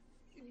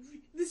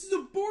 This is a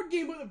board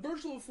game but a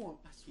virtual form.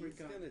 I swear He's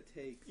to God. gonna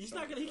take. He's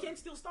not gonna. He can't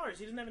steal stars.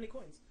 He doesn't have any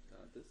coins.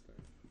 Not this time.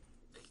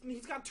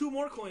 He's got 2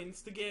 more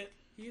coins to get.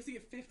 He has to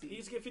get 50. He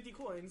needs to get 50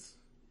 coins.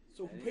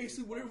 So Anything's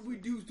basically, whatever we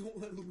possible. do is don't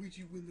let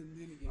Luigi win the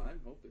minigame.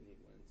 I'm hoping he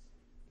wins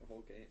the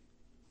whole game.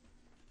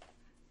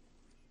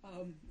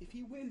 If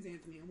he wins,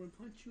 Anthony, I'm gonna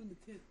punch you in the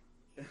tit.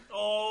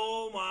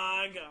 Oh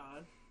my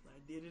god!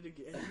 I did it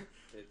again.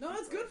 No,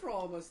 that's good for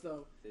all of us,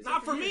 though.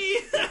 Not for me.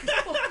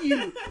 Fuck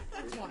you.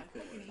 That's why I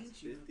fucking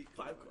hate you. 50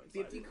 5 coins.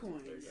 50 5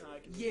 coins. Yeah, I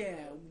can-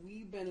 Yeah,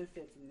 we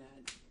benefit from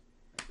that.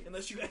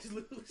 Unless you guys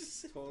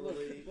lose.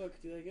 Totally. Look,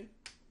 do that again.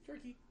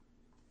 Turkey.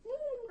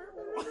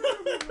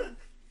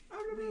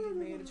 We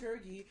made a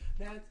turkey.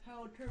 That's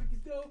how turkeys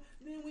go.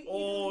 Then we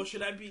Oh, eat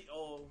should I be?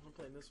 Oh, I'm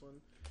playing this one.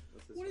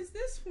 What's this them. What one? is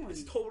this one?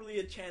 It's totally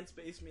a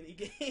chance-based mini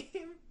game.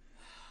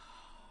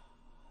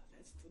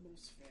 That's the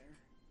most fair.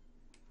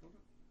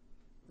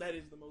 That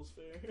is the most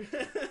fair.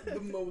 The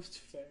most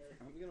fair.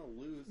 I'm gonna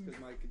lose because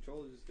my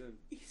controller's just gonna.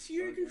 It's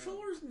your Fuck yeah.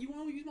 controllers. You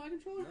want to use my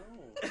controller?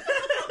 No.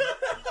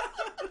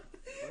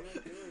 What am I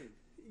doing?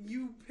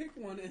 You pick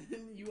one and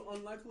then you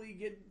unluckily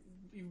get.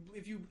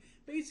 If you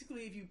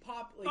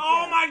pop like.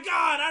 Oh that, my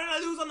god! How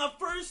did I lose on the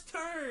first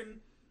turn?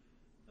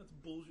 That's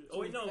bullshit. so Oh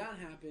wait, if no. that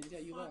happens. Yeah,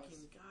 you lost.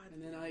 Fucking god.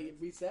 And then it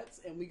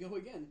resets and we go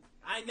again.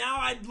 Now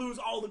I'd lose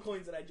all the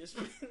coins that I just.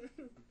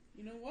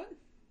 You know what?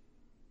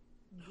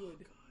 Good.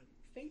 God.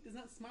 Fate does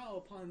not smile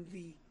upon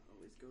thee.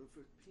 Always go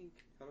for pink.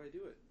 How do I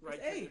do it? Right.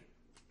 Press A. trigger.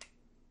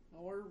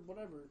 Or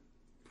whatever.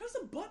 Press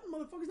a button,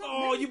 motherfuckers. Not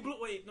Oh, me. you blew.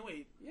 Wait, no,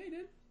 wait. Yeah, you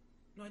did.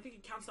 No, I think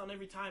it counts down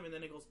every time, and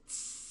then it goes.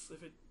 Tss,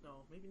 if it. No,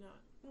 maybe not.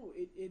 No,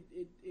 it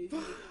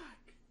Fuck!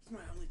 It's my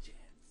only chance.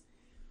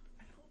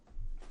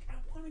 I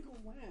want to go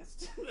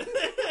last.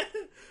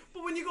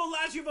 But when you go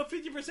last, you have a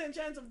 50%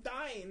 chance of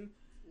dying.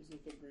 There's no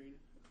pick green.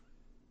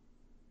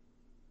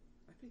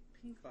 I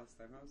picked pink last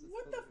time. How was it?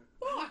 What the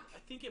supposed fuck? I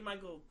think it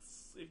might go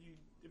tss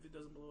if it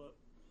doesn't blow up.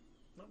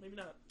 No, maybe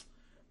not.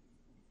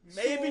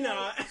 Maybe So-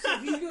 not. So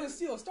he's gonna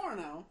steal a star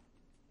now.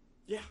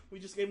 Yeah, we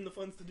just gave him the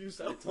funds to do to-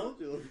 so. I told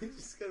you, he's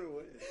just gonna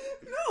win.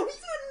 No,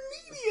 he's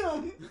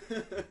on medium.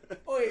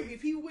 Oh wait,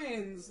 if he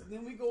wins,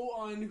 then we go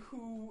on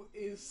who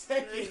is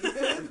second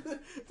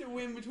to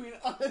win between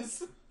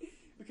us.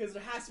 Because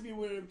there has to be a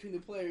winner between the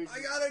players. I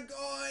got a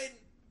coin.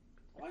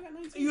 Oh, I got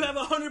 19. You have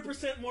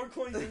 100% more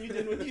coins than you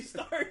did when you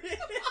started.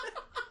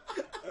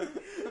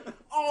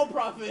 all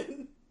profit. God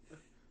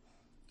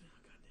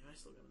damn, I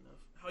still got enough.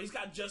 How he's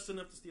got just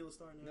enough to steal a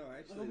star now. No, I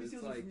actually, hope he it's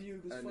steals it like from you,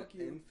 'cause an fuck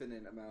you.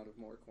 infinite amount of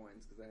more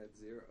coins because I had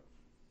 0.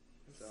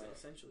 So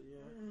Essentially,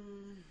 yeah.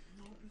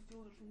 I hope he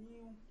steals it from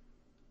you.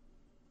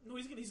 No,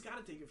 he's got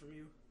to take it from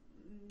you.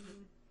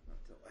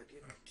 until I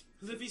get.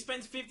 Because if he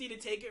spends 50 to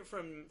take it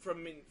from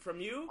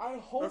you, I Or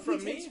hope from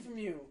he takes me? it from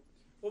you.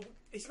 well,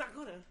 it's not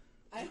gonna.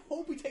 I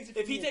hope he takes it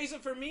from If he you. takes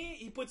it from me,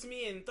 he puts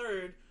me in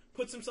third,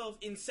 puts himself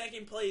in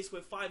second place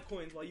with 5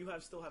 coins, while you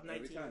still have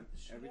 19. Every time.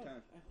 Shut Every up.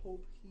 time. I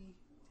hope he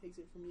takes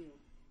it from you.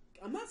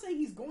 I'm not saying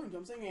he's going to.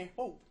 I'm saying I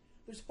hope.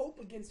 There's hope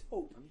against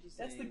hope. I'm just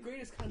That's the saying,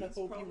 greatest kind of he's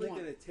hope you probably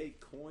want. gonna take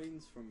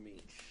coins from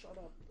me. Shut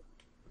up.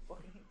 I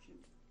fucking hate you.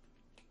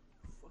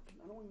 Fucking,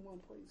 I don't even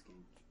want to play this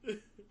game.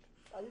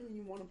 I didn't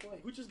even want to play.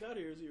 Who just got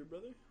here? Is it your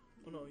brother?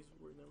 Oh no, he's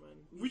worried. Never mind.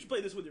 We should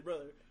play this with your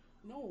brother.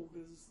 No,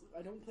 because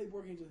I don't play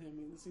board games with him.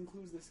 And this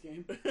includes this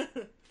game. I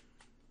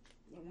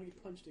don't want to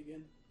get punched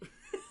again. I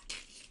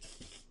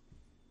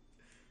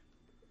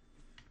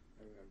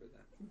remember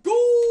that. Go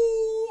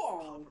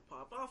on!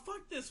 Pop. Oh,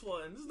 fuck this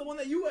one. This is the one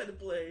that you had to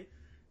play.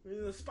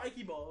 With the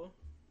spiky ball.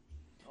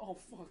 Oh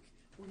fuck,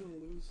 we're gonna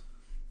lose.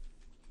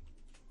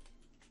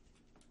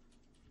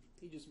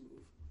 He just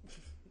moved.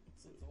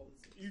 That's all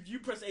this is. You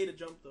press A to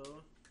jump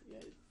though. Yeah,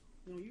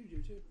 no, you do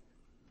too.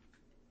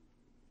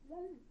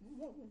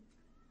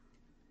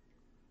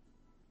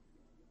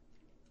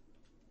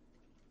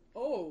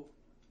 Oh,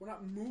 We're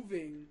not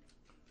moving.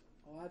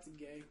 Oh, that's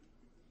gay.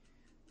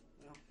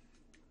 Well,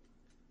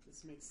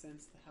 this makes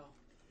sense. The hell.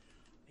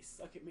 I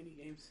suck at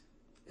minigames.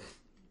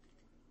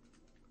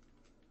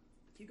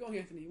 Keep going,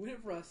 Anthony. Win it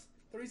for us.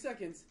 30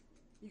 seconds.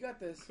 You got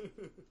this.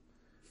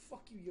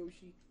 Fuck you,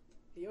 Yoshi.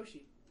 Hey,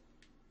 Yoshi.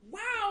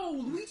 Wow,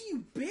 Luigi,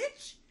 you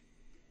bitch!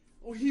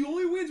 Oh, he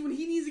only wins when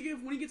he needs to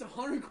when he gets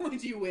 100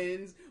 coins, he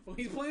wins. When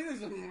he's playing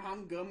this,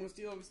 I'm gonna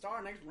steal a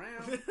star next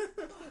round.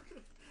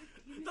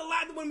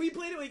 When we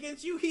played it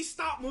against you, he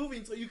stopped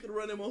moving so you could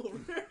run him over.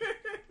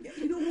 Yeah,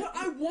 you know what?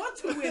 I want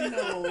to win,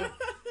 though.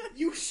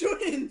 You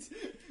shouldn't.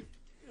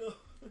 Oh,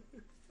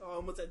 I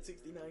almost had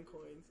 69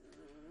 coins.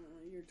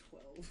 You're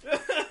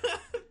 12.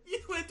 You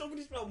went over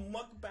to spell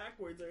muck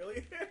backwards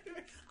earlier.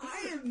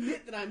 I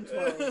admit that I'm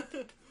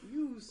 12.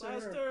 You, sir.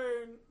 Last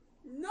turn.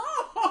 No!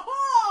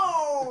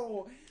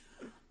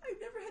 I've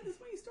never had this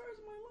many stars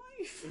in my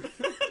life.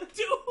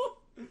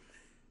 Dude.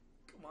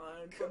 Come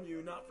on, from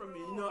you, not from me,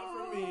 not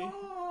from me.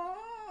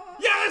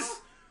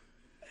 Yes!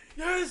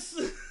 Yes!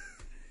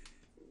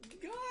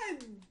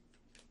 God.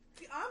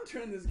 I'm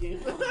turning this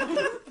game off.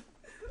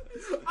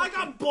 I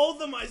got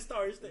both of my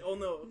stars. Oh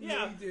no. No,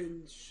 Yeah. you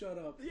didn't. Shut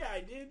up. Yeah,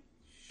 I did.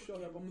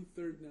 Shut up. I'm in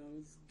third now.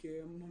 It's gay.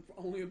 I'm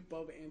only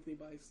above Anthony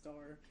by a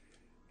star.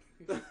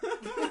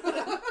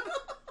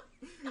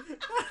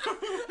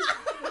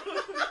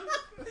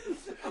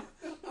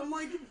 I'm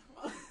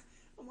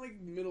like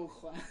middle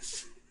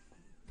class.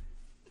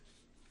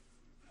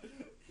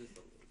 Just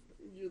a little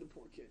bit. You're the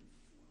poor kid.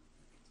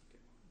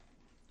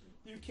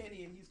 You're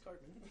Kenny and he's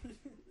Cartman.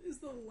 This is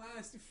the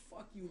last.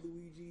 Fuck you,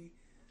 Luigi.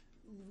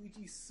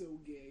 Luigi's so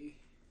gay.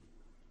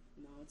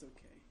 No, it's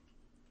okay.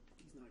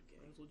 He's not gay.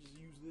 Might as well just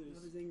use There's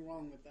this. nothing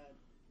wrong with that.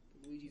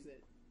 Luigi's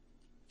it.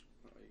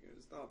 Oh, you're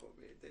gonna stop on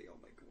me and take all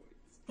my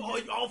coins. Oh,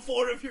 all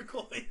 4 of your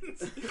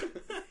coins.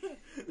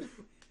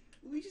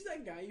 Luigi's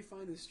that guy you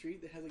find in the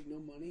street that has like no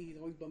money. He's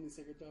always bumming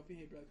cigarettes off you.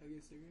 Hey, bro, can I get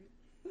a cigarette?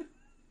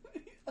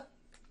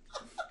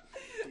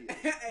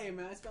 Hey,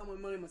 man, I spent my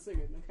money on my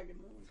cigarette. Man, can I get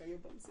another one? Can I get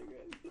a bum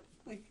cigarette?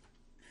 Like,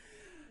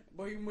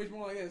 boy, you much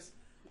more like this.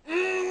 Oh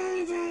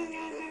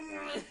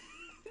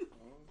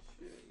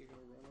shit, you're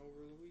gonna run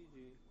over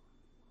Luigi.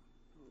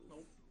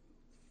 Nope.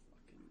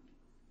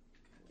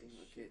 Fucking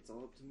okay, it's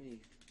all up to me.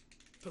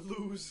 To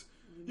lose.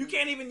 You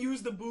can't even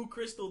use the Boo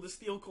Crystal to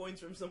steal coins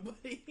from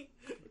somebody.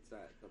 What's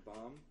that? The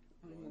bomb?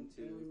 1,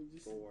 2,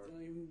 4.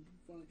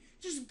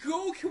 Just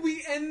go! Can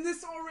we end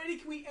this already?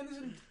 Can we end this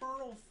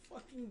infernal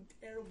fucking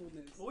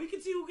terribleness? Well, we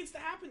can see who gets to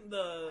happen.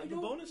 The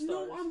bonus stars.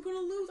 No, I'm gonna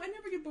lose. I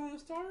never get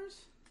bonus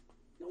stars.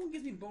 No one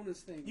gives me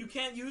bonus things. You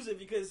can't use it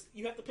because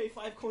you have to pay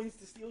 5 coins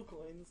to steal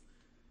coins.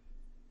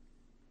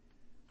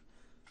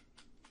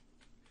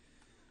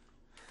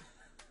 I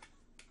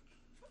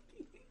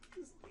fucking hate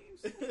this game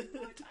so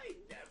much. I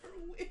never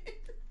win.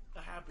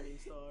 A happening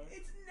star.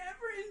 It's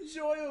never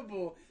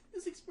enjoyable.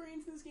 This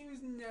experience in this game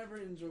is never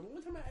enjoyable.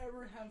 One time I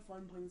ever have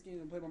fun playing this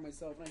game and play by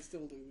myself, and I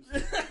still lose.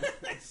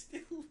 I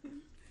still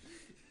lose.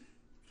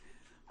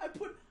 I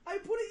put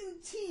it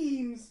in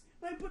teams,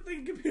 and I put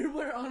the computer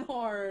player on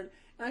hard,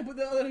 and I put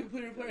the other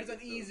computer players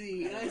on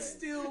easy, and I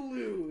still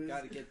lose.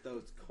 Gotta get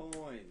those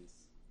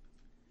coins.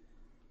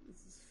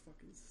 This is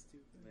fucking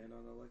stupid. Land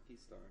on a lucky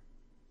star.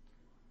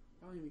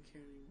 I don't even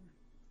care anymore.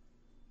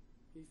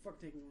 You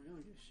fuck taking away. I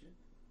don't give a shit.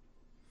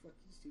 Fuck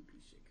you, stupid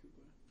piece of shit,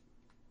 Koopa.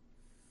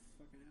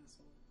 Fucking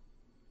asshole.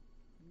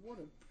 What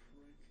a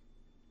prick.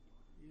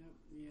 Yep,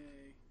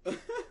 yay.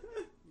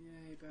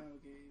 Yay, battle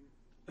game.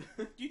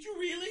 Did you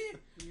really?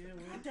 Yeah,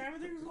 well. God damn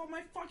it, there goes all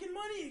my fucking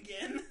money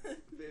again.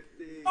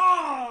 50.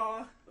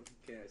 Oh!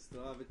 Okay, I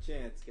still have a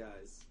chance,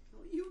 guys.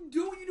 You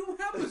don't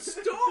have a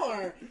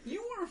star!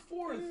 You are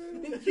fourth!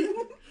 And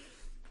you...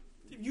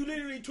 If you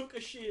literally took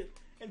a shit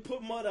and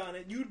put mud on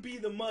it, you'd be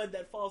the mud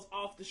that falls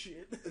off the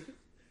shit. That's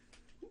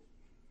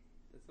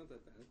not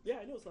that bad. Yeah,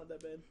 I know it's not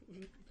that bad.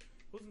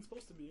 Wasn't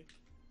supposed to be.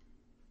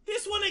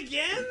 This one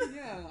again?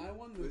 Yeah, I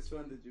won this. Which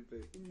one did you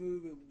pick?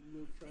 Move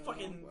proud.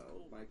 Fucking-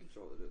 Well, my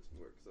controller doesn't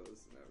work, so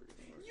this is never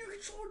gonna work. Your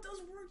controller does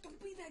work. Don't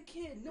be that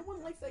kid. No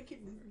one likes that kid.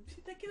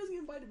 That kid doesn't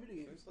even buy the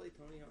video Can I games. just play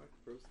Tony Hawk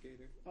Pro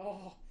Skater?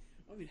 Oh,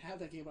 I don't even have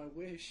that game. I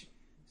wish.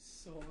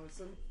 So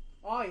awesome.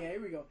 Oh yeah,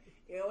 here we go.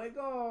 Here we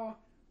go.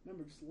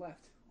 Remember, just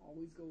left.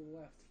 Always go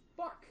left.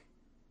 Fuck.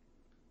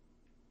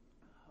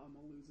 I'm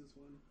gonna lose this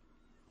one.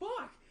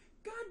 Fuck.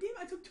 God damn!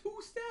 I took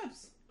 2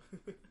 steps.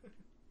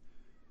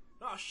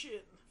 Oh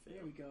shit.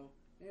 There we go.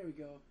 There we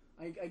go.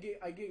 I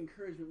get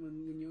encouragement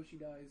when Yoshi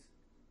dies.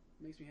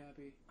 Makes me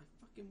happy. I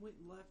fucking went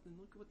left, and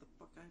look at what the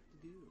fuck I have to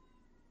do.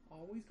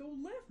 Always go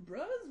left, bruz.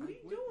 What are you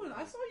went doing? I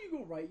left. saw you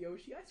go right,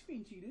 Yoshi. I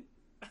screen cheated.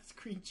 That's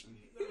screen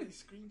cheating. Not really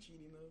screen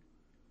cheating though.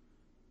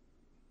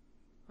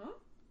 Huh?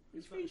 You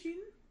It's screen not-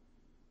 cheating?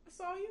 I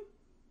saw you.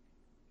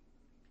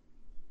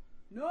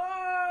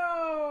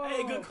 No!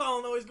 Hey, good call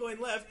on always going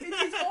left.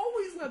 It's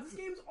always left. This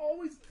game's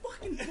always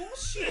fucking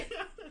bullshit.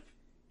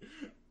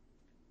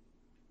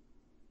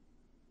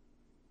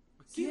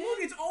 See, look,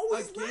 it's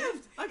always Again?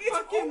 left. I It's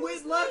fucking always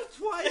went left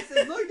twice,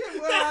 and look at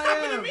where That I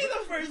happened am. to me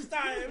the first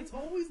time. It's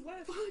always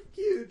left. Fuck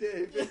you,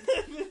 David.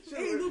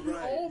 Hey, look, we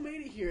all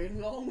made it here, and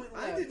we all went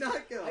left. I did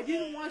not go. I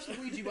didn't watch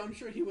Luigi, but I'm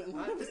sure he went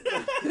left.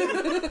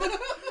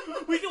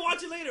 We can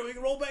watch it later. We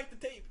can roll back the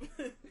tape.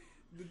 The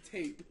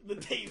tape. The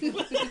tape. We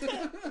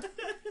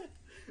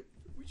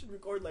should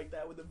record like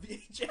that with a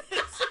VHS.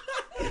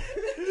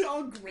 It's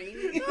all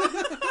grainy.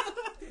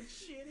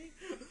 Shitty.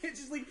 It's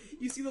just like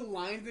you see the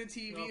lines in the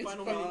TV. No, it's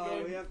final funny. mini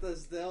game. We have to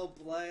still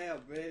play a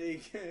mini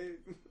game.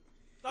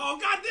 Oh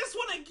God, this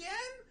one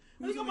again?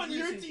 I think I'm on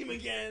your racing? team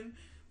again.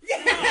 The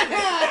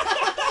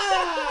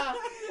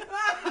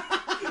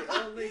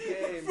only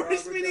game.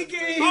 First Robert mini does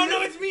game. Oh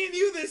no, it's me and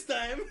you this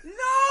time.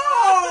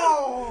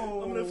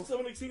 No! I'm just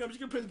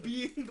gonna press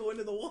B and go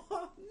into the wall.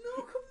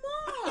 No, come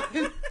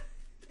on.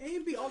 A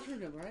and B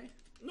alternate, right?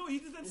 No, you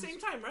did that same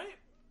time, right?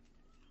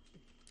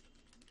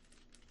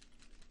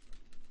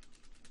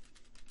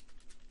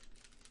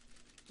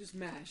 Just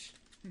mash.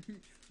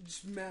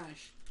 Just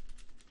mash.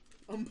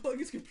 Unplug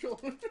his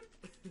controller.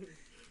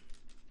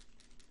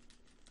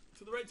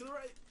 To the right, to the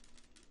right.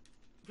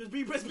 Press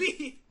B, press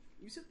B.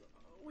 You said,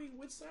 oh, wait,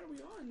 which side are we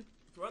on?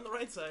 We're on the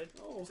right side.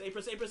 Oh. Press A,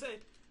 press A, press A.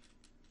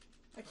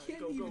 I can't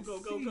Go, even go,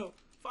 go, see. go, go.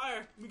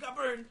 Fire. We got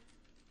burned.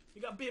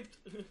 We got bipped.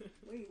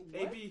 Wait, A,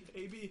 what? B,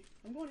 A, B.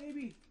 I'm going A,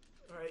 B.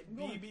 Alright, I'm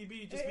B, going. B,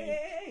 B. Just hey, B. Hey,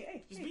 hey,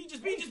 hey, Just hey, B,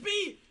 just hey. B, just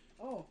B.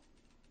 Oh.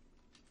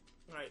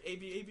 Alright, A,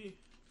 B, A, B.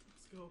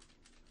 Let's go.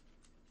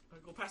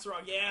 Alright, go pass the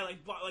rock. Yeah,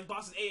 like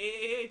bosses.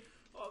 A.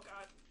 Oh,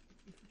 God.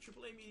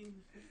 Triple A meeting.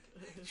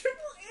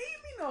 Triple A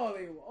me? No,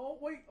 they. Oh,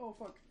 wait. Oh,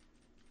 fuck.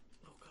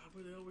 Oh, God,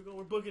 where the hell are we going?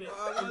 We're booking it.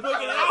 Oh, We're no,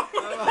 booking it no, out. no.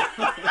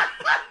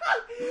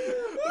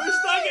 We're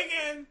stuck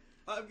again.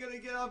 I'm gonna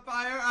get on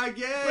fire Press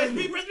again.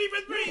 B, press B,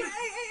 press B. Hey, hey,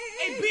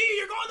 hey, Hey, B,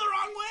 you're going the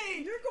wrong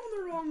way. You're going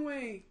the wrong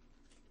way.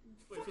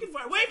 Wait for the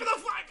fire. Wait for the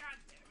fire. God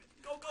damn it.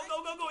 Go, go,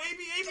 go, go, go. A,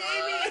 B, A, B, A,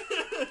 B.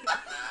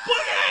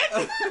 Book it.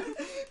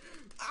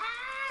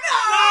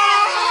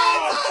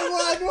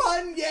 I won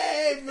one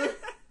game.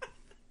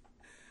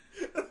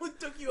 It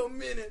took you a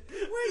minute.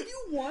 Wait,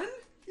 you won?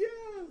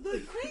 Yeah. The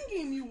crane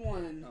game you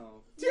won.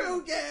 Oh.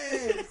 2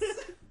 games.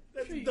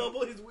 That's Tree.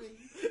 double his win.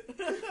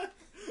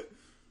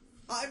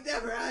 I've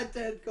never had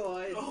 10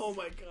 coins. Oh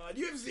my God.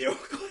 You have 0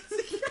 coins.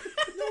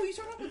 No, you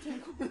started off with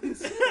 10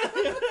 coins.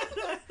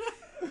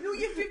 No,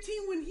 you had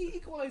 15 when he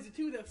equalized it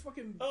too. That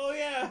fucking Oh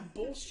yeah.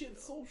 bullshit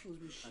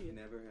socialism I've shit.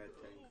 never had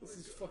 10 This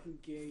coins. is fucking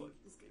gay. Fuck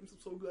this game. I'm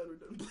so glad we're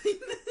done playing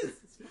this.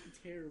 It's fucking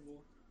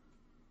terrible.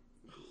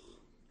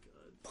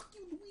 God. Fuck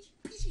you, Luigi,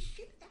 piece of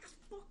shit, ass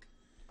fuck.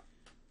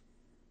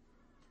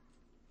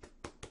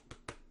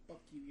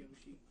 Fuck you,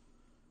 Yoshi.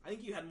 I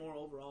think you had more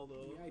overall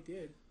though. Yeah, I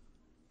did.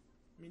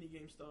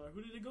 Minigame star.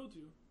 Who did it go to?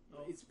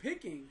 Oh. It's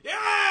picking.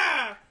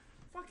 Yeah!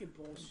 Fucking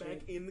bullshit.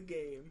 Back in the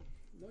game.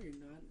 No, you're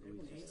not.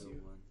 Everyone Luigi hates still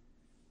you. won.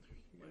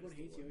 Everyone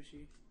hates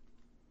Yoshi.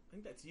 I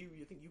think that's you.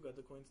 You think you got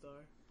the coin star?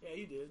 Yeah,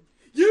 you did.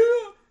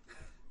 Yeah!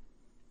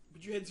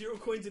 But you had 0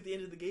 coins at the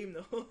end of the game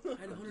though. I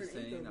had I'm just 108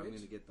 saying though, I'm bitch.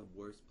 gonna get the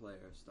worst player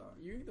star.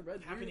 You get the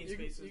red Happening you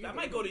spaces. get That the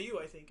might red- go to you,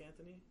 I think,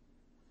 Anthony.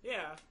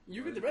 Yeah.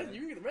 You get the red.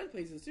 You can get the red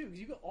places too, because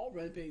you got all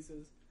red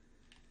places.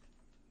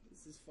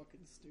 This is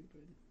fucking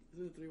stupid.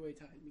 This is a 3-way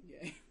tie. Me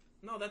gay.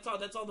 No, that's all.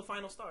 That's all the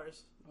final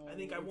stars. I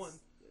think I it's- won.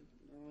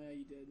 Oh yeah,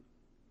 you did.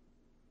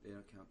 They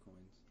don't count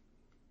coins.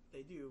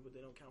 They do, but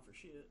they don't count for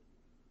shit.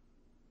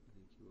 I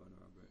think you won,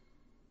 Robert.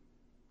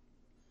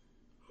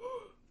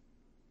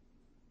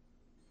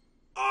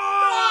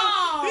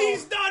 Oh!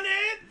 He's done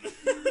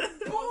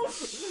it!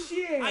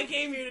 Bullshit! I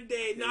came here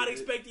today not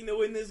expecting to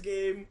win this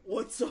game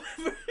whatsoever.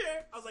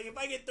 I was like, if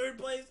I get 3rd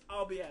place,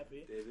 I'll be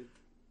happy. David,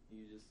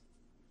 you just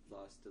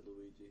lost to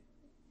Luigi.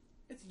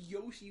 It's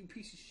Yoshi, you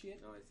piece of shit.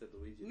 No, I said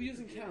Luigi. Luigi the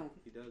doesn't computer. count.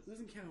 He does. It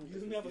doesn't count. He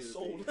doesn't have a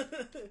soul.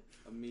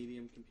 A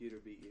medium computer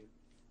beat you.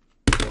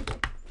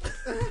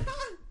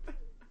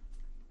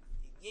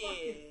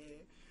 Yeah.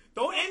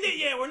 Don't end it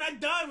yet. We're not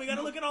done. We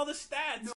gotta look at all the stats.